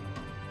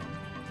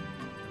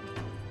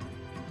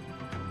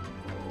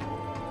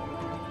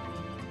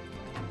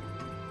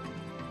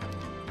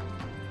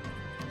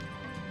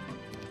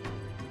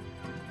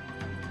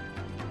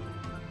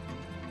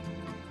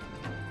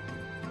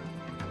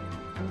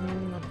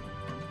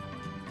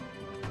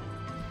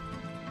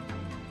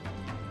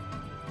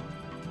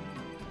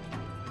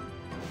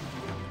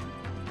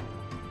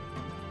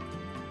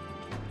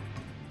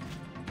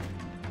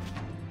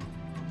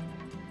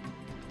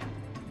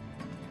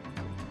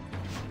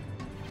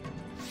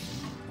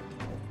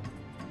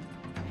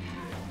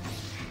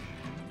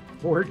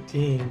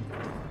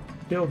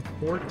 Killed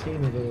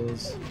 14 of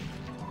those.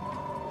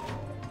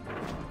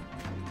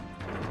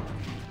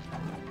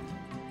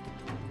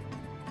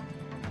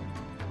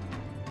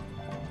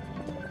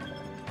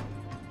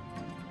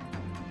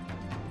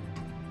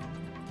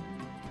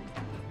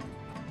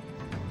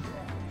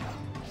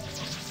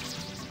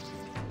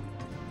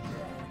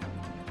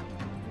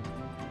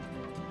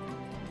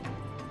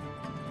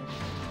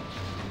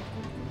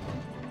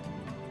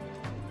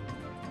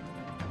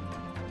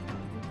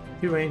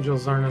 Two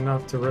angels aren't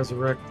enough to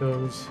resurrect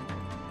those.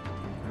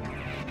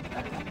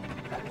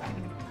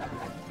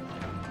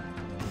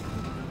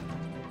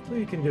 Well,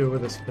 you can do it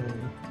with a spell.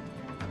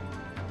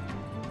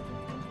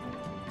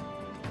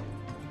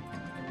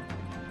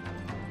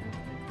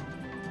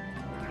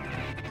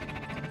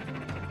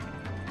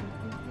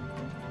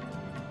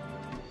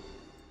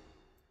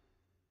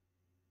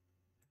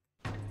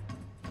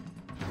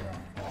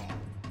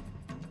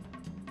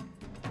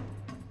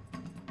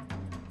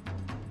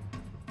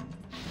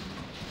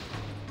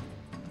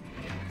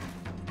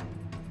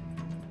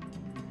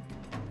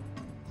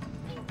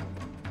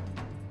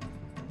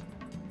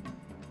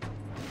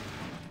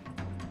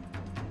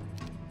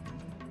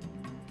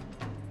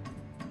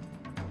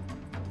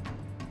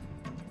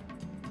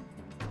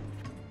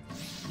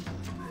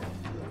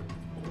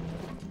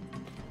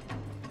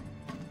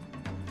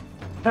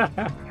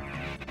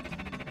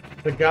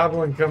 The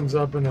goblin comes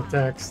up and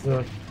attacks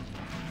the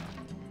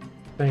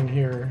thing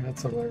here.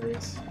 That's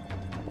hilarious.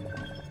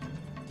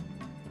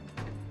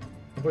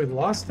 Have we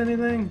lost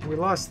anything? We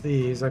lost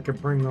these. I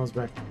could bring those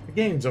back. The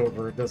game's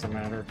over. It doesn't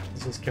matter.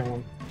 Let's just kill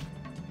them.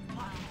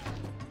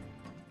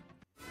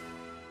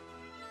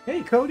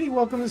 Hey, Cody.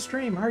 Welcome to the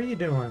stream. How are you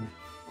doing?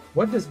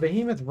 What does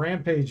Behemoth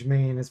Rampage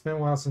mean? It's been a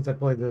while since I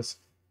played this.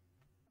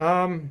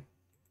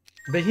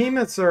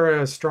 Behemoths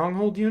are a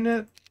Stronghold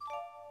unit.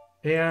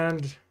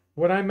 And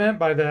what I meant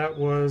by that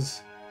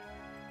was,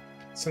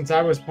 since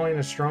I was playing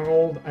a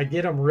Stronghold, I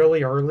get them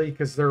really early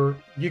because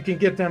you can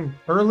get them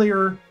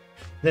earlier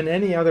than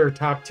any other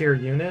top tier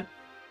unit,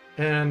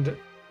 and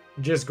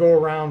just go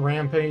around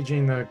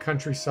rampaging the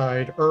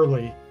countryside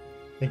early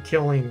and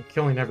killing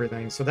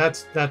everything. So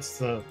that's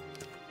the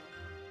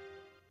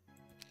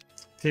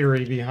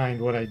theory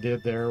behind what I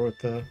did there with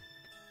the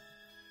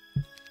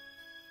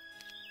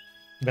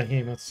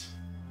Behemoths.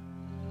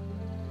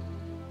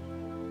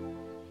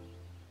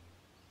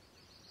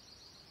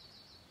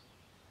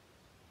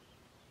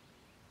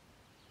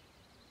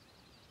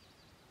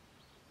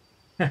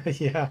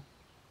 Yeah,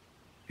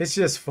 it's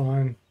just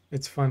fun.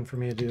 It's fun for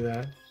me to do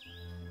that.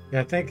 Yeah,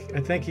 I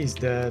think he's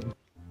dead.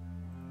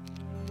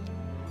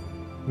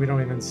 We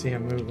don't even see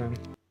him moving.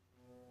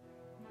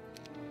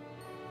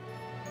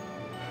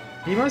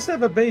 He must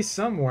have a base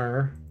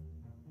somewhere.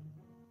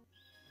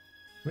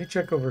 Let me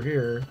check over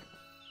here.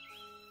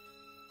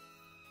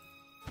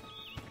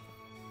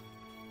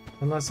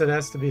 Unless it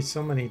has to be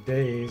so many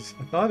days.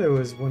 I thought it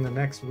was when the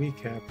next week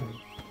happened.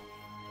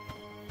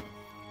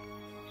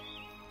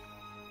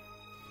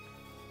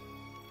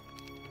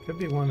 Could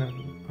be one in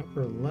the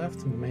upper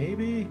left,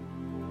 maybe?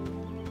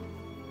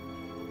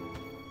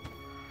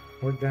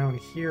 Or down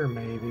here,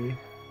 maybe.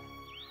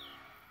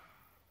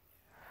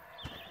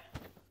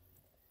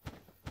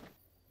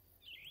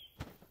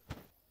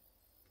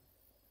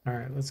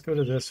 Alright, let's go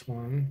to this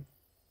one.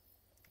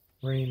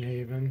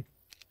 Rainhaven.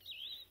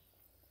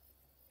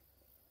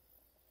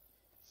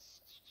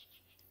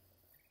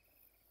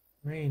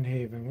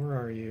 Rainhaven, where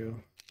are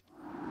you?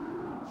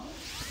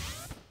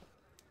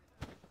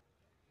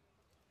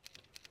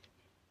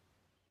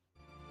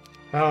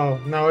 Oh,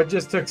 no, it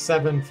just took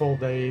 7 full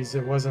days.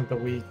 It wasn't the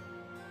week.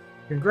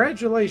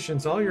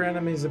 Congratulations, all your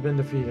enemies have been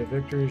defeated.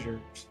 Victory is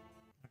yours.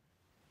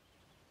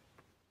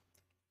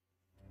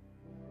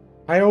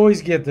 I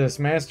always get this,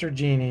 Master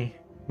Genie.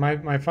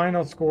 My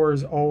final score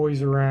is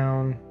always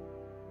around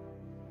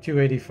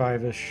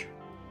 285-ish.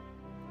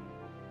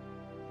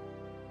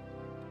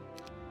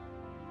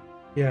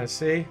 Yeah,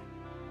 see?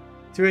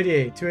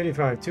 288,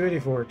 285,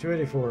 284,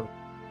 284,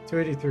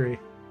 283.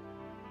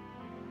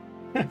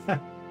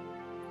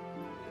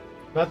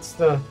 That's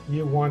the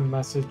you won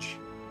message.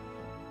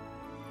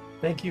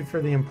 Thank you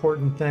for the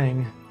important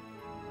thing.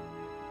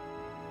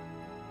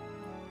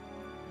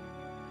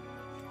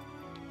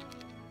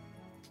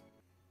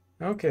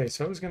 Okay,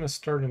 so I was going to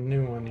start a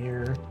new one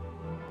here.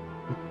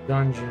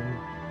 Dungeon.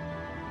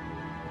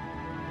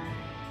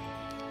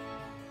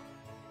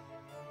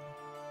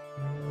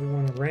 We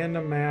want a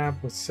random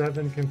map with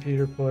 7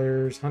 computer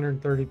players,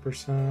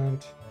 130%.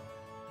 It's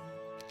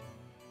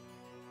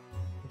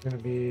going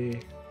to be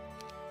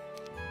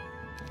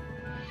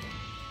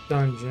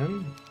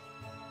dungeon.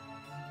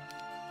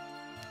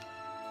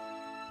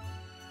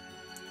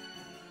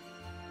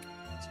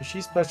 So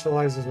she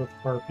specializes with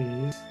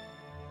harpies.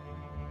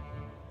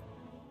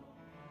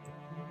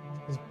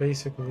 This is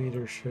basic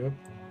leadership.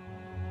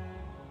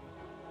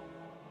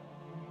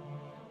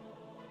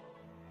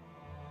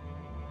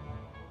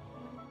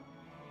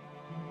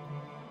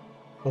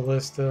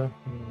 Ballista.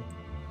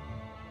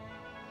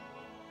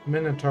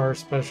 Minotaur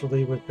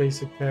specialty with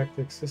basic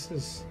tactics. This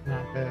is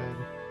not bad.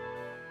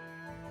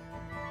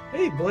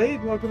 Hey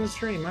Blade, welcome to the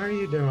stream. How are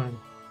you doing?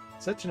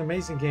 Such an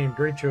amazing game.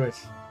 Great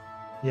choice.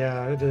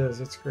 Yeah, it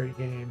is. It's a great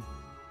game.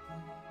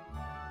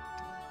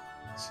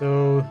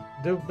 So,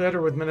 do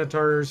better with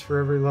Minotaurs for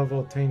every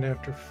level attained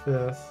after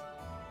 5th.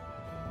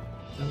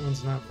 That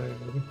one's not bad.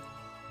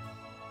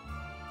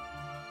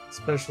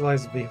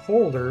 Specialized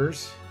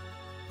Beholders.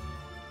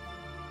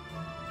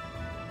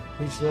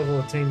 Each level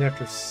attained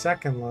after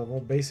 2nd level.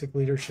 Basic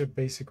leadership,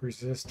 basic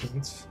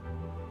resistance.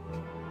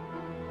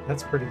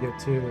 That's pretty good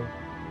too.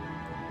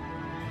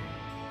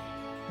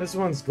 This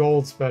one's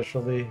gold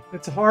specialty.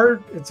 It's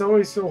hard. It's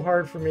always so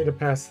hard for me to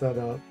pass that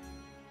up.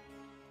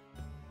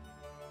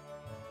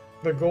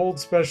 The gold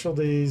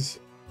specialties,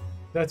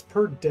 that's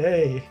per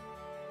day.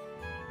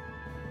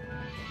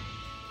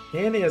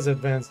 And he has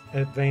advanced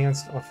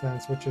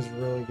offense, which is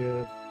really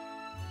good.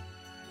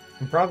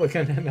 I'm probably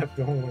going to end up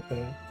going with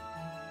that.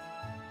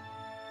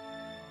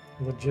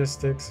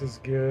 Logistics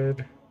is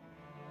good.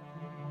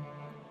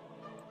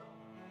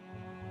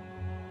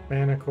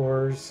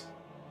 Manticores.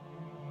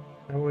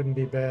 That wouldn't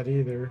be bad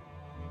either.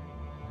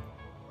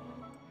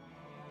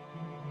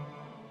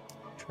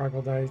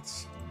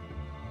 Troglodytes.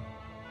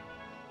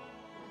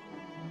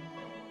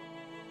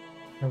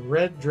 A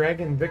red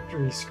dragon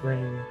victory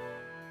screen.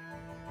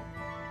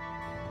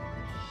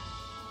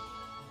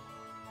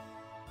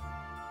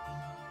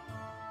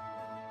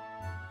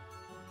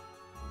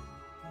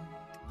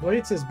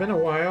 Blades has been a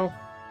while.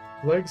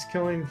 Legs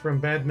killing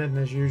from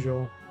badminton as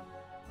usual.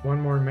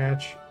 One more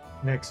match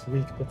next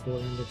week before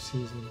end of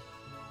season.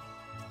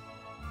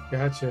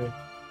 Gotcha.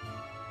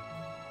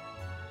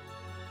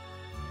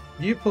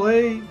 Do you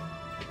play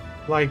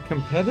like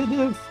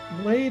competitive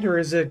Blade, or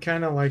is it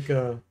kind of like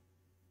an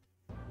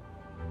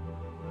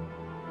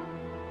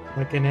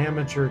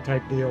amateur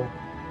type deal?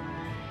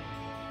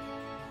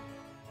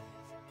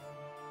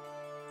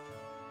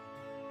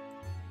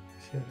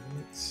 Okay,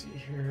 let's see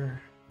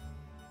here.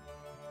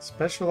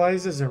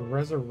 Specializes in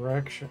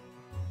resurrection.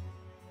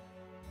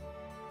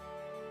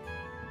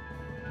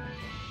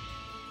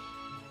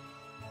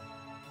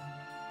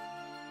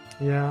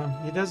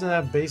 Yeah, he doesn't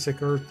have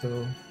basic earth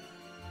though.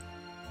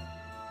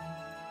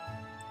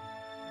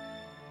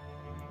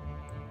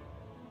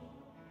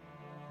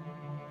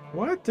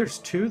 What? There's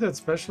 2 that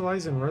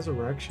specialize in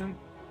resurrection?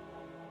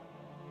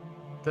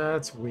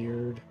 That's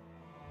weird.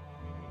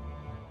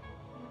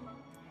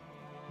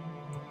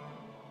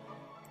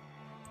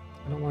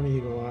 I don't want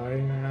eagle eye.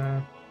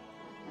 Nah.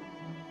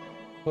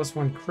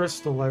 +1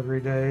 crystal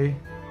every day.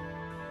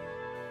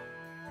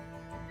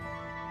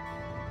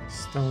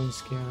 Stone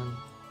skin.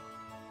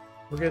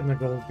 We're getting the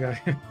gold guy.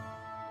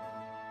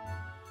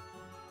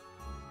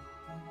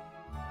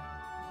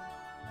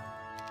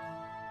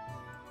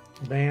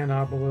 Ban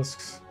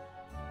obelisks.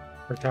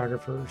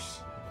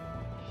 Cartographers.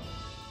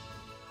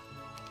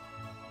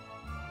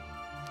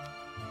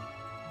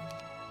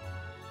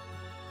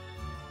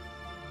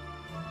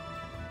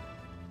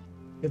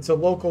 It's a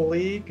local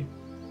league.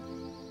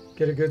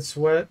 Get a good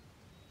sweat.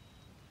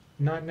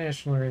 Not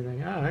national or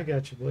anything. Ah, I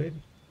got you, Blade.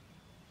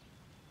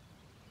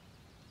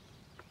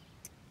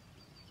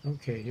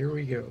 Okay, here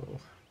we go.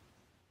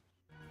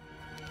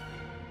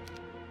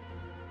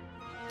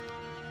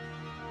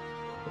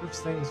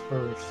 First things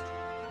first.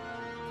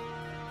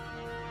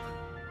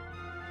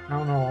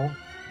 Town Hall.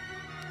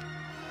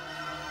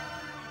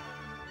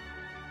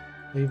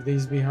 Leave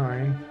these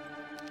behind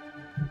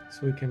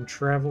so we can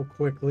travel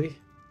quickly.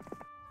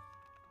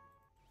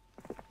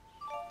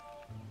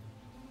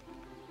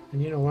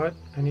 And you know what?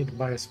 I need to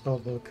buy a spell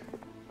book.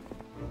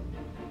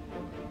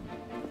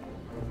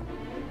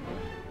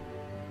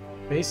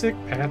 Basic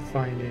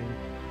pathfinding.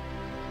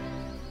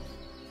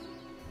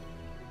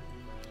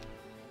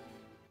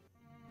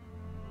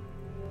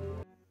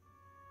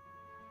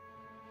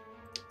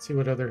 Let's see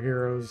what other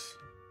heroes.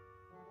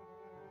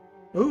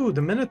 Ooh,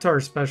 the Minotaur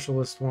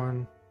specialist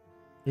one.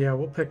 Yeah,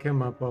 we'll pick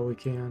him up while we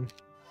can.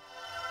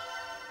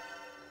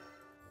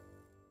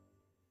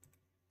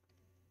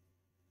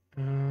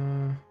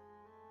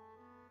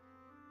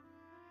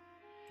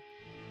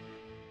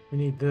 We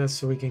need this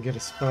so we can get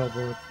a spell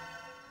book.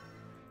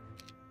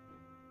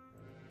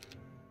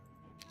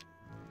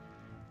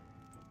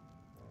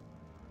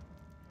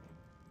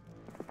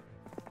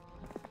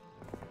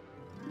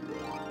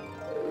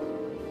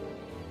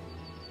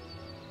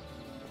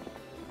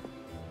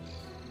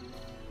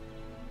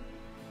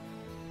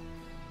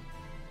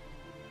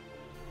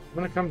 I'm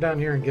gonna come down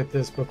here and get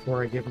this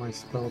before I get my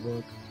spell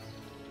book.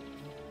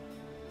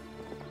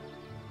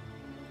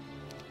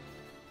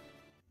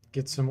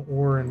 Get some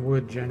ore and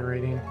wood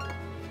generating.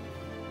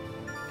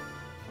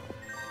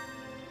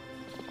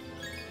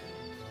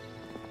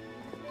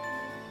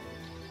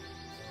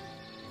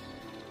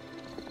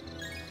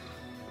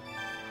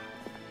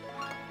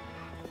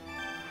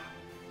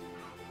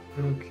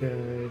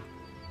 Okay.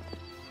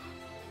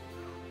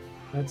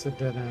 That's a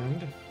dead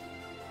end.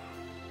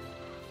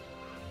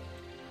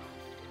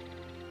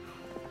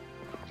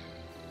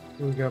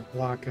 We got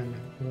blocking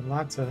with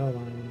lots of hell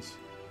irons.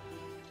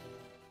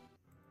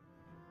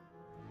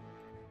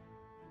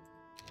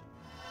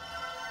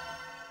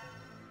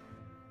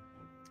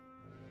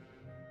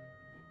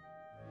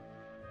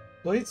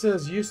 Blade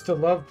says, used to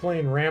love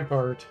playing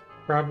Rampart.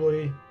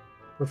 Probably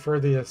prefer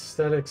the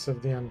aesthetics of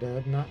the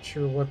undead. Not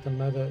sure what the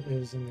meta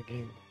is in the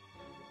game.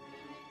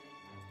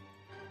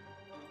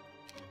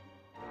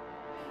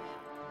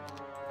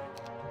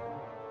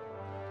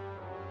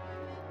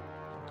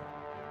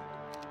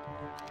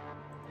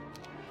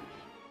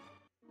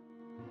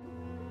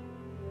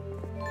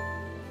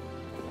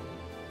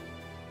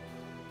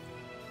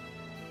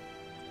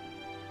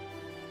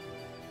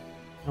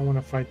 I want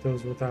to fight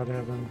those without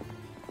having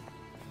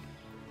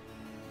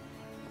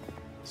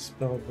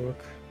spell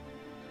book.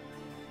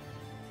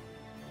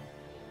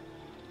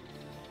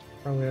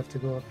 Probably have to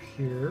go up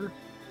here.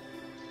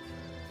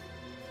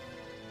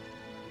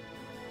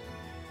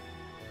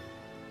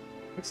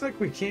 Looks like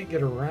we can't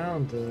get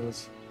around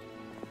those.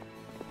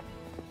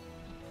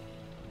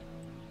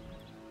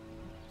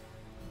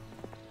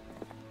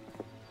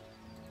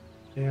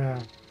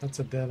 Yeah, that's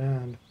a dead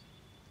end.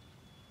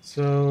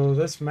 So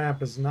this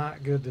map is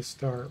not good to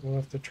start. We'll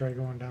have to try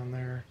going down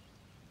there.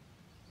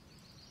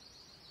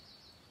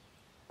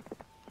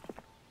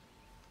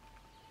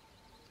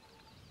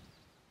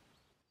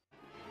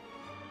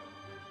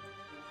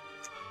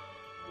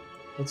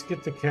 Let's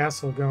get the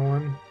castle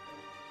going.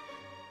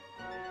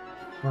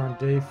 We're on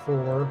day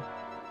 4.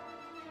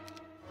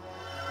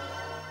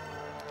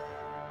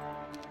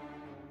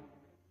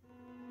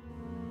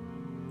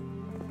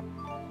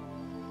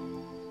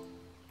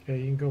 Okay,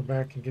 you can go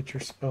back and get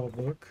your spell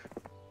book.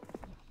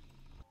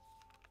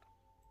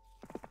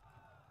 How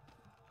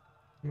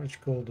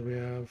much gold do we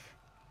have?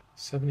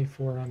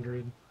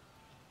 7,400.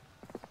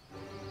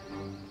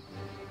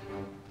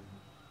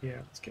 Yeah,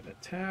 let's get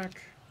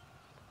attack.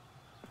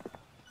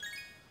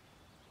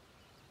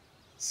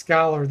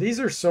 Scholar. These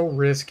are so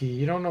risky.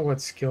 You don't know what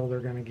skill they're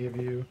going to give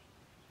you.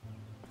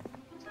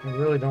 I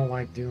really don't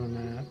like doing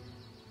that.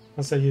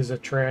 Unless I use a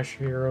trash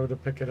hero to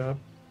pick it up.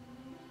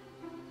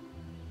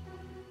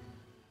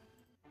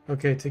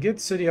 Okay, to get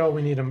City Hall,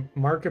 we need a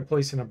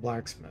marketplace and a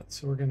blacksmith.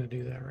 So we're going to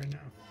do that right now.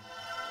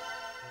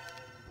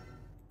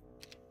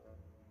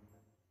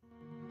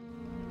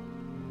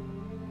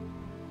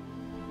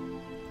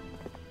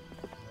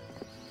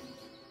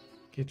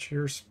 Get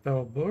your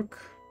spell book.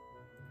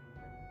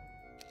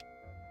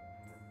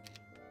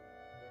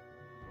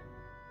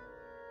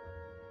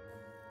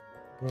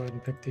 Go ahead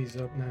and pick these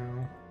up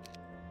now.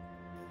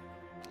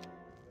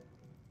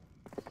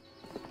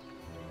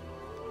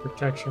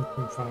 Protection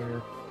from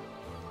fire.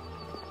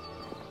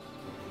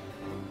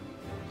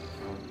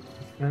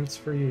 Defense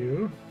for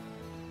you.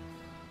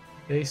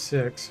 Day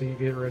 6, so you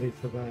get ready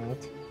for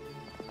that.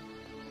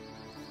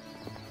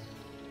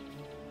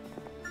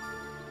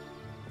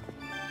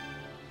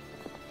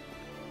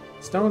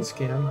 Stone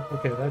skin.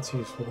 Okay, that's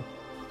useful.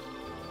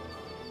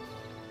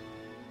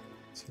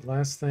 So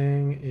last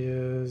thing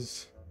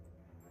is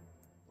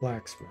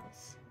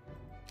blacksmith.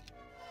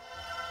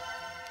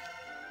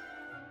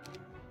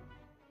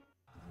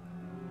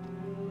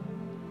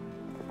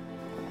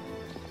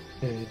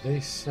 Okay, day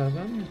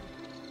 7.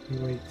 You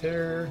wait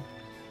there.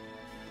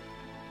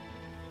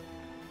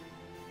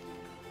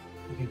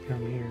 You can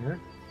come here.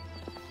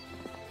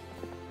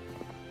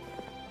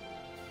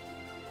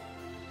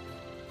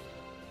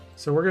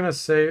 So we're gonna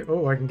say,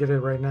 oh, I can get it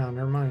right now.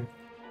 Never mind.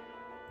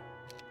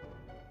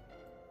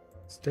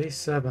 It's day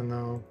 7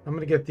 though. I'm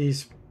gonna get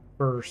these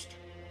first,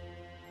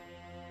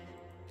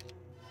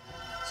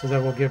 so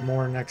that we'll get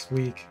more next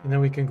week, and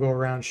then we can go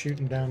around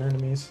shooting down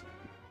enemies.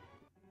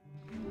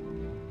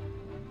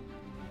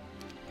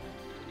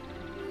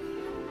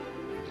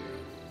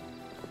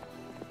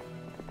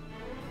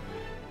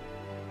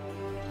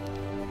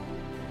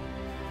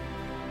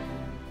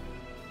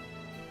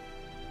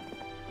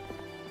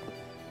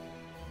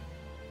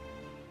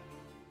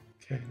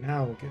 Okay,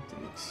 now we'll get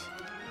these.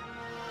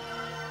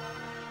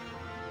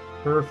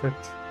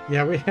 Perfect.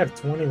 Yeah, we have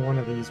 21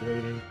 of these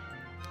waiting.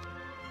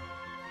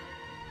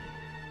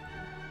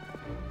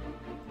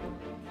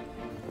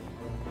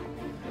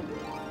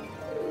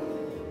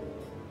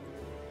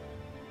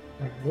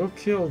 Alright, we'll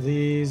kill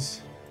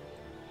these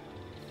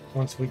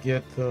once we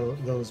get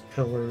those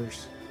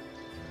pillars.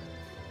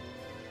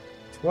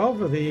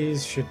 12 of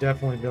these should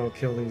definitely be able to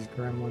kill these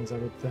gremlins, I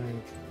would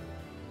think.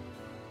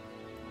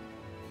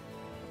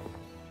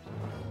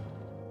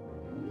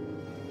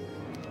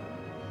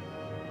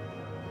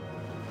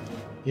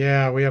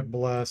 Yeah, we have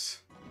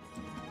Bless.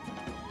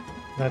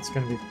 That's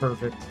going to be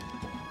perfect.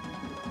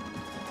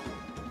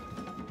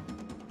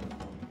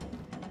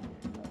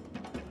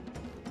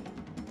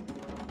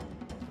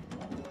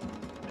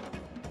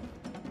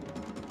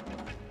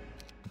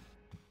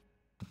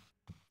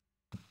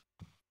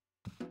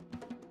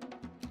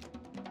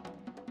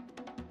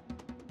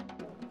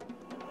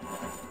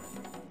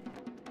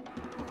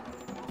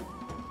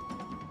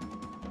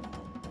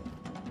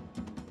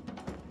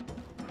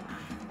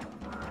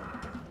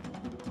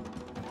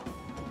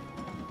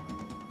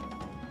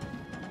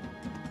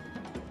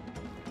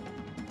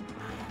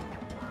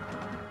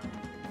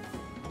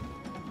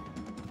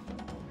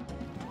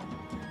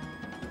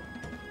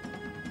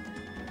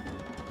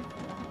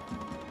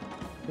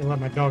 Let me let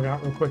my dog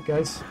out real quick,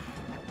 guys.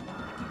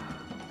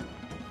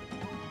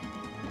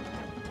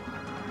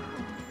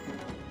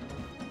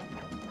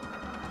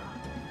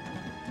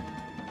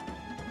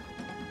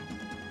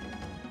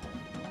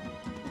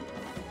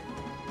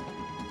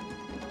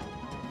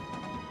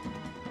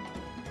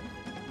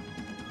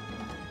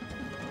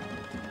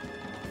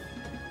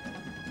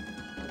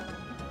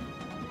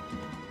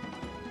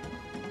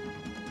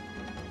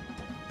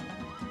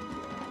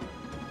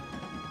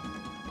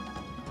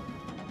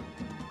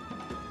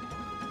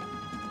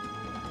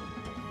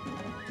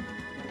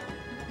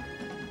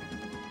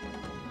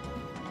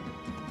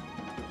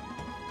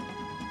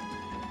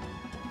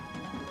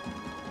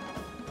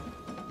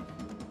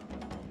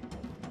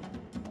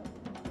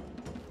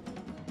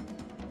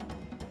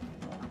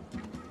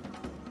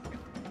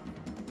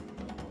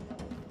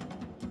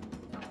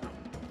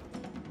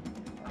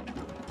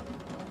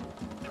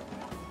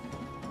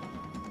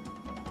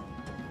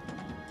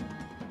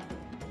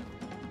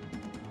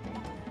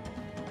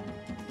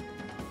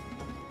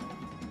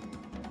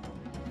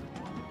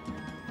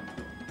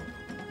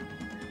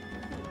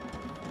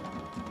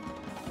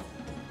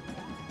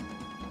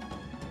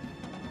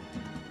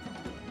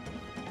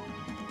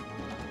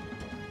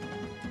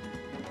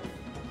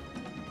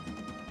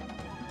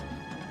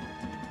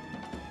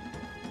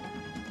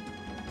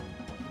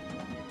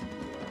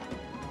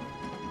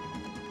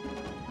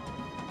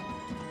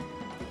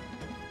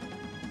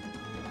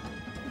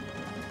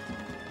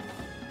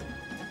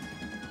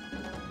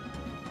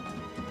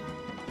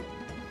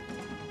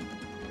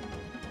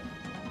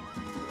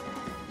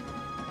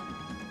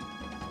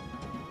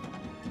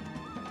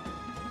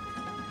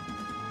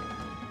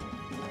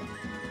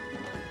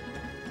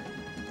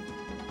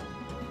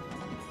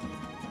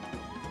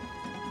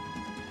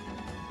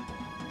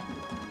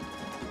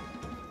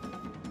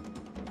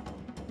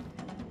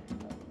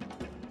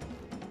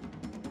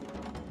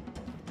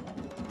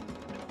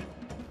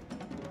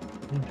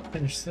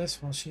 Finish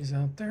this while she's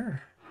out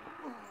there.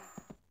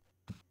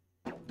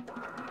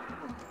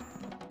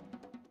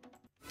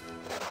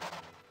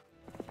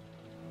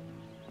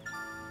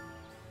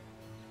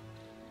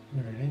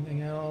 Alright,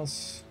 anything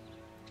else?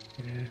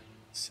 Yeah,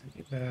 send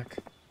you back.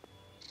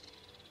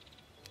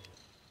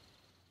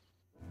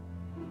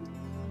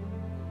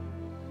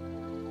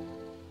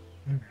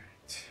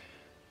 Alright.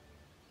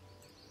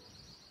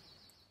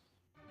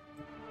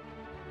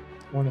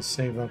 I want to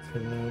save up for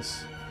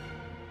this.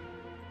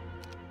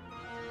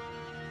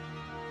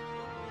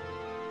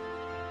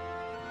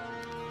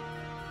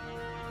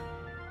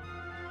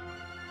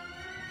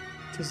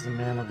 Just the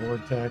mana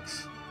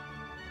vortex.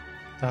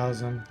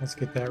 1,000. Let's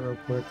get that real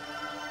quick.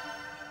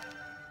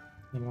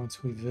 And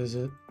once we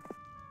visit,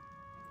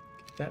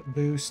 get that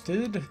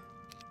boosted.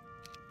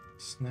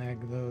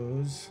 Snag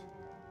those.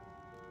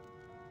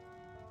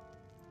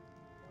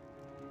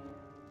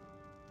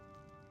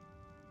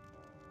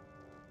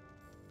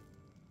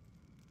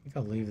 I think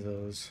I'll leave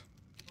those.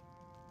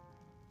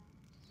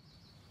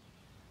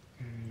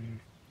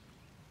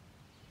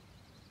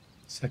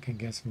 Second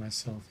guessing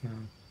myself now.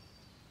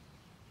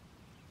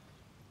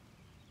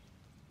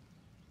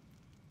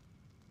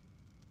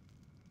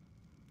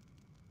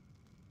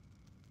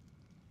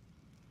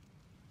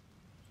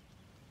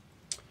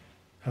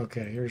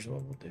 Okay, here's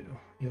what we'll do.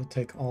 You'll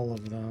take all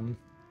of them.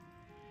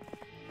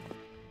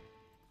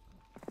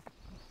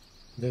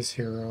 This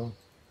hero.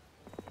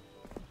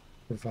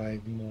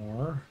 Provide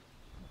more.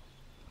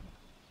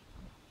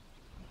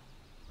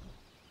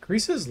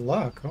 Increases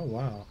luck. Oh,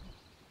 wow.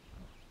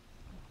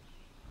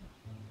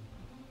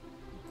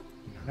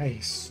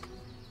 Nice.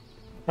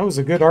 That was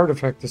a good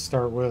artifact to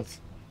start with.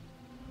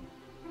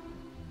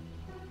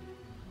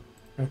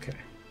 Okay.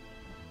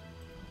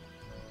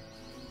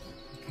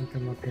 I can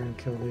come up here and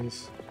kill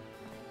these.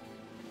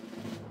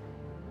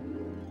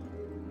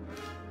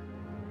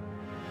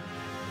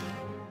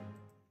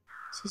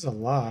 This is a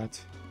lot.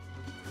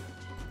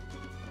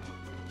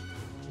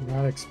 Did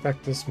not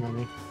expect this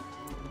many.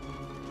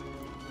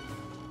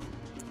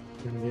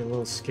 Gonna be a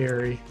little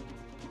scary.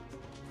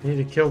 I need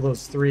to kill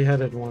those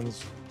three-headed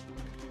ones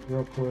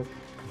real quick.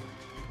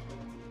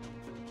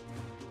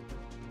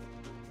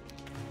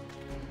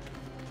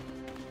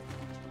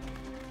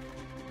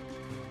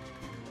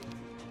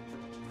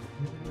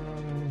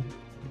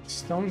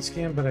 Stone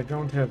skin, but I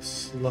don't have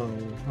slow,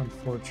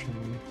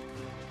 unfortunately.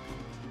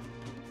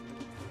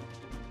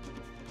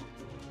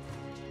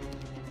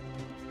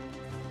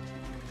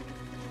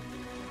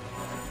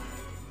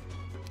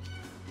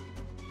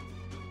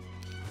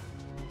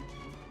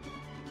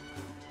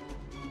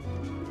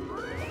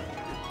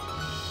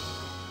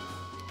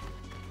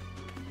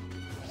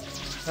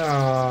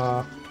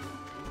 Ah,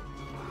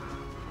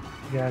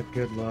 yeah,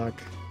 good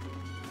luck.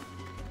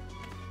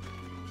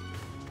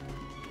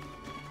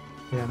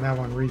 Yeah, and that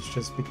one reached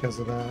just because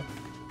of that.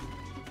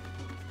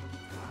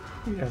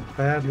 Yeah,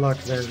 bad luck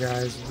there,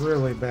 guys.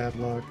 Really bad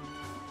luck.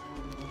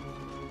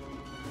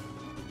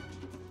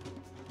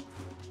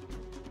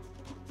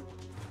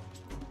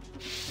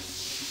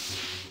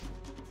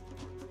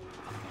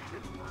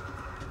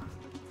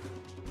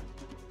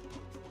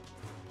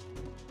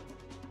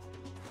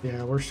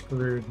 Yeah, we're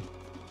screwed.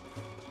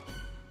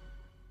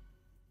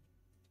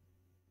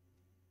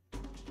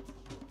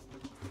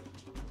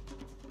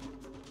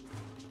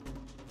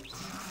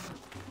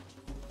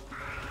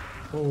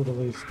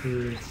 Totally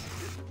screwed.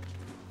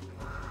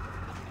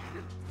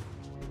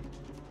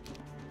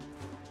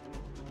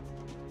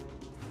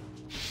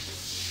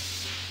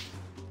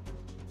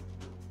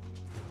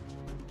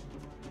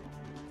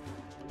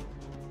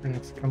 I'm gonna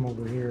have to come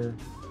over here.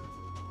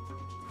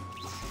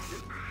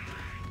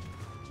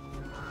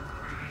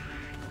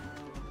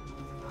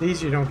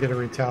 These you don't get to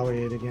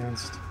retaliate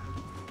against.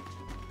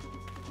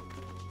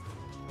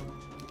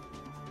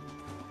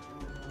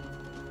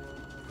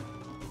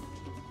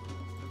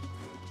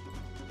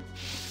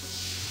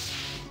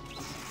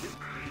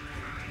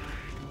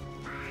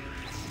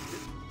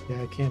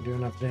 Yeah, I can't do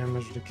enough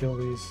damage to kill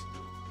these.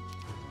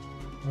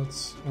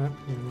 Let's the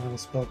amount of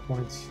spell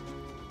points.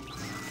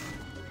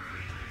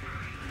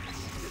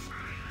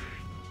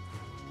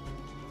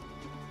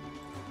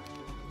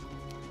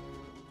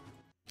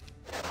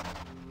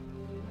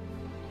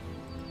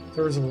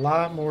 There was a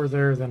lot more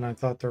there than I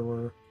thought there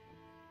were.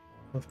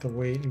 I'll have to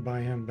wait and buy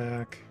him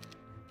back.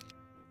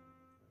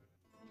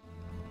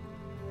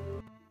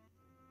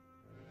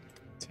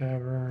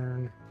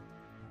 Tavern.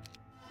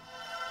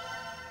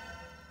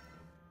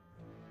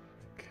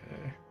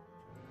 Okay.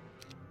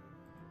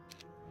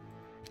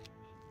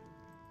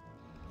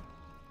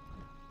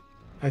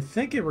 I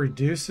think it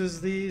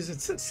reduces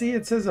these. See,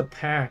 it says a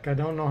pack. I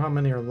don't know how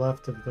many are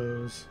left of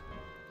those.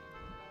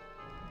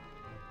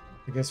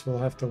 I guess we'll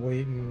have to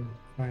wait and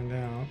find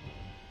out.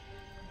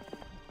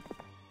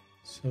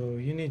 So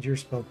you need your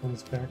spell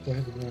points back. Go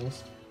ahead and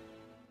rest.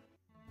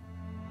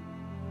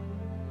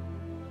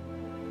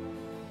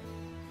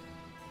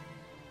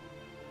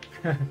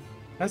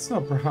 That's no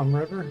problem,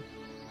 River.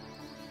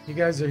 You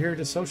guys are here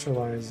to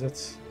socialize.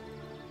 That's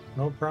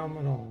no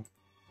problem at all.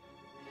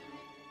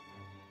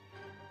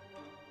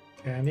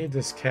 Okay, I need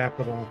this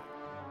capital.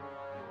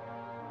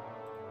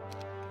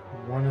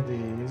 One of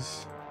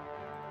these.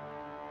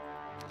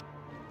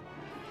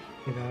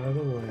 Get out of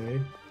the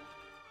way.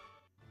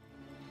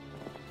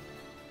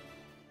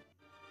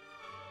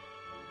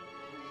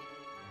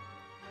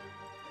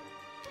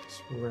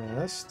 Just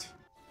rest.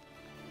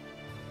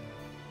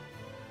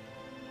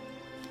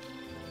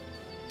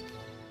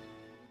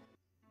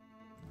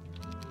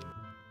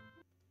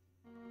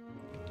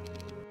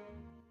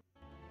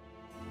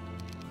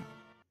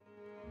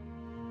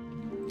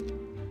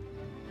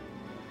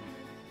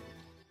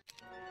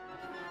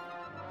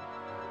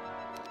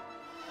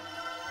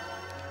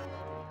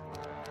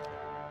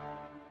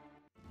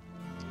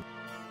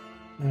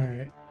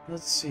 Alright,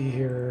 let's see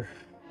here.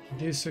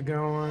 Medusa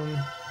going.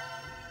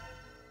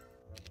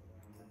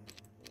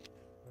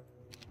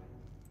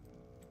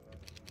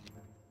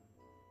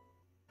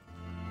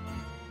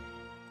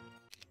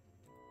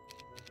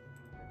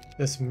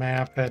 This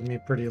map had me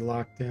pretty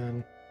locked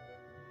in.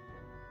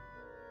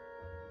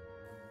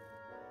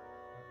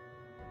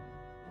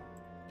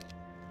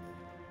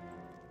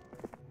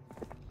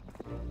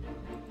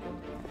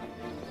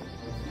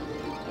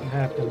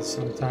 happens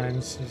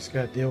sometimes. You just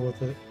gotta deal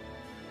with it.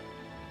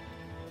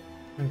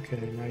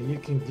 Okay, now you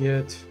can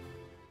get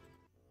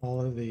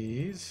all of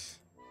these.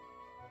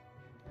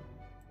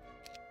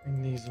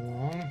 Bring these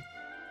along.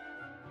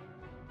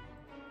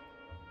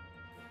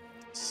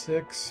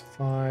 6,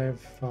 5,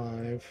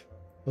 5.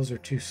 Those are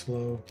too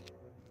slow.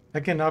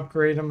 I can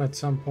upgrade them at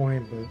some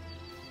point, but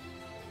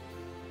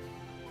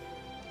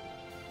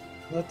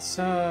let's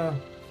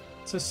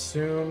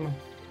assume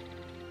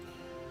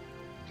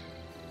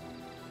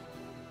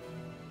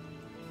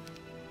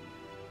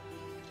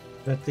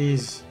that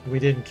these, we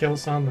didn't kill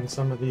some, and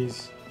some of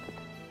these...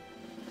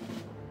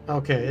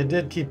 Okay, it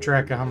did keep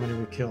track of how many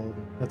we killed.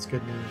 That's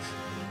good news.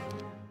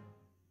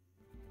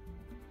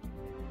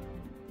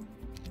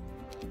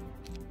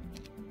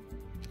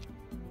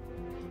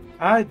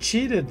 I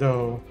cheated,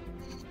 though.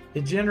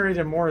 It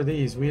generated more of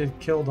these. We had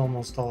killed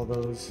almost all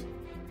those.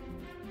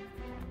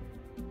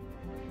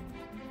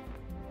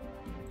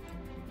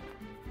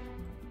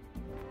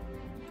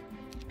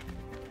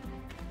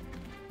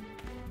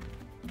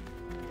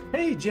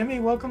 Hey, Jimmy,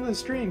 welcome to the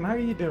stream. How are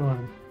you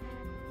doing?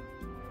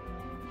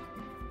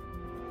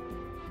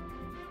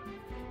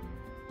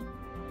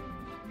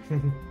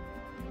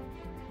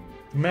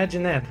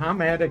 Imagine that.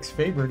 Ham Addict's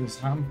favorite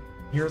is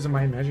Heroes of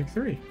Might and Magic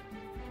 3.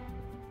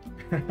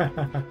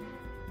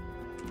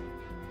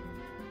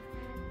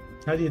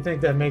 How do you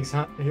think that makes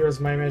Heroes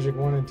of Might and Magic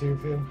 1 and 2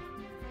 feel?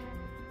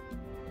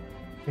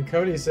 And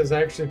Cody says,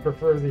 I actually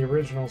prefer the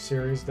original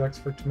series, Ducks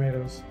for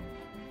Tomatoes.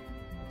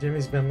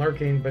 Jimmy's been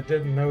lurking, but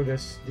didn't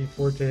notice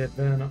DeForte had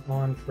been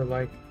on for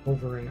like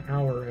over an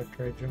hour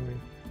after I joined.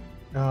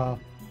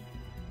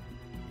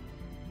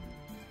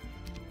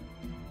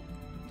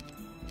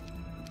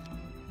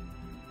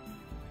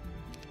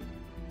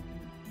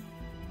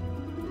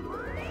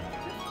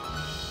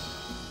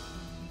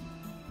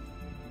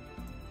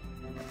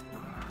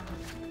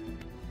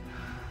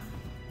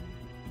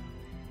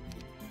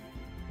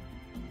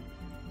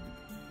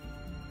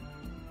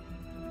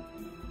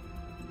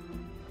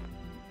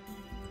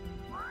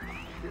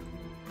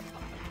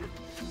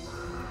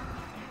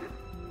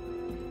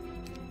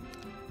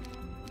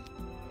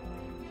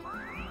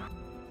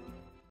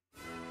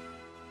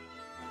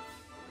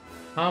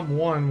 Ham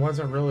 1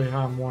 wasn't really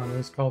Ham 1, it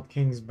was called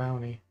King's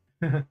Bounty.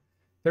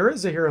 There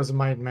is a Heroes of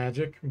Might and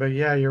Magic, but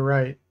yeah, you're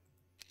right.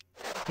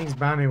 King's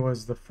Bounty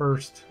was the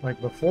first, like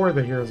before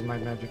the Heroes of Might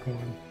and Magic 1.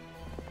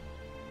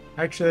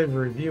 I actually have a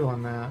review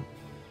on that.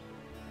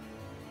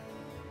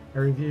 I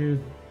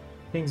reviewed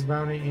King's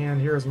Bounty and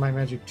Heroes of Might and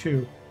Magic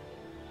 2.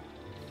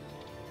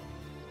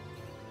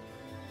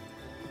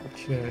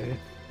 Okay.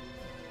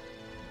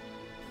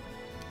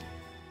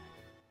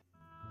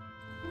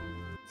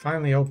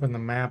 Finally open the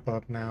map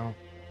up now.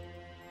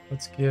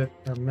 Let's get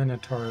our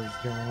Minotaurs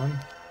going.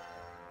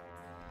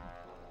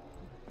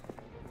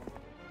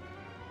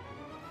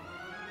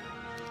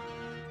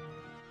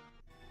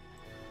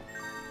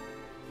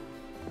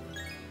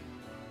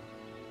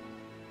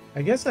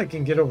 I guess I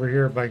can get over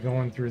here by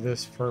going through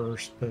this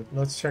first, but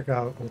let's check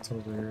out what's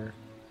over here.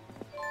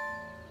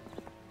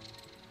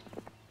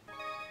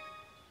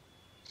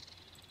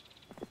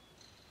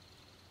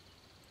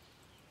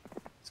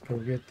 Let's go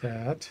get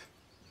that.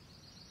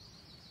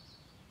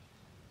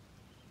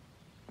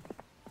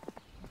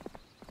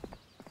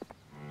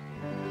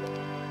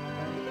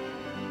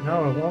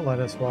 No, it won't let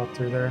us walk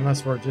through there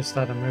unless we're just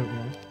out of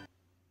movement.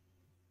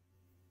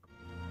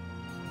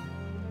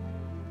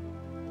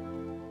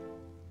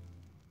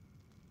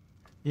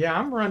 Yeah,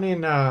 I'm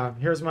running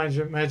Here's My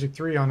Magic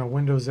 3 on a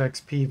Windows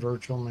XP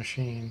virtual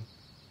machine.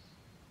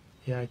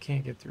 Yeah, I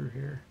can't get through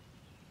here.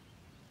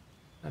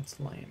 That's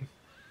lame.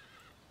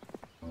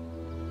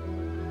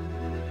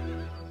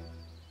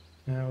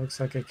 Yeah, it looks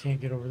like I can't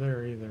get over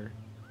there either.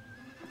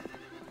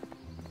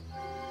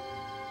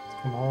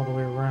 Let's come all the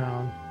way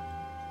around.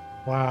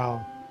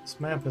 Wow, this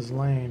map is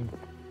lame.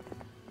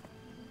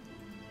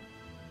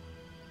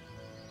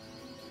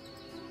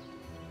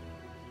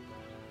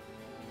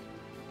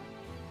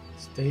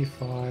 It's day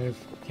 5,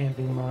 can't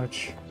do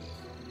much.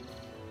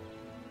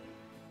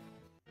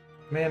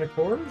 Mana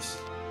cores?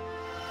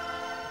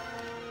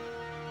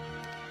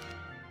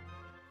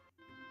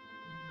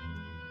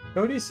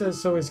 Cody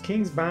says, so is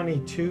King's Bounty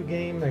 2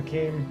 game that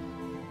came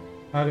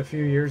out a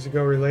few years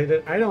ago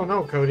related? I don't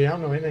know, Cody. I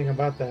don't know anything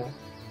about that.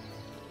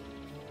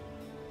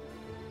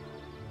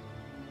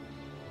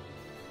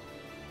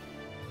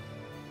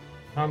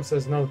 Tom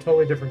says, no,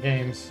 totally different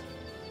games.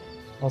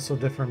 Also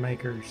different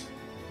makers.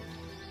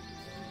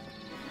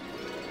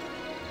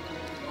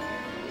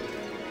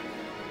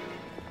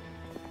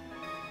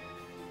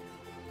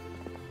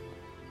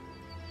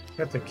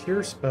 Got the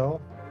cure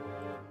spell.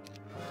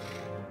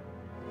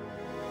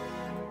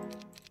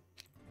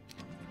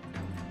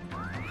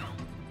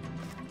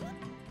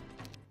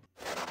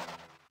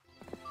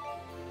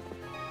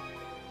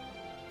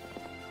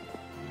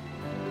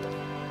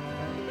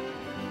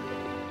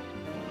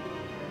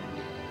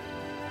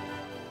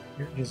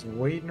 You're just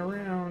waiting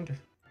around.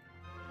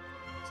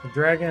 So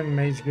Dragon,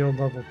 Mage Guild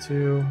level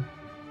 2.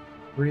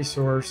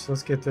 Resource,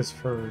 let's get this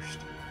first.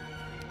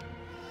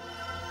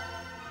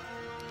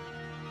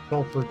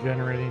 sulfur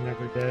generating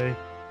every day.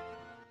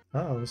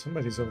 Uh-oh,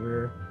 somebody's over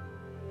here.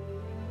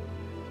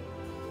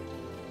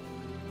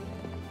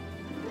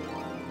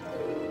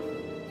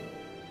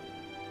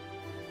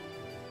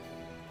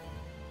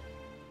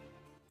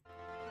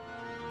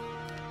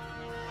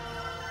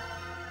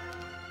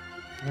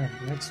 Alright,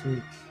 next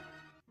week.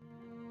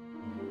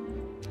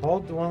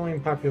 All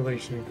dwelling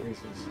population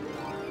increases.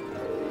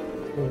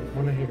 Oh,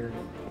 want to hear.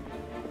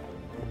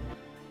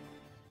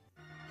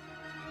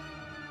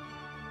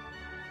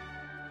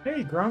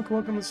 Hey, Gronk,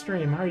 welcome to the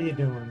stream. How are you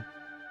doing?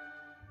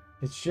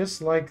 It's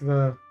just like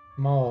the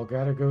mall.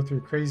 Gotta go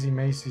through crazy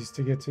Macy's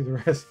to get to the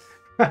rest.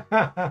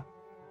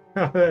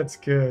 Oh, that's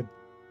good.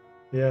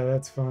 Yeah,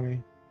 that's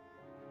funny.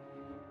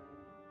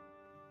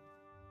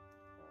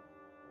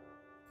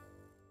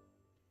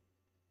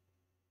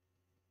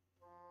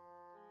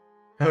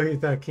 Oh, you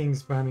thought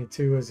King's Bounty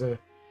 2 was a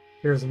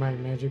Heroes of Might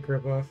and Magic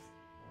ripoff?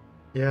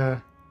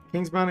 Yeah,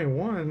 King's Bounty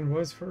 1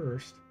 was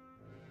first.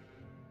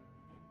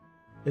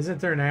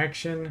 Isn't there an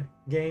action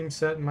game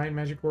set in Might and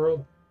Magic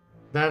World?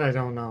 That I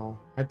don't know.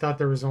 I thought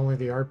there was only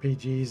the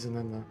RPGs and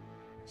then the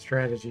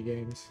strategy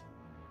games.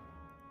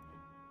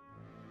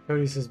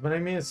 Cody says, but I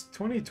mean, it's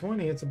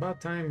 2020. It's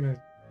about time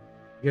to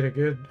get a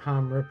good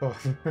HOM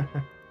ripoff.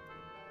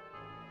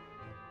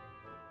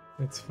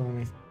 That's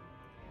funny.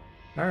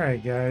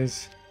 Alright,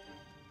 guys.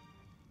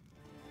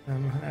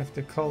 I'm gonna have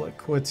to call it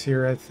quits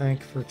here, I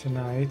think, for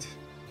tonight.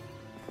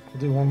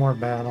 We'll do one more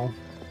battle.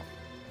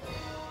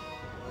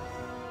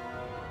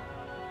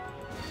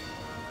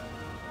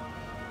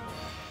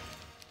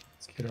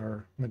 Let's get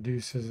our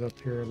Medusas up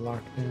here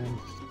locked in.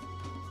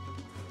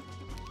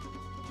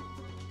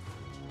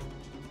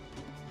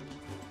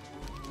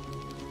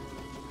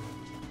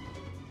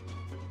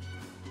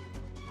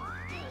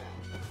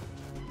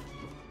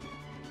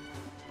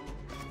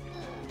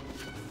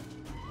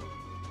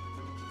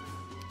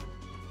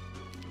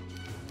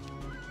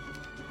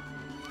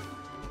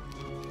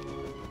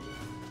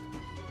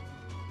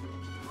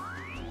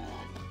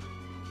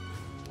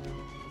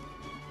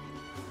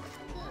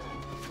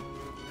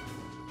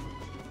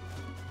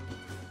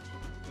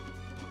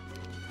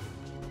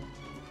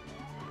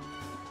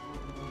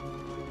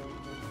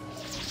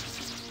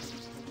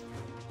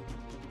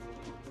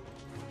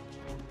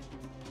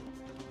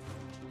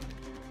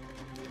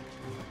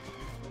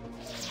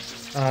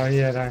 Oh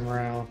yeah, I'm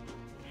Ral.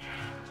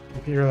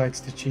 Computer likes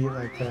to cheat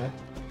like that.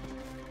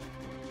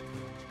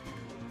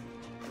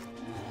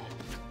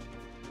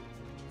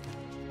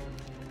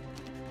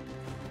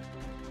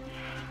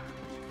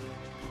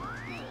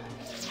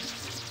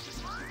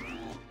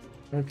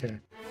 Okay.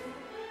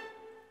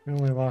 We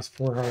only lost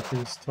 4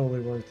 harpies. Totally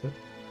worth it.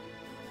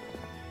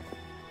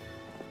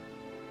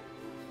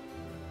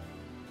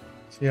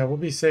 So yeah, we'll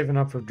be saving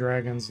up for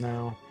dragons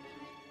now.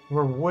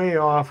 We're way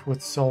off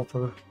with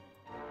sulfur.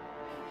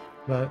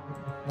 But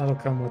that'll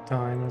come with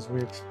time as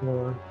we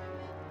explore.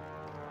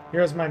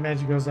 Here's my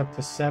magic goes up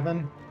to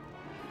 7.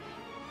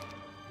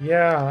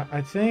 Yeah,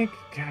 I think,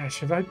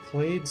 gosh, have I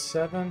played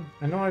 7?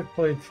 I know I've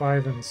played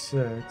 5 and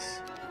 6.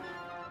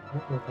 I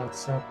don't know about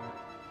 7.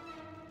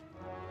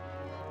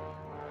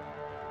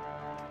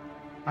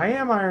 I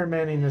am Iron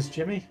Manning this,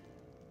 Jimmy.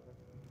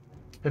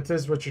 If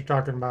this is what you're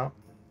talking about.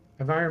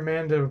 I've Iron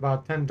Manned it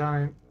about 10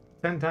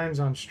 times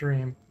on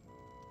stream.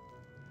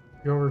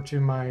 Go over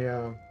to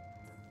my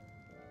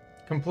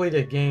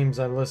completed games,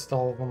 I list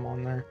all of them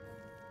on there.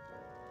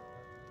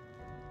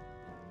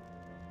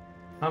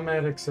 HOM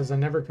Addict says, I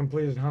never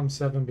completed HOM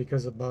 7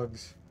 because of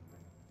bugs.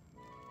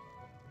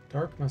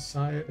 Dark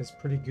Messiah is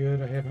pretty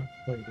good. I haven't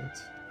played it.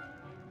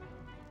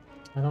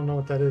 I don't know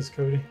what that is,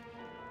 Cody.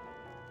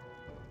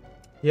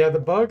 Yeah, the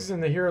bugs in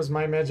the Heroes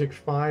My Magic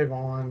 5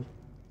 on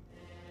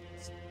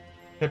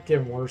kept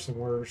getting worse and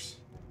worse.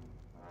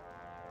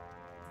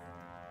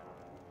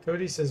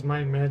 Cody says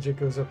my magic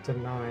goes up to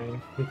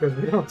 9 because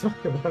we don't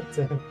talk about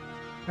 10.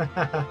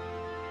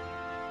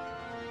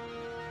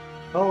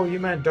 Oh, you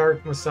meant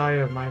Dark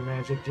Messiah of my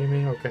magic,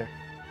 Jimmy? Okay.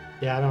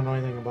 Yeah, I don't know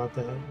anything about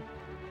that.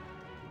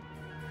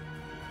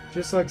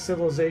 Just like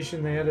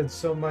Civilization, they added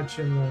so much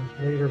in the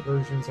later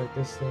versions I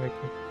dislike.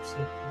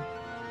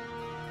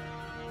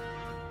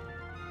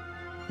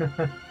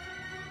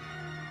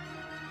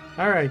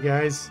 Alright,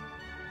 guys.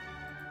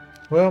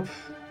 Well,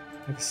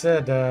 like I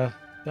said,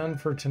 done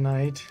for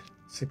tonight.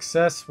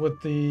 Success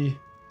with the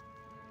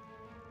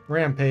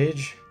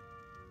Rampage.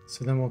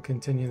 So then we'll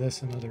continue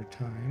this another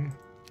time.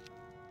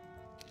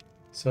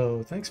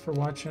 So thanks for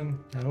watching.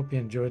 I hope you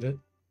enjoyed it.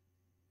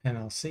 And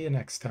I'll see you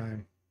next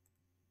time.